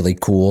be really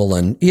cool.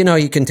 And,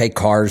 you can take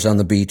cars on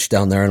the beach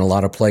down there in a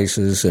lot of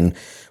places, and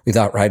we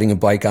thought riding a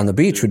bike on the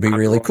beach would be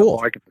really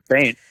cool.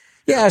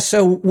 Yeah,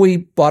 so we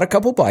bought a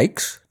couple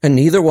bikes, and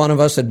neither one of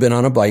us had been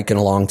on a bike in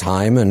a long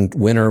time, and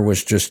winter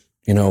was just,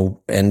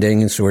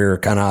 ending, and so we were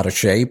kind of out of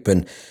shape,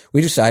 and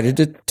we decided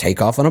to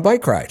take off on a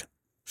bike ride.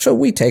 So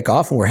we take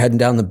off, and we're heading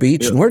down the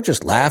beach, and we're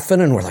just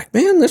laughing, and we're like,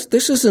 man, this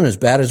isn't as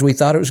bad as we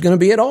thought it was going to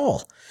be at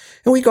all.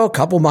 And we go a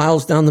couple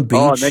miles down the beach.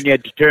 Oh, and then you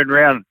had to turn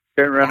around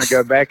and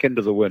go back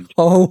into the wind.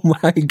 Oh,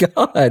 my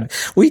God.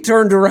 We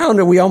turned around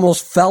and we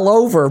almost fell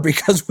over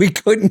because we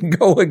couldn't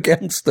go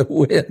against the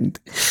wind.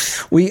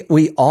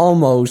 We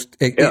almost,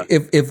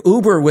 if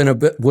Uber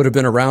would have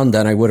been around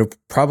then, I would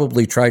have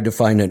probably tried to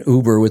find an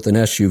Uber with an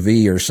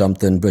SUV or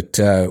something. But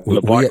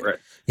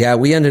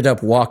we ended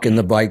up walking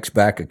the bikes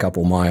back a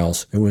couple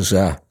miles. It was,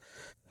 should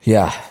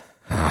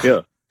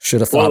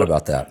have thought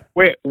about that.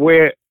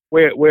 Where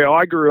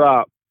I grew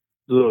up,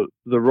 the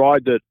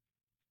ride that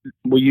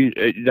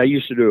they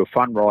used to do a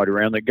fun ride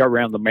around. They go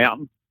around the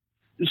mountain,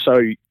 so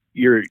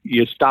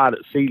you start at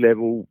sea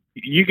level.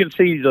 You can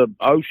see the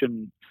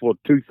ocean for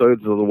 2/3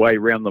 of the way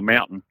around the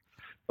mountain,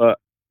 but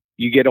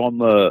you get on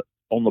the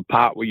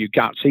part where you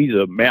can't see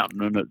the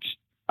mountain and it's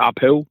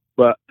uphill.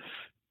 But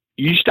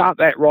you start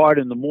that ride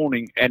in the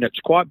morning, and it's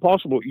quite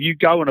possible you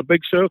go in a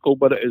big circle,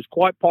 but it is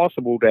quite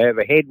possible to have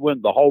a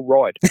headwind the whole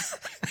ride.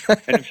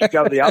 And if you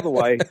go the other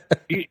way,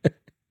 you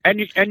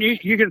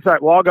can say,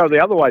 well, I'll go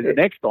the other way the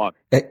next time.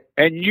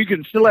 And you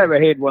can still have a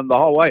headwind the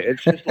whole way.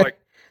 It's just like...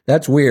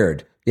 That's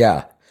weird.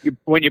 Yeah.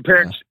 When your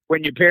parents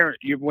went to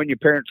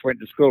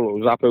school, it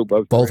was uphill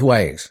both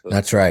ways.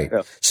 That's right.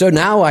 Yeah. So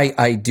now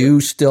I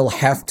do still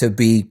have to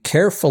be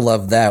careful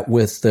of that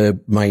with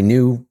my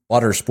new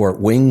water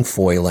sport wing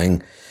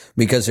foiling,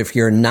 because if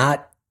you're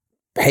not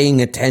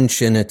paying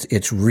attention,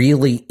 it's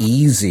really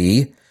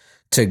easy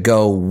to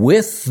go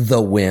with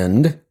the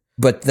wind,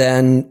 but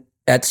then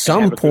at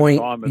some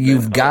point,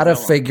 you've got to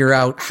figure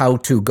out how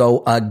to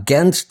go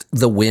against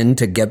the wind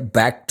to get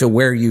back to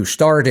where you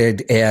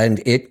started,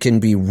 and it can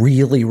be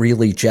really,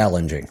 really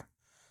challenging.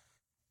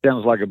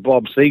 Sounds like a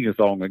Bob Seger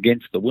song,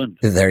 Against the Wind.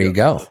 There you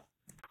go.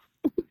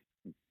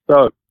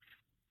 So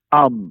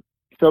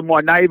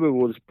my neighbour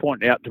was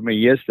pointing out to me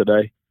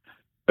yesterday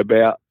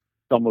about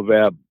some of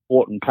our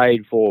bought and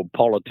paid for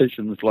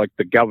politicians, like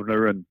the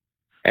governor in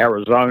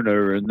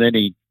Arizona, and then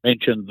he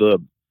mentioned the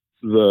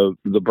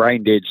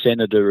brain dead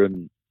senator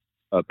in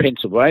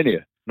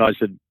Pennsylvania. And I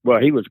said, well,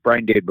 he was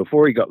brain dead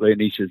before he got there.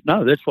 And he says,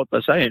 no, that's what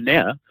they're saying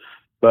now.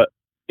 But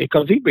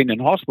because he'd been in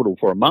hospital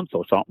for a month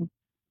or something.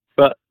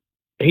 But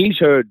he's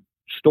heard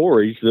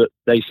stories that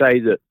they say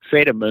that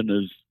Fetterman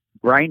is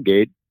brain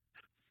dead,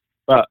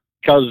 but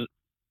because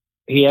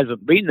he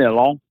hasn't been there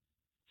long,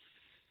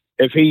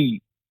 if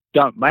he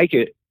don't make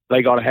it,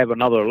 they got to have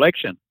another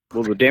election.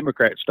 Well, the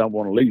Democrats don't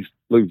want to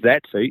lose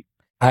that seat.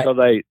 So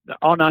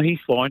he's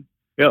fine.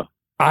 Yeah.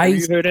 Have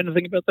you heard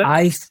anything about that?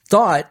 I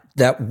thought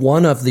that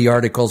one of the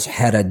articles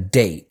had a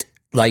date,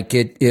 Like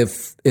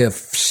if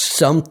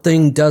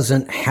something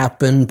doesn't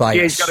happen by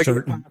a he's got to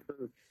certain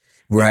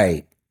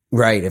right.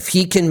 If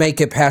he can make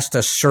it past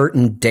a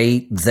certain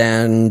date,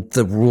 then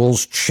the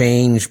rules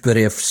change. But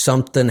if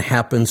something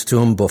happens to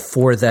him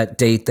before that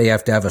date, they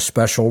have to have a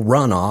special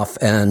runoff,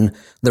 and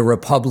the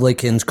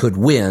Republicans could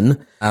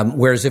win.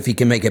 Whereas if he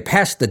can make it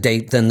past the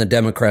date, then the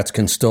Democrats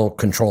can still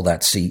control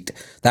that seat.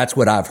 That's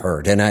what I've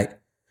heard, and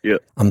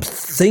I'm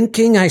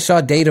thinking I saw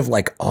a date of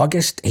like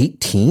August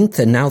 18th,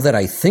 and now that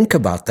I think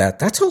about that,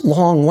 that's a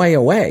long way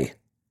away.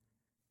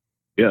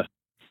 Yeah.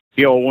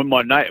 Well, when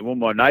my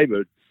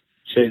neighbour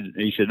said,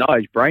 he said, no,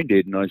 he's brain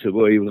dead. And I said,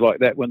 well, he was like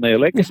that when they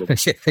elected him.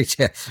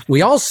 Yeah.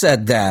 We all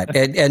said that,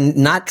 and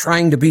not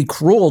trying to be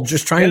cruel,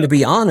 just trying to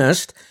be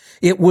honest.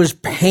 It was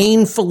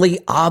painfully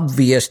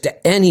obvious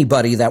to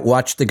anybody that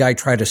watched the guy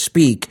try to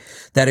speak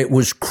that it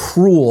was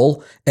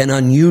cruel and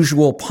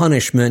unusual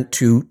punishment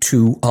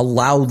to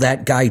allow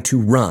that guy to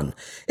run.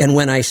 And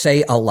when I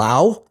say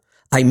allow,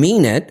 I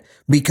mean it,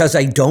 because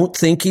I don't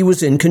think he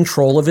was in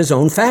control of his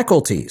own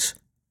faculties.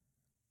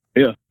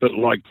 Yeah, but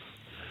like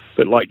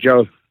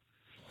Joe,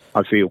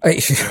 I feel.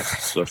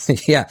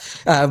 Yeah.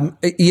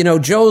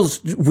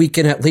 Joe's, we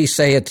can at least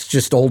say it's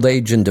just old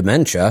age and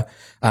dementia.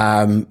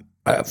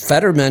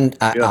 Fetterman,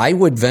 I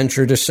would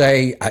venture to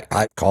say,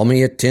 I call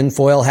me a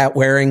tinfoil hat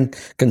wearing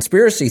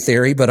conspiracy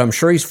theory, but I'm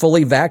sure he's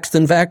fully vaxxed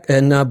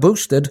and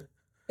boosted.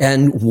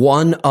 And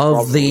one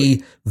of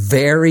the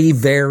very,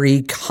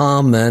 very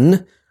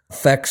common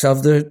effects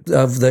of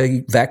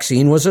the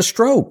vaccine was a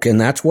stroke, and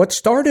that's what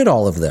started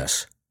all of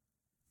this.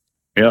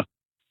 Yeah.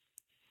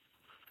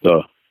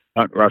 So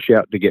don't rush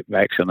out to get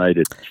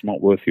vaccinated. It's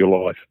not worth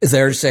your life.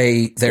 There's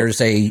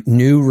a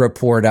new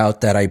report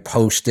out that I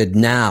posted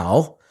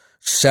now.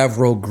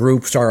 Several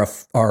groups are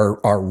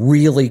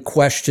really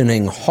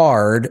questioning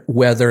hard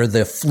whether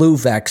the flu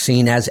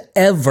vaccine has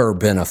ever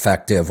been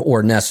effective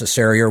or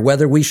necessary, or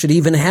whether we should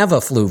even have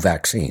a flu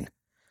vaccine.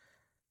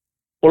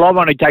 Well, I've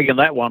only taken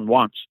that one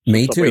once.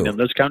 Me too. I've been in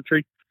this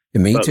country.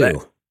 Me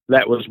too.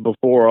 That was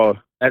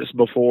before. That's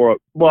before.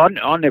 Well,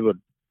 I never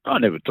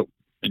took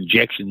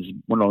injections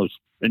when I was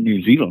in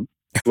New Zealand,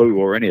 flu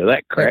or any of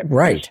that crap.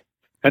 Right.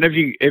 And if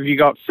you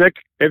got sick,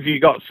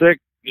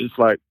 it's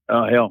like,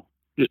 oh hell.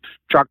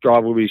 Truck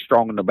driver will be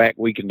strong in the back,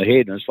 weak in the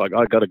head, and it's like,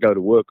 I got to go to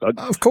work.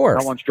 Of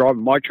course, no one's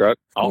driving my truck.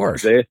 Of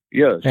course, there.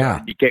 Yeah, so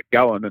yeah. You kept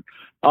going, and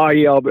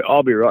I'll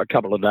be right a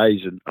couple of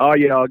days, and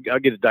I'll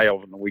get a day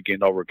off on the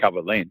weekend. I'll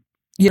recover then.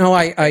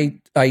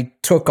 I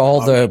took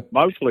all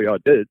mostly I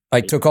did.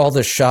 I took all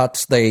the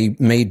shots they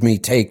made me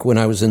take when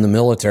I was in the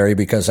military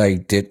because I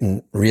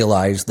didn't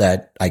realize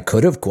that I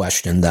could have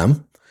questioned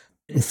them.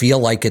 Didn't feel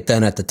like it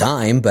then at the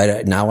time,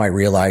 but now I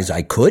realize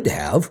I could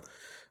have.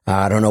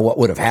 I don't know what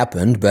would have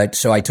happened, but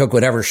so I took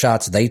whatever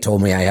shots they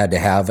told me I had to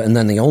have. And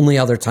then the only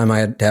other time I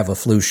had to have a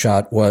flu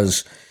shot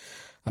was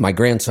my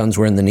grandsons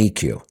were in the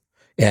NICU.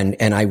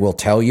 And I will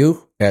tell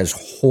you, as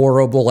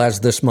horrible as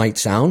this might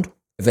sound,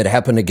 if it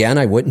happened again,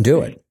 I wouldn't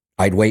do it.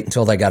 I'd wait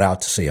until they got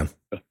out to see him.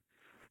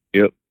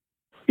 Yep.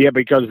 Yeah,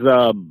 because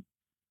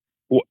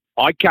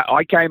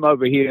I came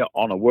over here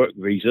on a work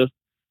visa,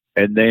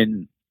 and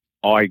then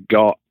I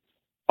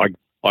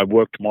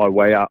worked my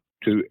way up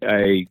to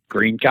a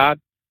green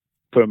card,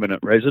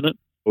 permanent resident.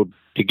 Well,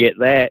 to get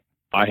that,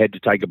 I had to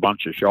take a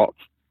bunch of shots.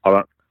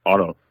 I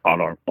don't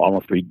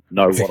honestly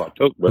know what I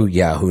took. But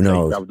who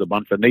knows? There was a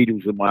bunch of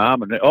needles in my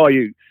arm, and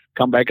you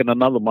come back in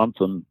another month,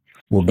 and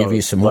we'll give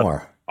you some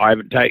more. I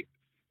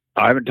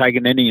haven't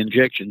taken any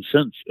injections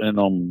since, and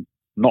I'm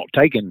not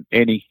taking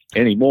any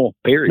more.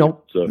 Period.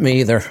 Nope,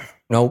 me either.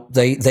 Nope,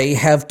 they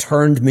have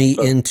turned me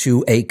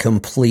into a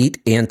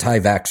complete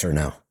anti-vaxxer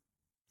now.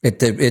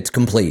 It's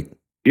complete.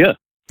 Yeah.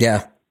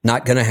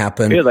 Not going to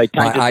happen. Yeah, they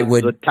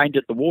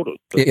tainted the water.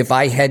 If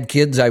I had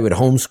kids, I would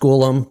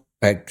homeschool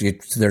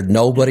them.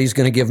 Nobody's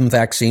going to give them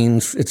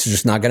vaccines. It's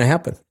just not going to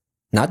happen.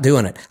 Not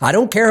doing it. I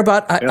don't care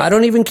about. I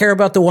don't even care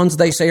about the ones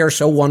they say are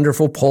so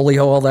wonderful,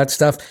 polio, all that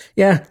stuff.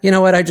 Yeah, you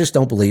know what? I just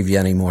don't believe you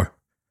anymore.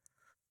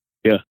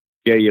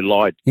 Yeah, you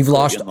lied. You've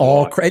lost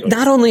all credit.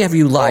 Not only have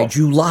you lied,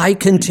 you lie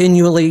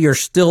continually. You're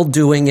still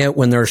doing it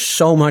when there's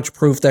so much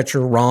proof that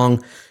you're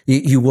wrong.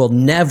 You will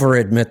never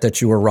admit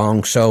that you were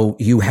wrong. So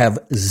you have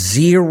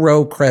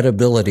zero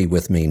credibility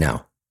with me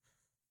now.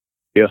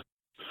 Yeah.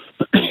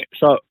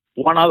 So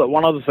one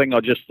other thing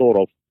I just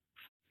thought of.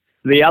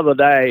 The other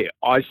day,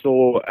 I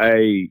saw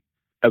a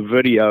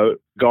video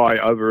guy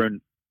over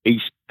in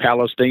East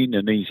Palestine,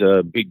 and he's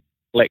big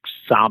collects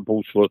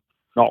samples for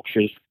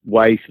noxious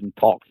waste and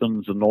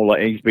toxins and all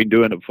that. He's been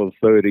doing it for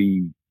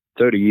 30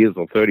 years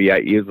or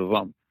 38 years or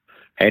something.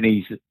 And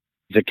he's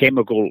a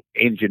chemical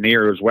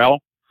engineer as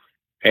well.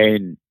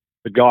 And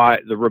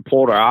the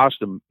reporter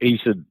asked him, he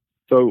said,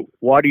 so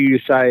why do you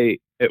say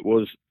it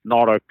was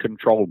not a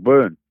controlled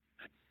burn?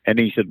 And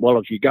he said, well,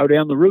 if you go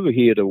down the river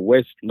here to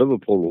West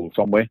Liverpool or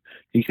somewhere,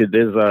 he said,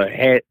 there's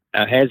a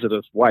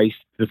hazardous waste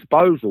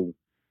disposal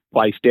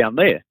place down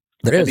there.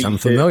 There is. I'm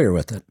familiar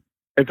with it.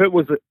 If it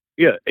was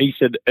he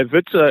said, if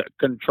it's a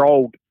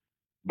controlled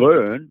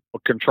burn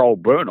or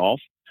controlled burn off,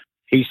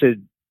 he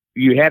said,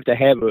 you have to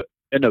have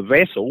in a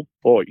vessel,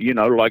 or,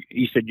 like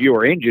he said,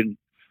 your engine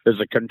is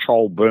a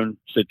controlled burn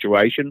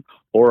situation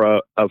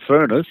or a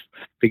furnace,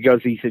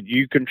 because he said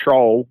you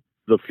control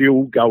the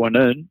fuel going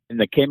in and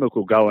the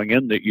chemical going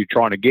in that you're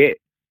trying to get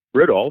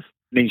rid of.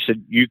 And he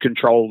said you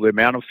control the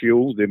amount of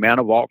fuel, the amount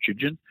of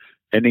oxygen.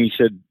 And he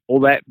said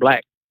all that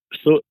black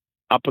soot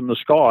up in the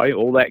sky,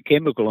 all that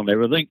chemical and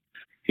everything,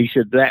 he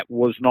said that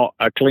was not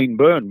a clean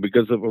burn,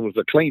 because if it was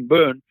a clean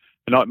burn,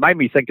 and it made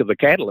me think of the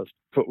catalyst.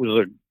 If it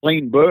was a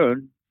clean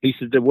burn, he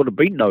said there would have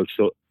been no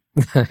soot.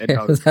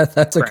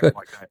 That's a good.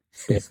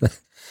 Like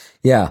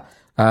yeah,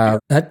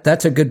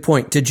 that's a good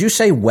point. Did you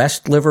say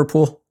West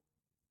Liverpool?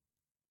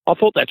 I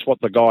thought that's what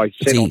the guy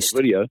said on the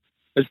video.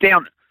 It's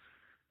down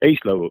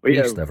East Liverpool.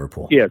 East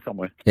Liverpool. Yeah,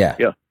 somewhere.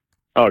 Yeah.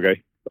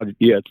 Okay.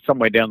 Yeah, it's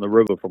somewhere down the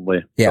river from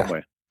there. Yeah.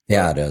 Somewhere.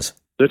 Yeah, it is.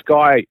 This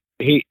guy,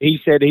 he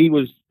said he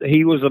was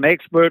an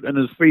expert in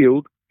his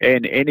field,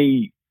 and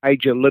any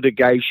major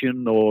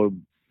litigation or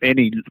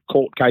any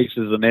court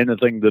cases and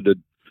anything that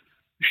had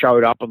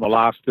showed up in the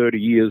last 30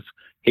 years,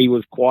 he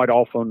was quite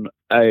often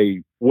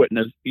a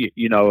witness,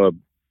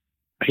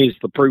 here's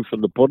the proof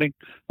in the pudding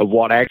of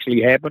what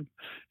actually happened.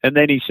 And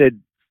then he said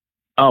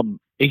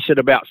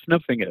about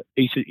sniffing it.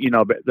 He said,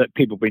 that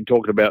people have been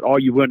talking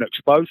about, you weren't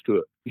exposed to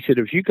it. He said,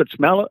 if you could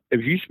smell it,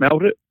 if you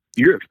smelled it,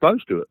 you're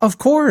exposed to it. Of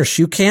course,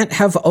 you can't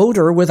have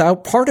odor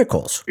without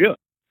particles. Yeah.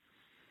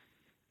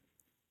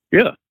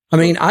 Yeah. I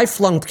mean, I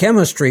flunked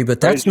chemistry,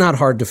 but that's not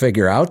hard to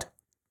figure out.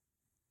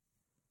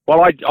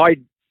 Well, I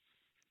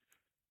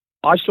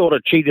sort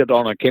of cheated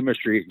on a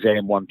chemistry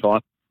exam one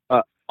time.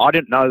 I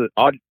didn't know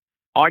that.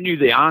 I knew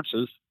the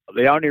answers.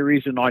 The only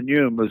reason I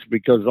knew them was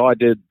because I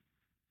did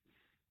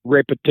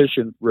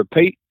repetition,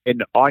 repeat,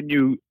 and I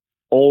knew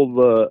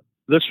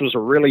this was a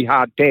really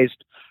hard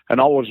test,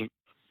 and I was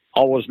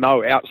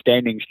no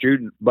outstanding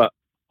student, but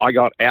I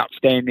got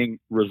outstanding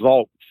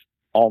results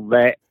on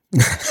that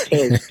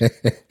test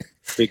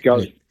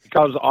because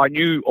I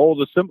knew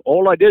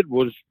all I did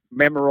was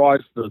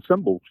memorize the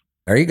symbols.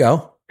 There you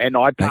go. And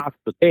I passed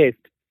the test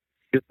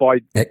just by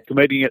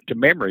committing it to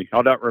memory.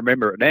 I don't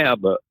remember it now,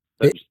 but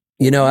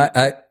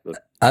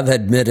I've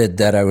admitted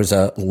that I was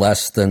a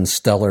less than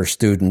stellar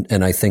student,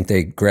 and I think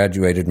they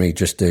graduated me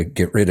just to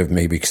get rid of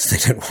me because they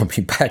didn't want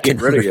me back in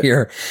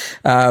here.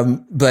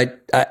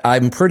 But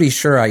I'm pretty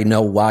sure I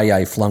know why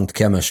I flunked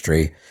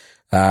chemistry.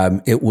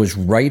 It was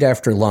right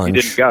after lunch.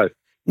 You didn't go.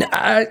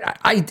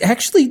 I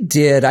actually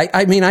did.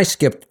 I mean, I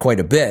skipped quite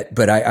a bit,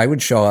 but I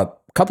would show up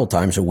a couple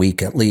times a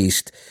week at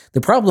least.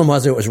 The problem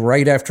was it was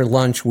right after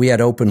lunch. We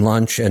had open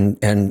lunch,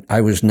 and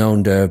I was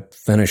known to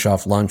finish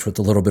off lunch with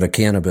a little bit of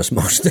cannabis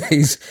most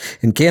days.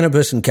 And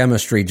cannabis and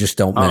chemistry just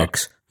don't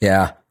mix.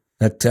 Yeah.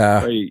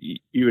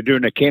 You were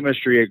doing a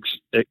chemistry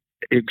test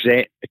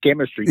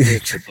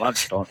at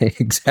lunchtime.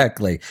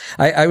 Exactly.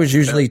 I was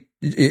usually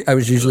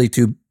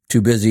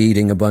too busy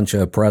eating a bunch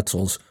of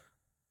pretzels.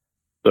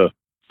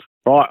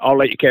 All right, I'll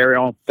let you carry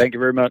on. Thank you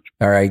very much.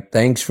 All right.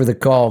 Thanks for the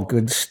call.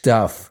 Good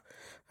stuff.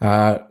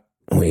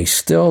 We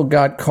still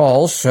got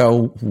calls,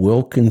 so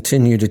we'll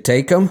continue to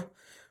take them.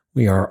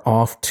 We are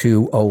off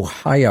to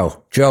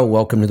Ohio. Joe,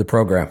 welcome to the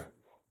program.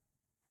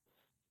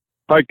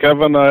 Hi,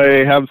 Kevin.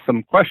 I have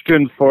some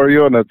questions for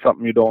you, and it's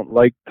something you don't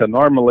like to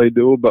normally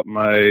do, but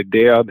my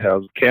dad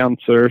has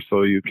cancer,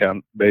 so you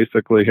can't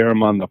basically hear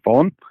him on the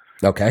phone.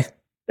 Okay.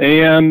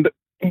 And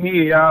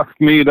he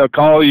asked me to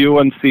call you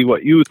and see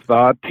what you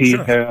thought. He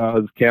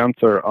has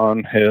cancer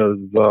on his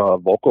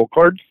vocal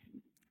cords.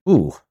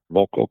 Ooh.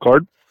 Vocal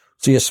cord.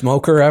 Is he a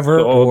smoker ever,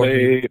 or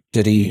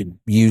did he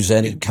use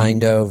any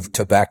kind of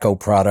tobacco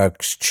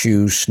products,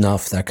 chew,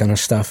 snuff, that kind of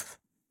stuff?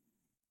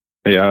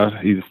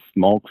 Yeah, he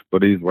smokes,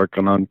 but he's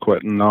working on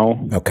quitting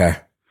now. Okay.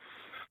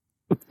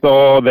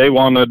 So they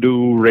want to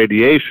do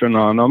radiation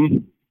on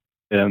him,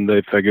 and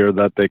they figure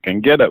that they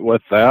can get it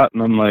with that.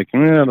 And I'm like, I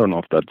don't know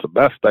if that's the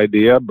best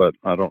idea, but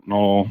I don't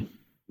know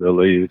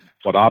really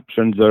what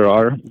options there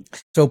are.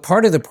 So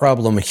part of the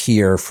problem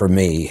here for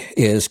me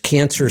is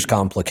cancer's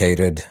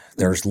complicated.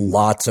 There's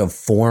lots of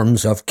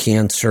forms of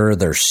cancer.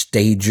 There's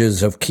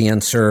stages of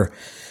cancer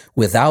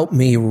without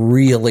me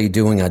really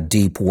doing a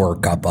deep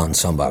workup on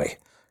somebody.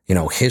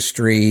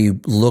 History,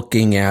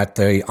 looking at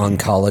the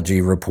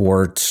oncology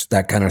reports,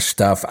 that kind of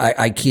stuff.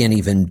 I can't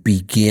even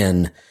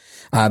begin.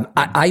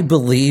 I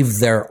believe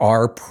there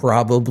are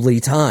probably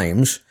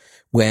times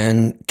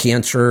when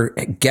cancer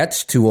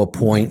gets to a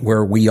point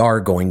where we are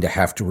going to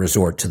have to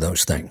resort to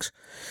those things.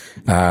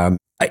 But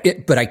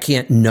I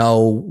can't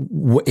know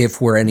if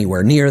we're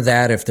anywhere near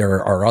that, if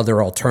there are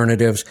other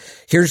alternatives.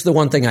 Here's the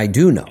one thing I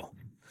do know.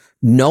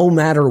 No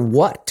matter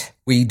what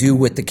we do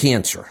with the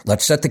cancer,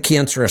 let's set the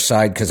cancer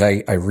aside because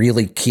I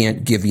really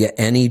can't give you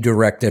any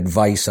direct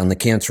advice on the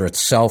cancer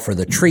itself or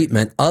the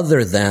treatment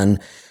other than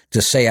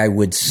to say I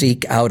would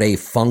seek out a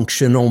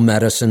functional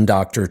medicine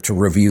doctor to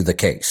review the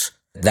case.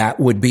 That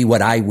would be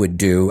what I would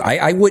do.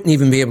 I wouldn't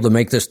even be able to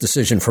make this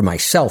decision for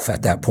myself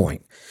at that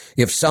point.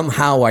 If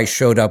somehow I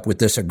showed up with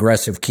this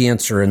aggressive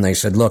cancer and they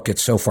said, look,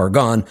 it's so far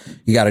gone,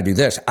 you got to do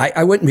this.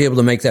 I wouldn't be able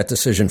to make that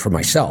decision for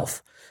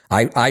myself.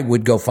 I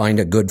would go find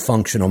a good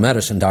functional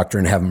medicine doctor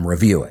and have him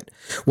review it.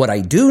 What I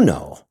do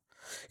know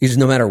is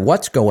no matter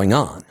what's going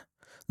on,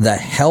 the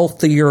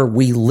healthier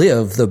we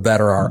live, the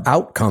better our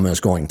outcome is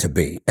going to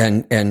be.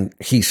 And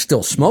he's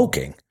still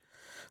smoking.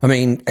 I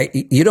mean,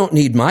 you don't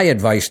need my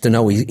advice to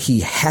know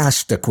he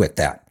has to quit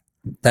that.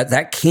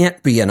 That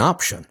can't be an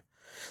option.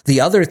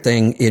 The other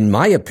thing, in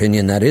my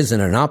opinion, that isn't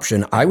an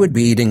option, I would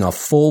be eating a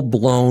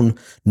full-blown,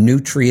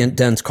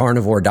 nutrient-dense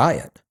carnivore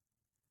diet.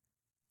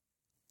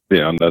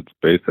 Yeah, and that's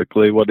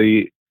basically what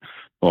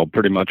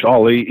pretty much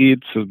all he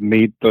eats is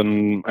meat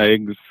and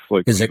eggs.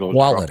 Like, is it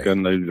quality?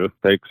 And he just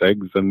takes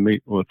eggs and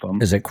meat with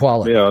them. Is it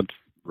quality? Yeah, it's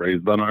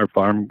raised on our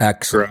farm.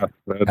 Excellent.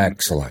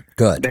 Excellent.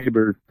 Good.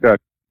 Neighbors got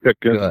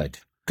chicken.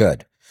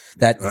 Good.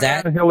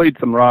 That he'll eat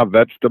some raw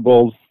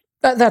vegetables.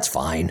 That's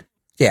fine.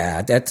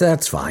 Yeah,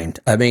 that's fine.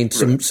 I mean,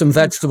 some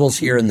vegetables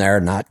here and there,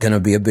 not going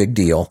to be a big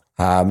deal.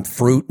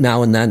 Fruit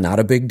now and then, not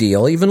a big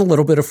deal. Even a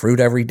little bit of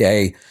fruit every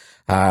day.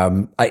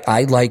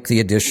 I like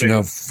the addition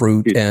of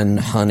fruit and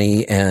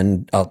honey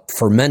and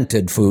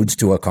fermented foods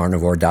to a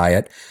carnivore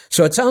diet.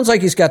 So it sounds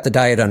like he's got the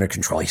diet under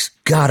control. He's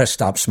got to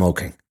stop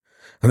smoking.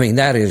 I mean,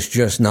 that is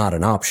just not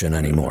an option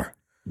anymore.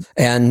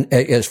 And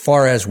as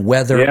far as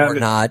whether or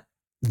not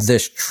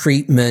this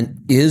treatment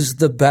is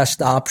the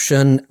best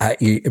option,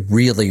 you're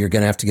going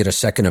to have to get a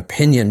second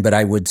opinion, but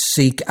I would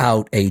seek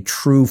out a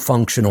true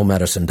functional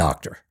medicine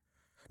doctor.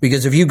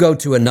 Because if you go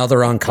to another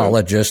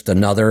oncologist,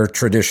 another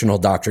traditional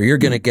doctor, you're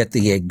going to get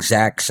the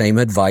exact same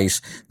advice.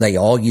 They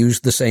all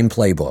use the same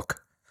playbook.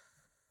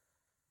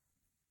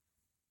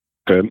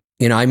 Okay.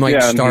 You know, I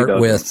might start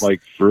with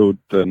like fruit,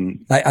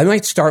 and I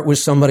might start with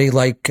somebody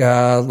like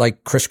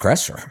Chris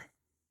Kresser.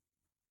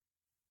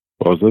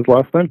 What was his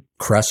last name?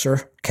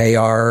 Kresser,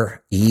 Kresser.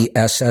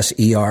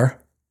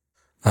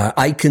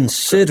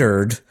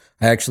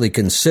 I actually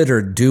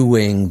considered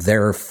doing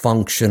their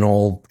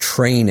functional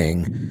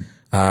training.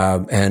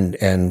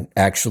 And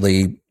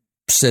actually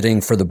sitting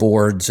for the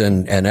boards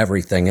and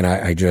everything. And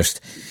I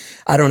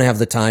don't have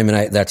the time,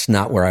 and that's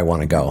not where I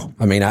want to go.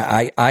 I mean,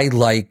 I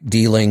like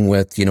dealing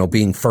with,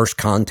 being first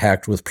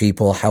contact with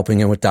people, helping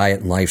them with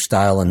diet and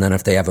lifestyle. And then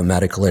if they have a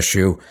medical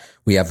issue,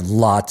 we have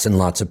lots and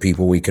lots of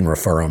people we can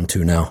refer them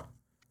to now.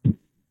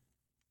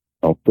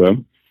 Okay.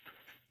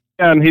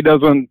 And he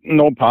doesn't,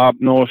 no pop,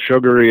 no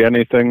sugary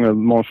anything. The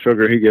most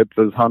sugar he gets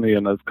is honey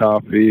in his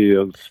coffee,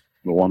 is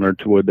 1 or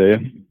 2 a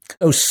day.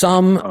 So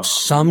some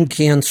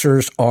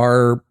cancers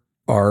some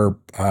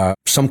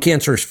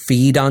cancers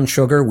feed on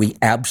sugar. We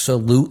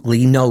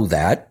absolutely know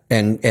that.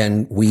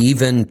 And we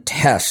even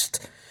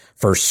test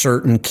for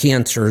certain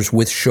cancers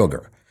with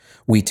sugar.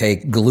 We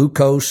take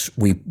glucose,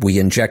 we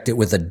inject it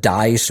with a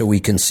dye so we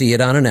can see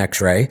it on an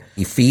x-ray.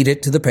 We feed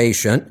it to the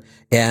patient,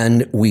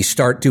 and we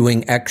start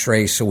doing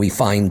x-rays so we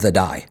find the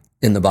dye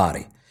in the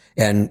body.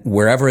 And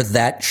wherever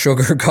that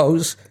sugar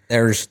goes,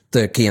 there's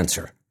the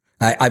cancer.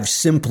 I've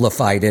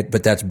simplified it,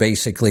 but that's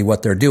basically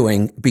what they're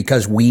doing,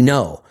 because we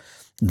know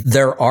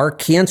there are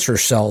cancer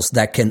cells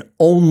that can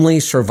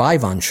only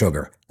survive on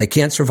sugar. They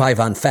can't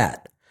survive on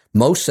fat.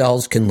 Most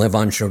cells can live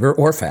on sugar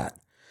or fat.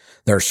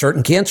 There are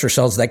certain cancer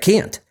cells that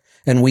can't,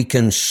 and we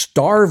can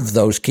starve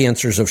those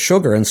cancers of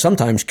sugar and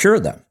sometimes cure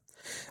them.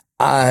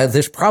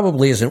 This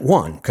probably isn't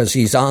one, because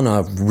he's on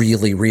a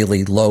really,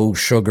 really low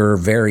sugar,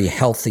 very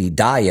healthy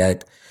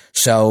diet.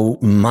 So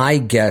my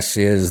guess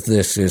is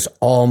this is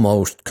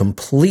almost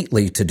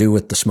completely to do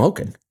with the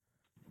smoking.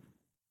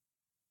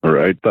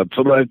 Right. That's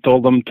what I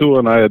told him too.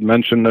 And I had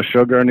mentioned the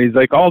sugar, and he's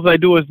like, all I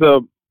do is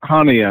the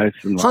honey. I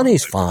said,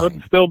 honey's fine.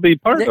 Could still be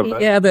part of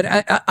it. Yeah,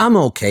 but I'm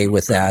okay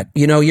with that.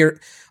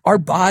 Our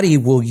body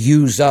will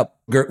use up,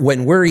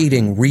 when we're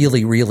eating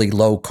really, really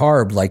low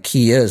carb like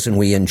he is, and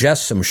we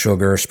ingest some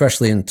sugar,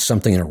 especially in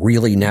something in a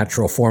really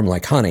natural form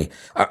like honey,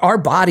 our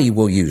body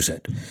will use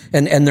it.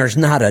 And there's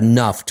not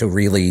enough to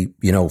really,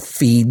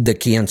 feed the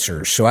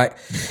cancers.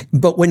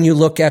 But when you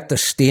look at the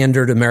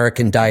standard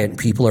American diet,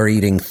 people are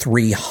eating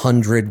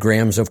 300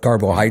 grams of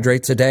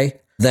carbohydrates a day,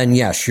 then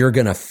yes, you're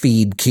going to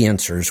feed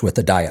cancers with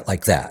a diet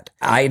like that.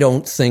 I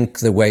don't think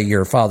the way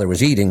your father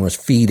was eating was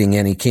feeding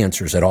any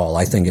cancers at all.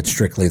 I think it's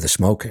strictly the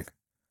smoking.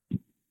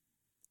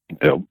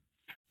 Yep.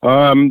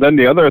 Then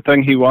the other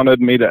thing he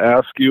wanted me to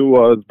ask you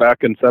was,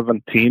 back in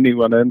 2017, he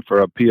went in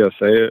for a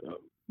PSA,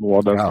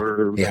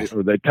 whatever.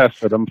 They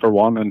tested him for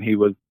one, and he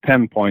was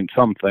 10 point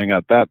something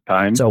at that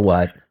time. So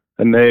what?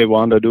 And they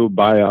wanted to do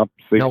biopsy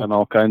and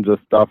all kinds of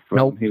stuff.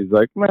 And he's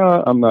like,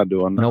 no, I'm not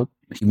doing that. Nope.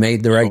 He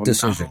made the right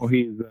decision.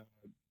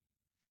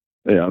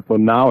 So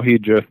now he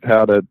just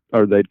had it,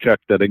 or they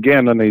checked it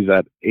again, and he's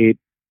at 8.4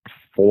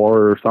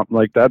 or something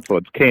like that. So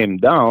it came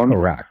down.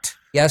 Correct.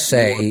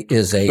 PSA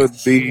is a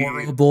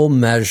horrible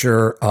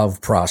measure of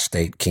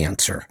prostate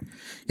cancer.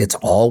 It's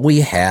all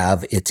we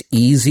have. It's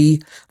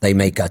easy. They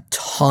make a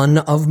ton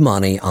of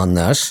money on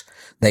this.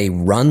 They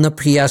run the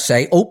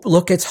PSA. Oh,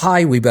 look, it's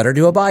high. We better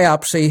do a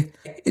biopsy.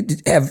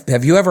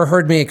 Have you ever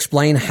heard me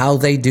explain how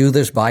they do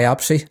this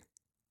biopsy?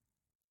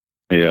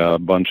 Yeah, a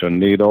bunch of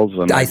needles.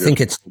 And I think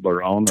it's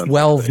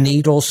 12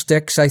 needle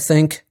sticks, I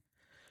think,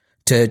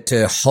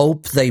 to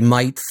hope they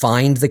might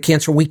find the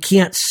cancer. We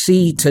can't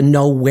see to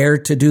know where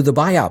to do the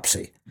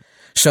biopsy.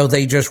 So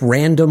they just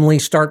randomly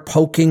start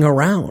poking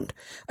around.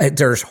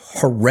 There's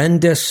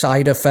horrendous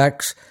side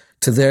effects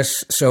to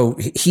this. So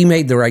he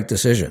made the right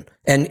decision.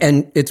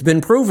 And it's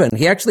been proven.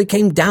 He actually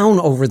came down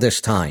over this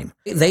time.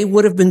 They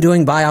would have been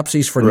doing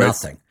biopsies for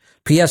nothing.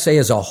 PSA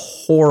is a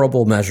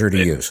horrible measure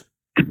to use.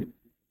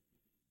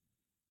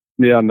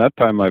 Yeah, and that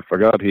time I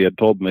forgot he had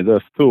told me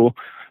this too.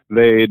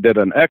 They did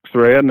an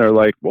x-ray and they're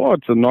like, well,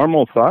 it's a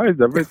normal size.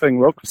 Everything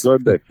looks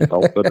good. They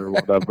felt it or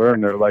whatever.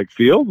 And they're like,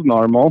 feels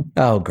normal.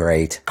 Oh,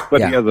 great. But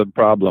he has a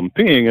problem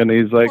peeing. And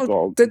he's like,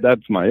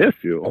 that's my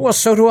issue. Well,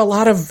 so do a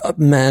lot of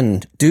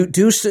men.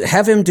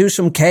 Have him do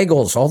some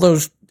Kegels. All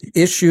those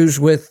issues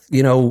with,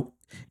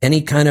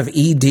 any kind of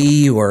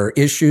ED or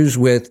issues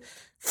with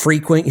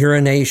frequent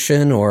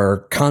urination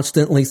or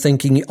constantly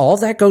thinking, all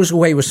that goes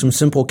away with some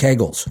simple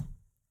Kegels.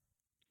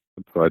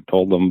 So I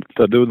told him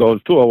to do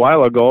those too a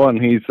while ago,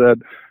 and he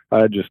said,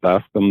 I just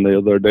asked him the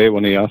other day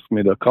when he asked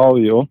me to call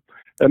you.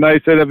 And I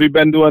said, have you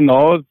been doing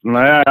those? And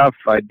I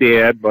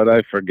did, but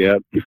I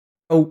forget.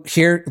 Oh,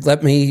 here,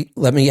 let me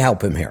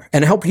help him here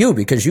and help you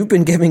because you've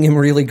been giving him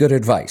really good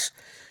advice.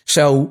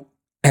 So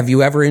have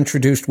you ever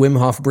introduced Wim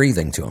Hof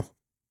breathing to him?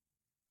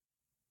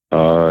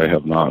 I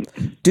have not.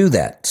 Do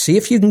that. See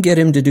if you can get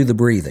him to do the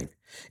breathing.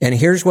 And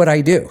here's what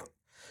I do.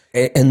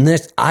 And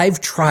this,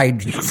 I've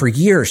tried for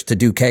years to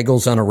do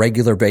Kegels on a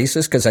regular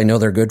basis because I know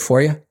they're good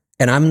for you.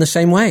 And I'm the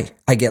same way.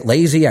 I get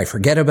lazy. I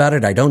forget about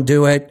it. I don't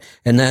do it.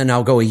 And then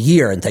I'll go a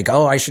year and think,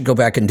 I should go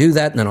back and do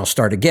that. And then I'll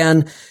start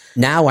again.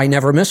 Now I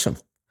never miss them.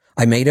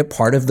 I made it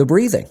part of the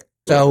breathing.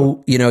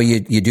 So, you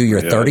do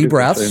your 30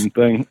 breaths. Same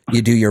thing.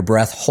 You do your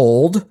breath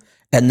hold.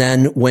 And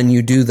then when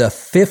you do the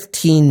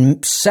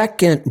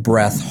 15-second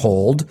breath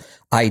hold,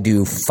 I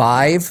do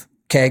 5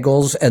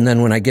 Kegels, and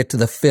then when I get to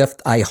the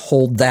 5th, I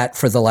hold that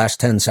for the last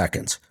 10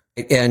 seconds.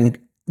 And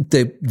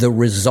the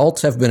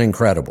results have been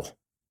incredible.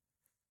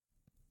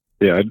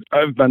 Yeah,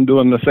 I've been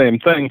doing the same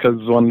thing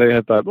because one day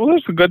I thought, well,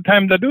 it's a good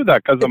time to do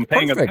that because I'm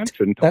paying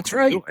attention to That's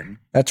right.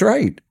 That's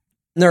right.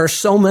 And there are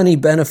so many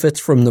benefits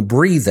from the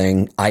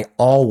breathing. I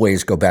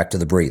always go back to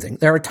the breathing.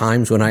 There are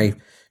times when I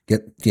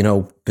get,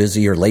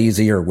 busy or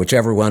lazy or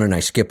whichever one, and I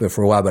skip it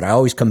for a while, but I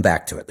always come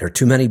back to it. There are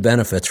too many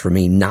benefits for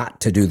me not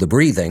to do the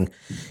breathing.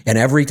 And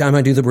every time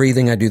I do the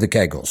breathing, I do the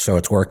Kegels. So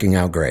it's working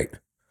out great.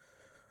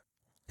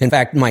 In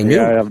fact, I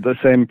have the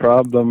same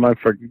problem.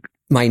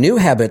 My new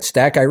habit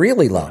stack, I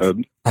really love.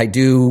 I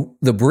do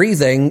the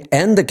breathing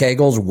and the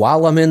Kegels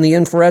while I'm in the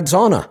infrared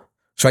sauna.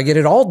 So I get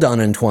it all done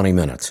in 20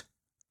 minutes.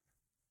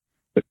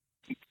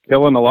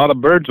 Killing a lot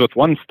of birds with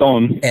one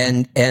stone.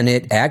 And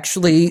it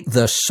actually,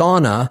 the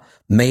sauna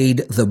made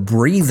the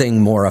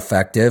breathing more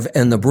effective,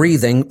 and the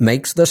breathing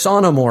makes the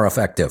sauna more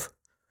effective.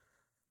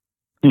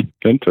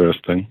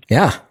 Interesting.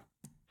 Yeah.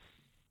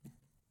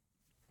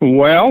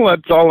 Well,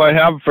 that's all I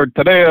have for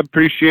today. I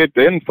appreciate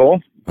the info.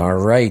 All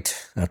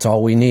right. That's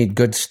all we need.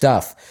 Good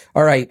stuff.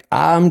 All right.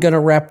 I'm going to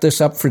wrap this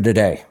up for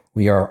today.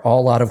 We are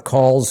all out of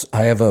calls.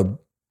 I have a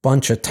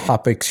bunch of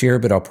topics here,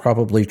 but I'll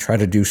probably try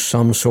to do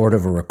some sort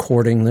of a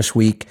recording this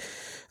week.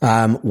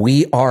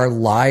 We are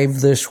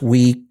live this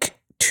week,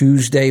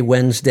 Tuesday,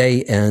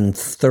 Wednesday, and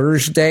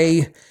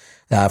Thursday.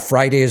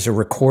 Friday is a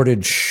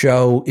recorded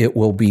show. It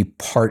will be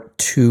part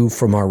 2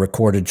 from our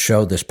recorded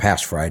show this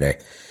past Friday.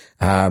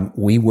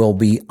 We will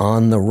be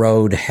on the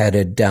road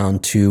headed down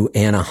to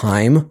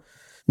Anaheim.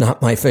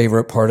 Not my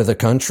favorite part of the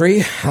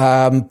country,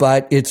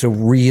 but it's a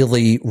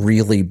really,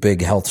 really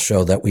big health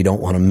show that we don't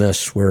want to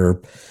miss.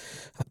 We're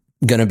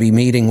going to be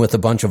meeting with a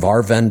bunch of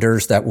our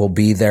vendors that will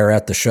be there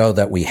at the show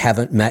that we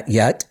haven't met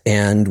yet,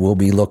 and we'll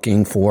be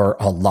looking for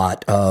a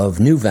lot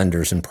of new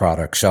vendors and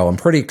products. So I'm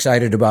pretty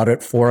excited about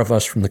it. 4 of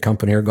us from the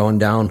company are going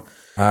down.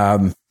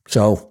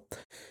 So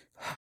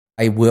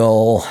I'm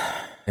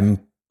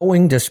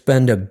going to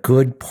spend a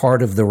good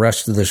part of the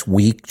rest of this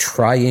week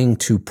trying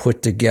to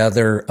put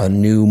together a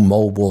new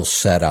mobile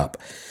setup.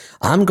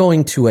 I'm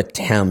going to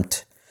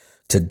attempt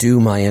to do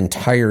my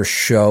entire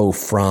show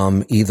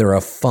from either a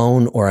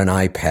phone or an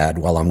iPad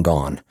while I'm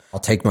gone. I'll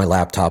take my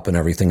laptop and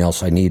everything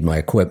else I need, my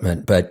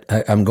equipment, but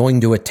I'm going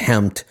to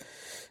attempt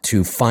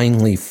to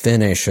finally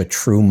finish a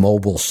true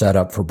mobile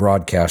setup for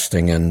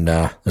broadcasting, and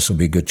this will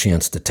be a good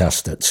chance to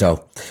test it.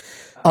 So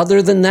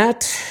other than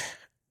that,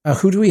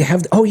 who do we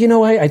have? Oh,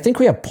 I think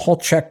we have Paul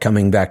Chek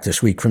coming back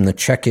this week from the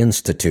Chek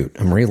Institute.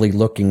 I'm really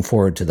looking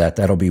forward to that.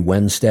 That'll be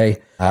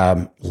Wednesday.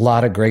 A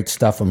lot of great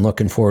stuff. I'm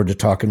looking forward to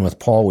talking with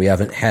Paul. We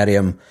haven't had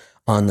him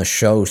on the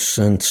show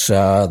since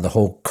the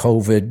whole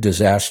COVID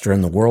disaster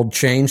and the world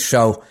changed.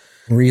 So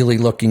really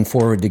looking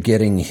forward to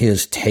getting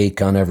his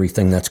take on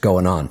everything that's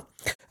going on.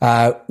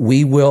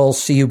 We will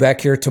see you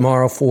back here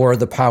tomorrow for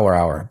the Power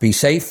Hour. Be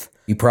safe,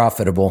 be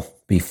profitable,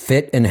 be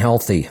fit and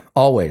healthy.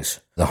 Always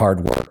the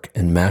hard work,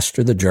 and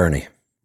master the journey.